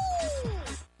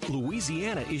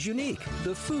 Louisiana is unique.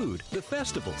 The food, the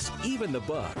festivals, even the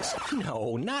bugs.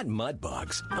 No, not mud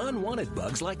bugs. Unwanted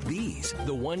bugs like these.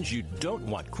 The ones you don't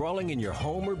want crawling in your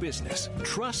home or business.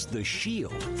 Trust the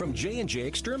Shield from J&J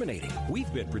Exterminating.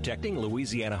 We've been protecting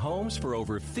Louisiana homes for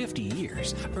over 50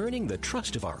 years, earning the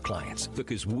trust of our clients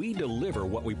because we deliver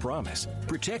what we promise.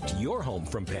 Protect your home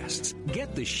from pests.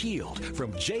 Get the Shield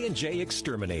from J&J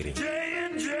Exterminating.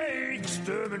 J&J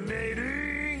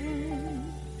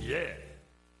Exterminating. Yeah.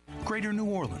 Greater New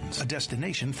Orleans, a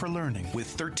destination for learning. With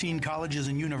 13 colleges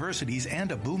and universities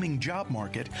and a booming job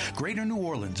market, Greater New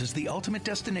Orleans is the ultimate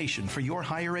destination for your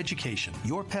higher education.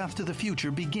 Your path to the future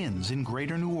begins in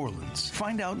Greater New Orleans.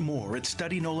 Find out more at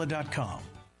studynola.com.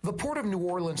 The Port of New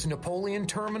Orleans Napoleon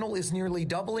Terminal is nearly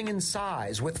doubling in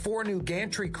size, with 4 new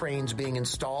gantry cranes being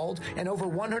installed and over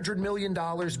 $100 million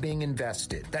being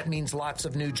invested. That means lots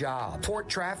of new jobs, port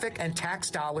traffic, and tax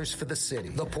dollars for the city.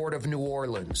 The Port of New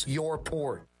Orleans, your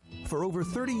port. For over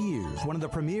 30 years, one of the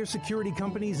premier security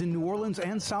companies in New Orleans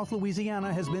and South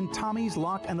Louisiana has been Tommy's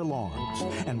Lock and Alarms.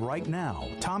 And right now,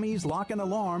 Tommy's Lock and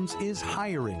Alarms is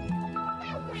hiring.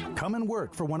 Come and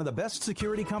work for one of the best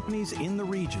security companies in the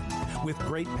region with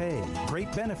great pay, great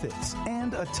benefits,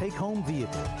 and a take-home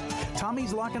vehicle.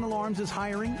 Tommy's Lock and Alarms is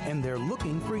hiring, and they're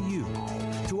looking for you.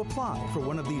 To apply for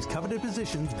one of these coveted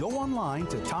positions, go online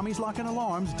to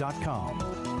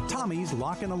Tommy'sLockandAlarms.com. Tommy's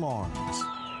Lock and Alarms.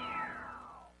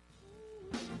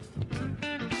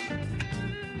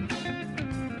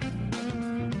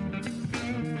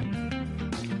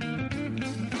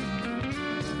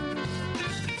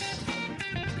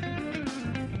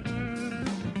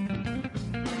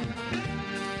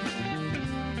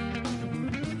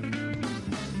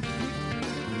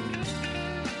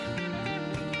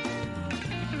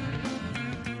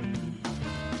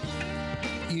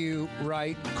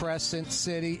 Right, Crescent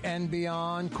City and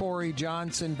beyond. Corey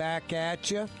Johnson back at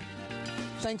you.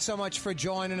 Thanks so much for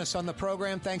joining us on the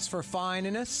program. Thanks for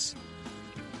finding us.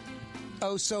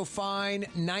 Oh So Fine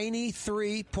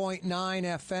 93.9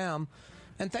 FM.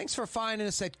 And thanks for finding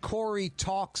us at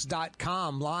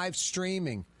CoreyTalks.com, live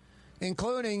streaming,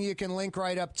 including you can link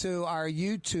right up to our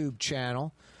YouTube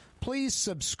channel. Please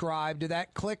subscribe to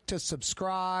that. Click to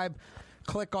subscribe.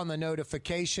 Click on the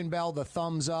notification bell, the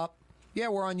thumbs up. Yeah,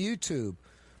 we're on YouTube.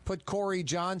 Put Corey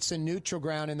Johnson Neutral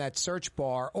Ground in that search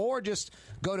bar, or just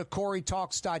go to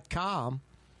CoreyTalks.com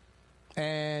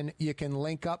and you can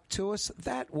link up to us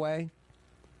that way.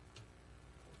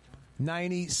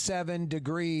 97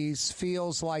 degrees,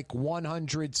 feels like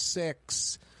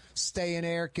 106. Stay in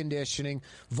air conditioning.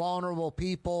 Vulnerable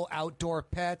people, outdoor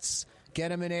pets, get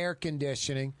them in air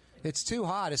conditioning. It's too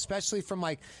hot, especially from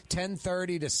like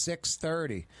 10:30 to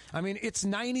 6:30. I mean, it's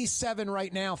 97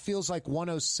 right now, feels like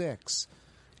 106.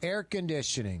 Air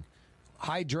conditioning,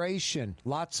 hydration,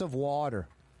 lots of water.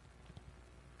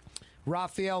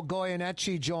 Rafael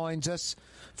Goyeneche joins us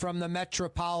from the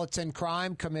Metropolitan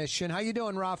Crime Commission. How you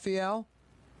doing, Rafael?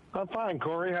 I'm fine,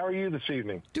 Corey. How are you this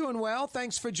evening? Doing well.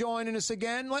 Thanks for joining us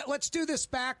again. Let's do this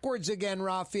backwards again,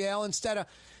 Rafael, instead of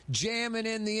jamming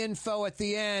in the info at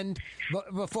the end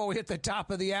before we hit the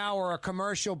top of the hour, a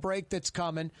commercial break that's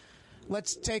coming.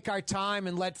 Let's take our time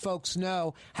and let folks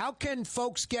know. How can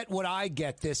folks get what I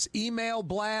get, this email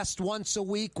blast once a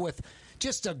week with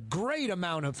just a great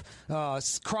amount of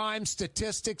crime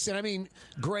statistics, and I mean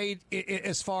great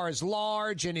as far as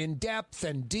large and in-depth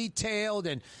and detailed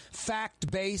and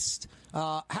fact-based.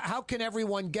 How can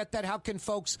everyone get that? How can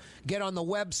folks get on the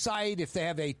website if they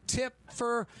have a tip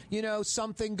for,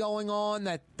 something going on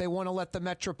that they want to let the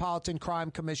Metropolitan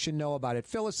Crime Commission know about it?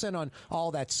 Fill us in on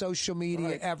all that, social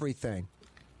media, everything.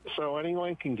 So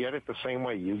anyone can get it the same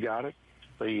way you got it.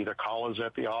 They either call us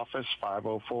at the office,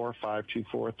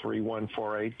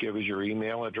 504-524-3148. Give us your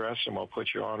email address, and we'll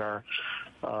put you on our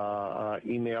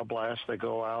email blast that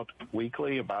go out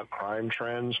weekly about crime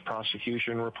trends,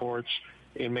 prosecution reports,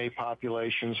 inmate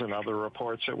populations, and other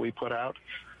reports that we put out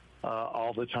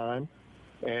all the time.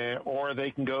 Or they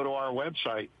can go to our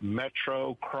website,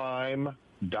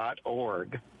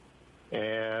 metrocrime.org,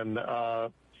 and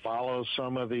follow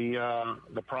some of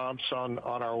the prompts on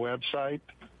our website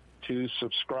to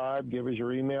subscribe. Give us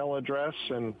your email address,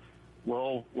 and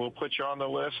we'll put you on the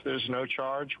list. There's no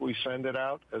charge. We send it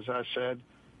out. As I said,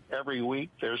 every week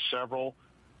there's several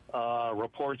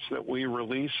reports that we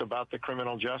release about the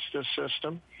criminal justice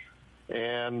system,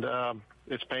 and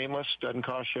it's painless, doesn't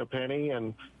cost you a penny,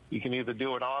 and you can either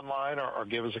do it online or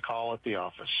give us a call at the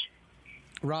office.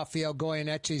 Rafael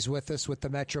Goyeneche's with us with the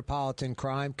Metropolitan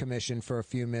Crime Commission for a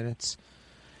few minutes.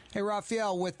 Hey,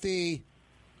 Rafael, with the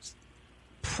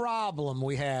problem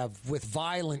we have with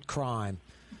violent crime,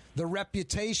 the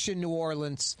reputation New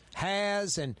Orleans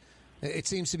has, and it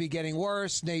seems to be getting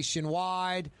worse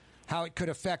nationwide, how it could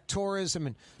affect tourism,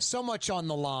 and so much on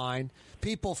the line,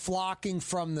 people flocking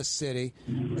from the city,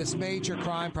 this major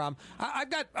crime problem. I've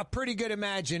got a pretty good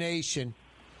imagination,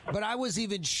 but I was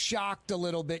even shocked a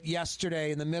little bit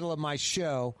yesterday in the middle of my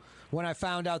show when I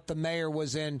found out the mayor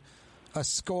was in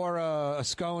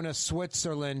Ascona,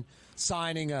 Switzerland,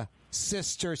 signing a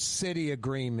sister city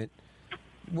agreement.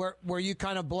 Were you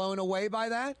kind of blown away by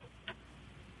that?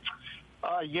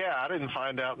 Yeah, I didn't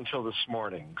find out until this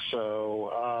morning.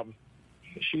 So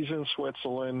she's in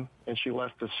Switzerland, and she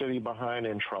left the city behind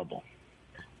in trouble.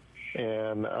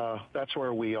 And that's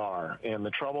where we are. And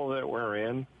the trouble that we're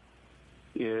in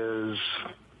is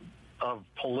of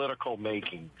political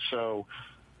making. So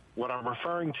what I'm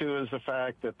referring to is the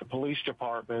fact that the police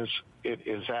department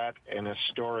is at an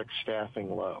historic staffing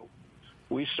low.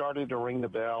 We started to ring the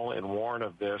bell and warn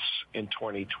of this in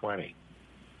 2020.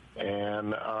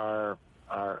 And our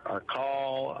our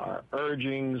call, our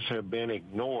urgings have been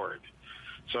ignored.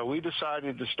 So we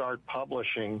decided to start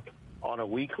publishing on a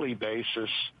weekly basis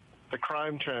the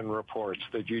crime trend reports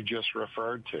that you just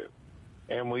referred to.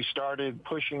 And we started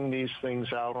pushing these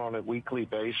things out on a weekly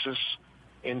basis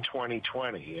in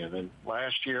 2020. And then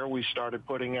last year we started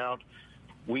putting out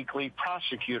weekly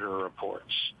prosecutor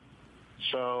reports.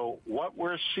 So what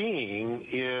we're seeing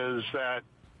is that,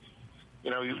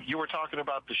 you were talking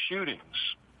about the shootings.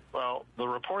 Well, the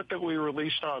report that we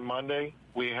released on Monday,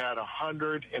 we had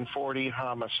 140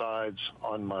 homicides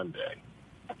on Monday.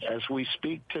 As we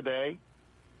speak today,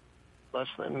 less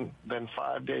than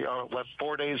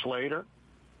 4 days later,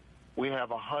 we have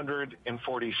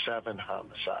 147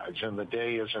 homicides, and the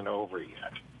day isn't over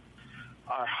yet.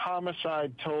 Our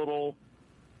homicide total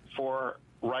for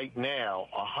right now,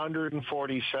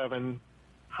 147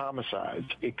 homicides,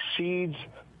 exceeds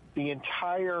the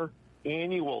entire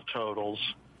annual totals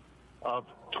of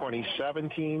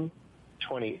 2017,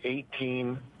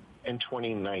 2018, and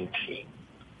 2019.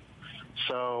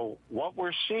 So what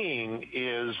we're seeing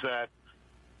is that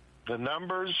the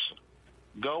numbers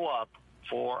go up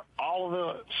for all of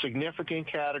the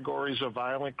significant categories of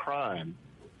violent crime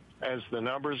as the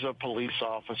numbers of police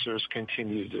officers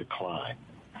continue to decline.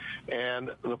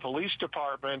 And the police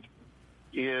department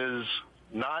is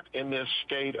not in this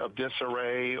state of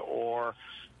disarray or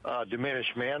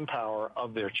diminished manpower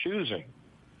of their choosing.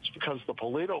 It's because the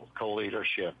political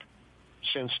leadership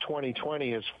since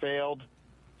 2020 has failed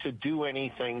to do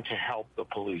anything to help the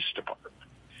police department.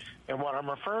 And what I'm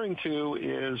referring to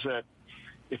is that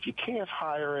if you can't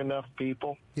hire enough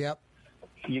people,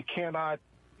 you cannot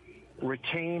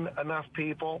retain enough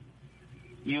people,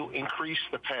 you increase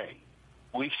the pay.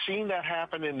 We've seen that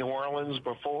happen in New Orleans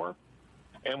before,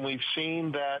 and we've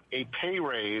seen that a pay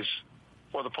raise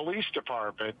for the police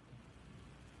department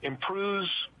improves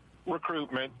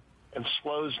recruitment and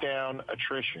slows down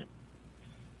attrition.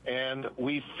 And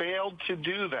we failed to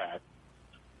do that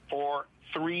for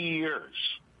 3 years.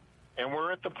 And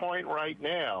we're at the point right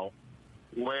now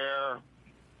where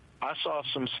I saw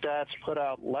some stats put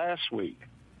out last week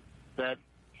that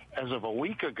as of a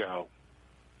week ago,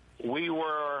 we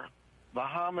were the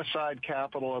homicide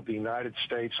capital of the United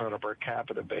States on a per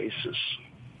capita basis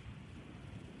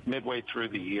midway through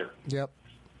the year. Yep.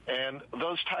 And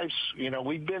those types,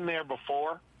 we've been there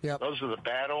before. Yep. Those are the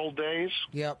bad old days.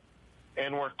 Yep.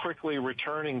 And we're quickly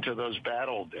returning to those bad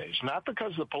old days. Not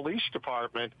because the police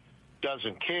department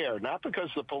doesn't care, not because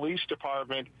the police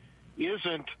department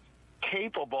isn't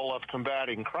capable of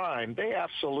combating crime. They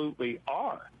absolutely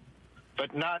are,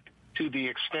 but not to the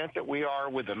extent that we are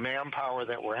with the manpower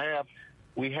that we're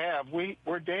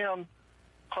down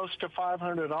close to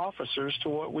 500 officers to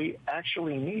what we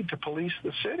actually need to police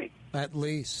the city. At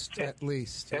least.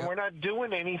 And we're not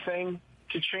doing anything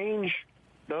to change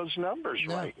those numbers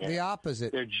right now. The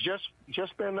opposite. There's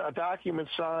just been a document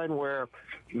signed where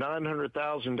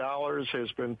 $900,000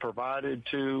 has been provided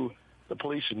to the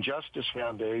Police and Justice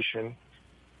Foundation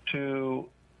to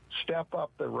step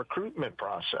up the recruitment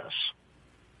process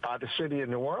by the city of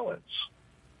New Orleans.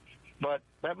 But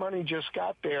that money just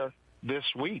got there this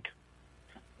week.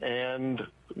 And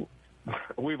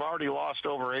we've already lost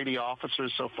over 80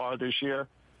 officers so far this year,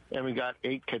 and we got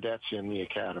 8 cadets in the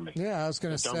academy. Yeah, I was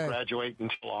going to say. Don't graduate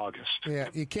until August. Yeah,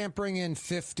 you can't bring in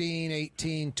 15,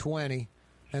 18, 20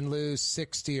 and lose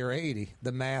 60 or 80.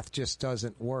 The math just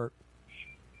doesn't work.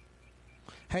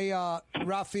 Hey,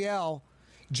 Raphael,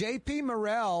 J.P.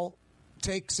 Morrell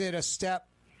takes it a step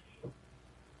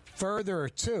further,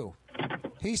 too.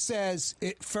 He says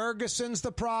Ferguson's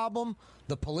the problem.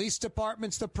 The police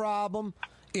department's the problem.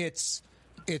 It's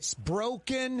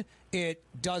broken. It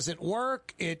doesn't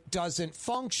work. It doesn't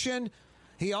function.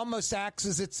 He almost acts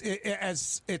as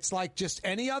it's like just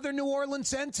any other New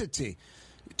Orleans entity.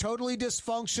 Totally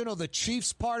dysfunctional. The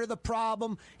chief's part of the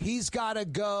problem. He's got to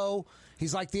go.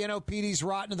 He's like the NOPD's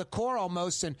rotten to the core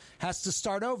almost and has to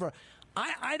start over.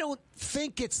 I don't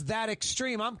think it's that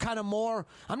extreme. I'm kind of more.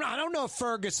 I don't know if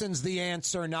Ferguson's the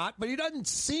answer or not, but he doesn't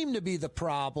seem to be the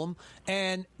problem,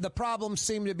 and the problems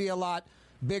seem to be a lot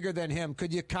bigger than him.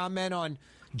 Could you comment on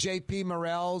J.P.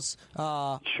 Morrell's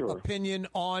opinion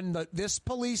on this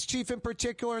police chief in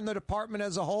particular and the department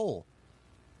as a whole?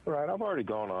 Right. I've already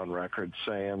gone on record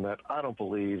saying that I don't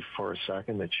believe for a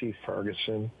second that Chief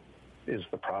Ferguson is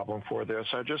the problem for this.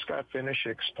 I just got finished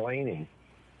explaining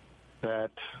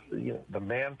that the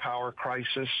manpower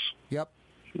crisis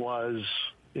was,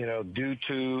 due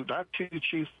to, not to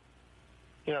Chief,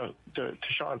 to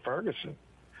Sean Ferguson,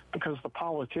 because the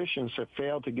politicians have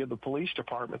failed to give the police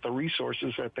department the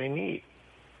resources that they need.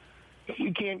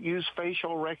 We can't use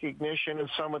facial recognition and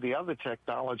some of the other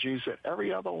technologies that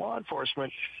every other law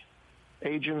enforcement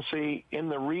agency in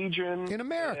the region, in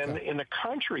America, and in the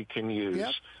country can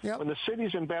use. Yep. When the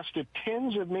city's invested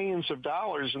tens of millions of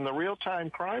dollars in the real-time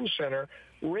crime center,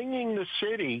 ringing the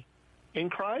city in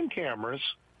crime cameras,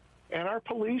 and our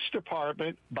police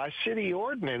department, by city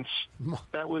ordinance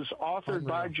that was authored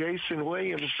by Jason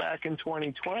Williams back in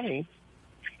 2020,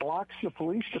 blocks the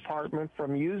police department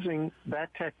from using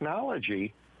that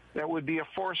technology that would be a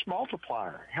force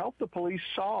multiplier, help the police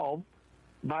solve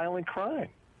violent crime.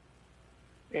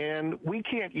 And we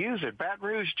can't use it. Baton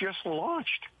Rouge just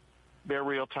launched their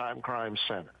real-time crime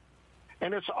center,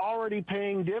 and it's already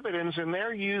paying dividends, and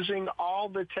they're using all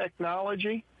the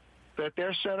technology that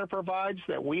their center provides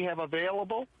that we have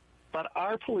available, but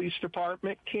our police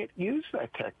department can't use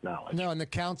that technology. No, and the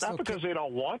council... Not because they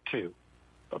don't want to,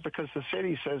 but because the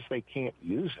city says they can't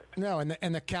use it. No,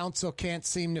 and the council can't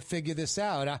seem to figure this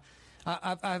out.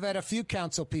 I've had a few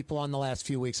council people on the last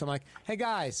few weeks. I'm like, hey,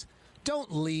 guys,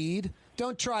 don't lead.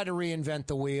 Don't try to reinvent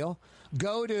the wheel.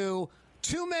 Go to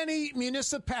too many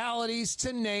municipalities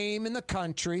to name in the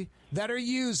country that are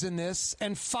using this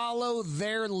and follow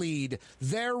their lead,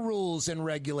 their rules and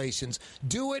regulations.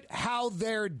 Do it how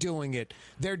they're doing it.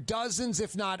 There are dozens,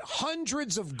 if not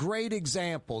hundreds, of great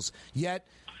examples. Yet,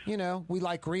 you know, we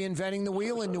like reinventing the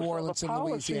wheel in New Orleans and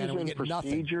Louisiana. We get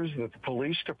nothing. Procedures that the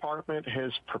police department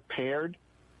has prepared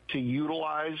to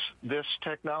utilize this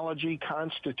technology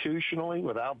constitutionally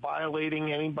without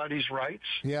violating anybody's rights.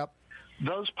 Yep.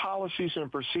 Those policies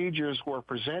and procedures were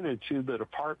presented to the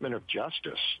Department of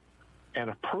Justice and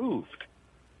approved,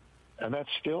 and that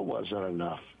still wasn't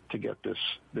enough to get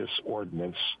this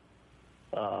ordinance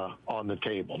on the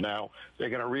table. Now, they're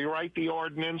going to rewrite the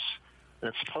ordinance.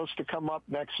 It's supposed to come up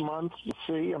next month. We'll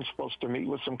see. I'm supposed to meet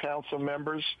with some council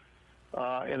members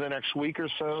in the next week or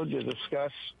so to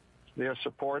discuss their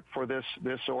support for this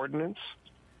ordinance.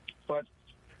 But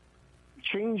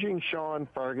changing Sean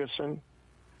Ferguson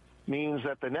means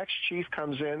that the next chief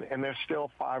comes in and they're still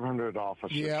 500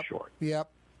 officers short. Yep.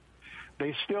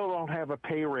 They still don't have a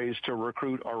pay raise to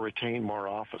recruit or retain more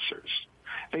officers.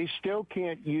 They still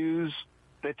can't use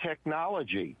the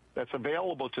technology that's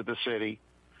available to the city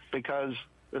because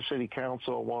the city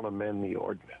council won't amend the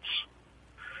ordinance.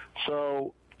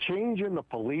 So changing the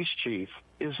police chief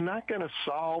is not going to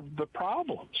solve the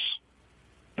problems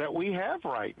that we have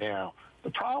right now.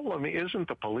 The problem isn't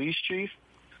the police chief.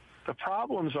 The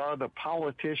problems are the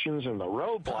politicians and the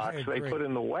roadblocks they put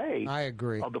in the way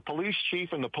of the police chief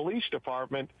and the police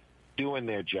department doing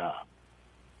their job.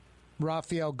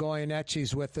 Rafael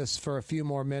Goyeneche's with us for a few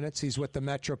more minutes. He's with the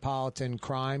Metropolitan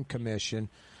Crime Commission.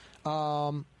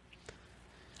 I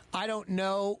don't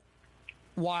know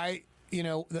why, you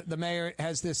know, the mayor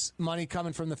has this money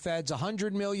coming from the feds,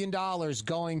 $100 million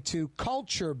going to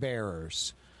culture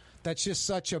bearers. That's just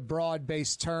such a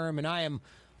broad-based term, and I am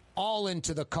all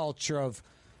into the culture of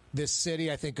this city.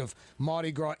 I think of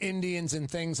Mardi Gras Indians and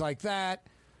things like that.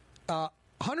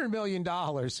 $100 million.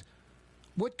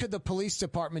 What could the police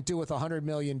department do with $100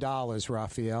 million,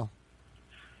 Rafael?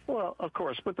 Well, of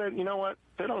course, but then, you know what?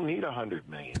 They don't need $100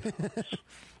 million.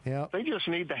 Yep. They just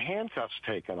need the handcuffs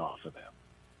taken off of them.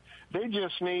 They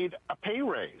just need a pay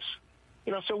raise.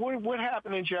 You know, so what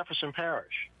happened in Jefferson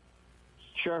Parish?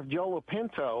 Sheriff Joe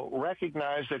Pinto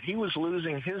recognized that he was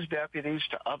losing his deputies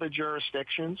to other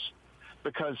jurisdictions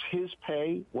because his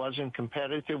pay wasn't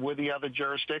competitive with the other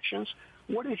jurisdictions.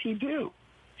 What did he do?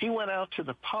 He went out to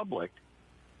the public,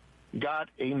 got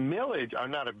a millage, or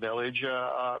not a millage,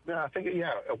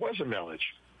 it was a millage.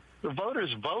 The voters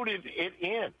voted it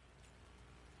in.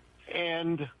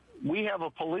 And we have a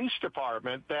police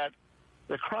department that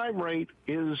the crime rate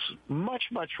is much,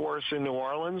 much worse in New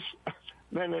Orleans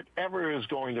than it ever is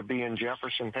going to be in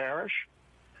Jefferson Parish.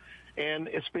 And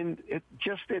it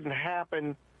just didn't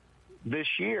happen this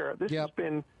year. This has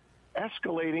been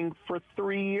escalating for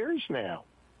 3 years now.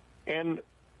 And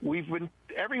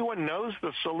everyone knows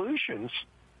the solutions.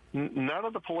 None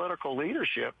of the political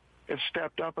leadership has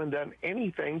stepped up and done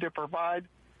anything to provide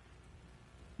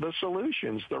the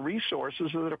solutions, the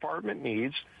resources the department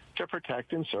needs to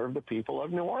protect and serve the people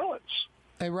of New Orleans.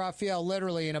 Hey, Rafael,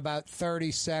 literally in about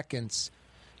 30 seconds,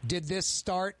 did this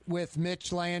start with Mitch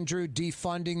Landrieu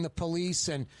defunding the police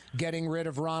and getting rid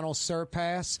of Ronald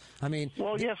Surpass? I mean,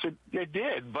 well, yes, it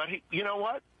did. But you know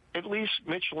what? At least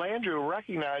Mitch Landrieu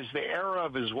recognized the error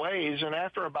of his ways, and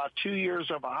after about 2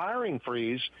 years of a hiring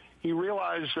freeze, he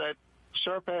realized that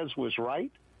Surpass was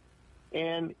right,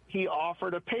 and he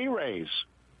offered a pay raise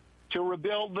to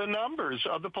rebuild the numbers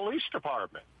of the police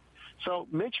department. So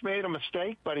Mitch made a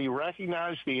mistake, but he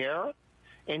recognized the error,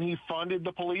 and he funded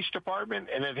the police department,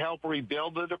 and it helped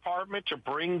rebuild the department to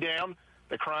bring down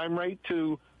the crime rate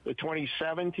to the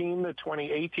 2017, the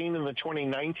 2018, and the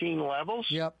 2019 levels.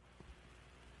 Yep.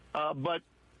 But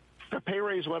the pay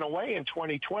raise went away in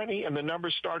 2020, and the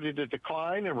numbers started to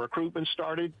decline, and recruitment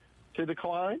started to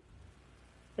decline,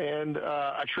 and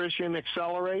attrition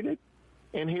accelerated.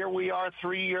 And here we are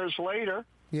 3 years later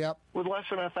with less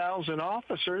than 1,000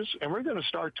 officers, and we're going to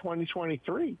start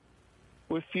 2023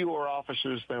 with fewer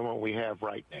officers than what we have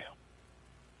right now.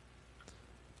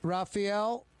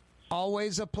 Rafael,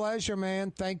 always a pleasure,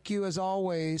 man. Thank you as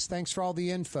always. Thanks for all the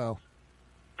info.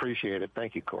 Appreciate it.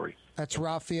 Thank you, Corey. That's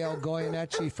Rafael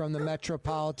Goyeneche from the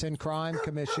Metropolitan Crime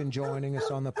Commission joining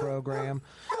us on the program.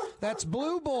 That's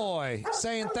Blue Boy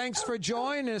saying thanks for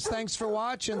joining us, thanks for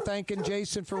watching, thanking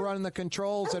Jason for running the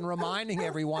controls and reminding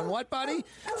everyone. What, buddy?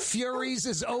 Fury's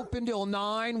is open till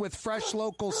 9 with fresh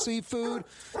local seafood.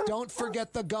 Don't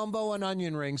forget the gumbo and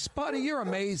onion rings. Buddy, you're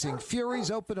amazing.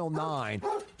 Fury's open till 9.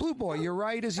 Blue Boy, you're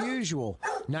right as usual.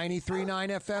 93.9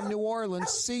 FM New Orleans.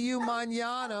 See you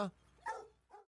mañana.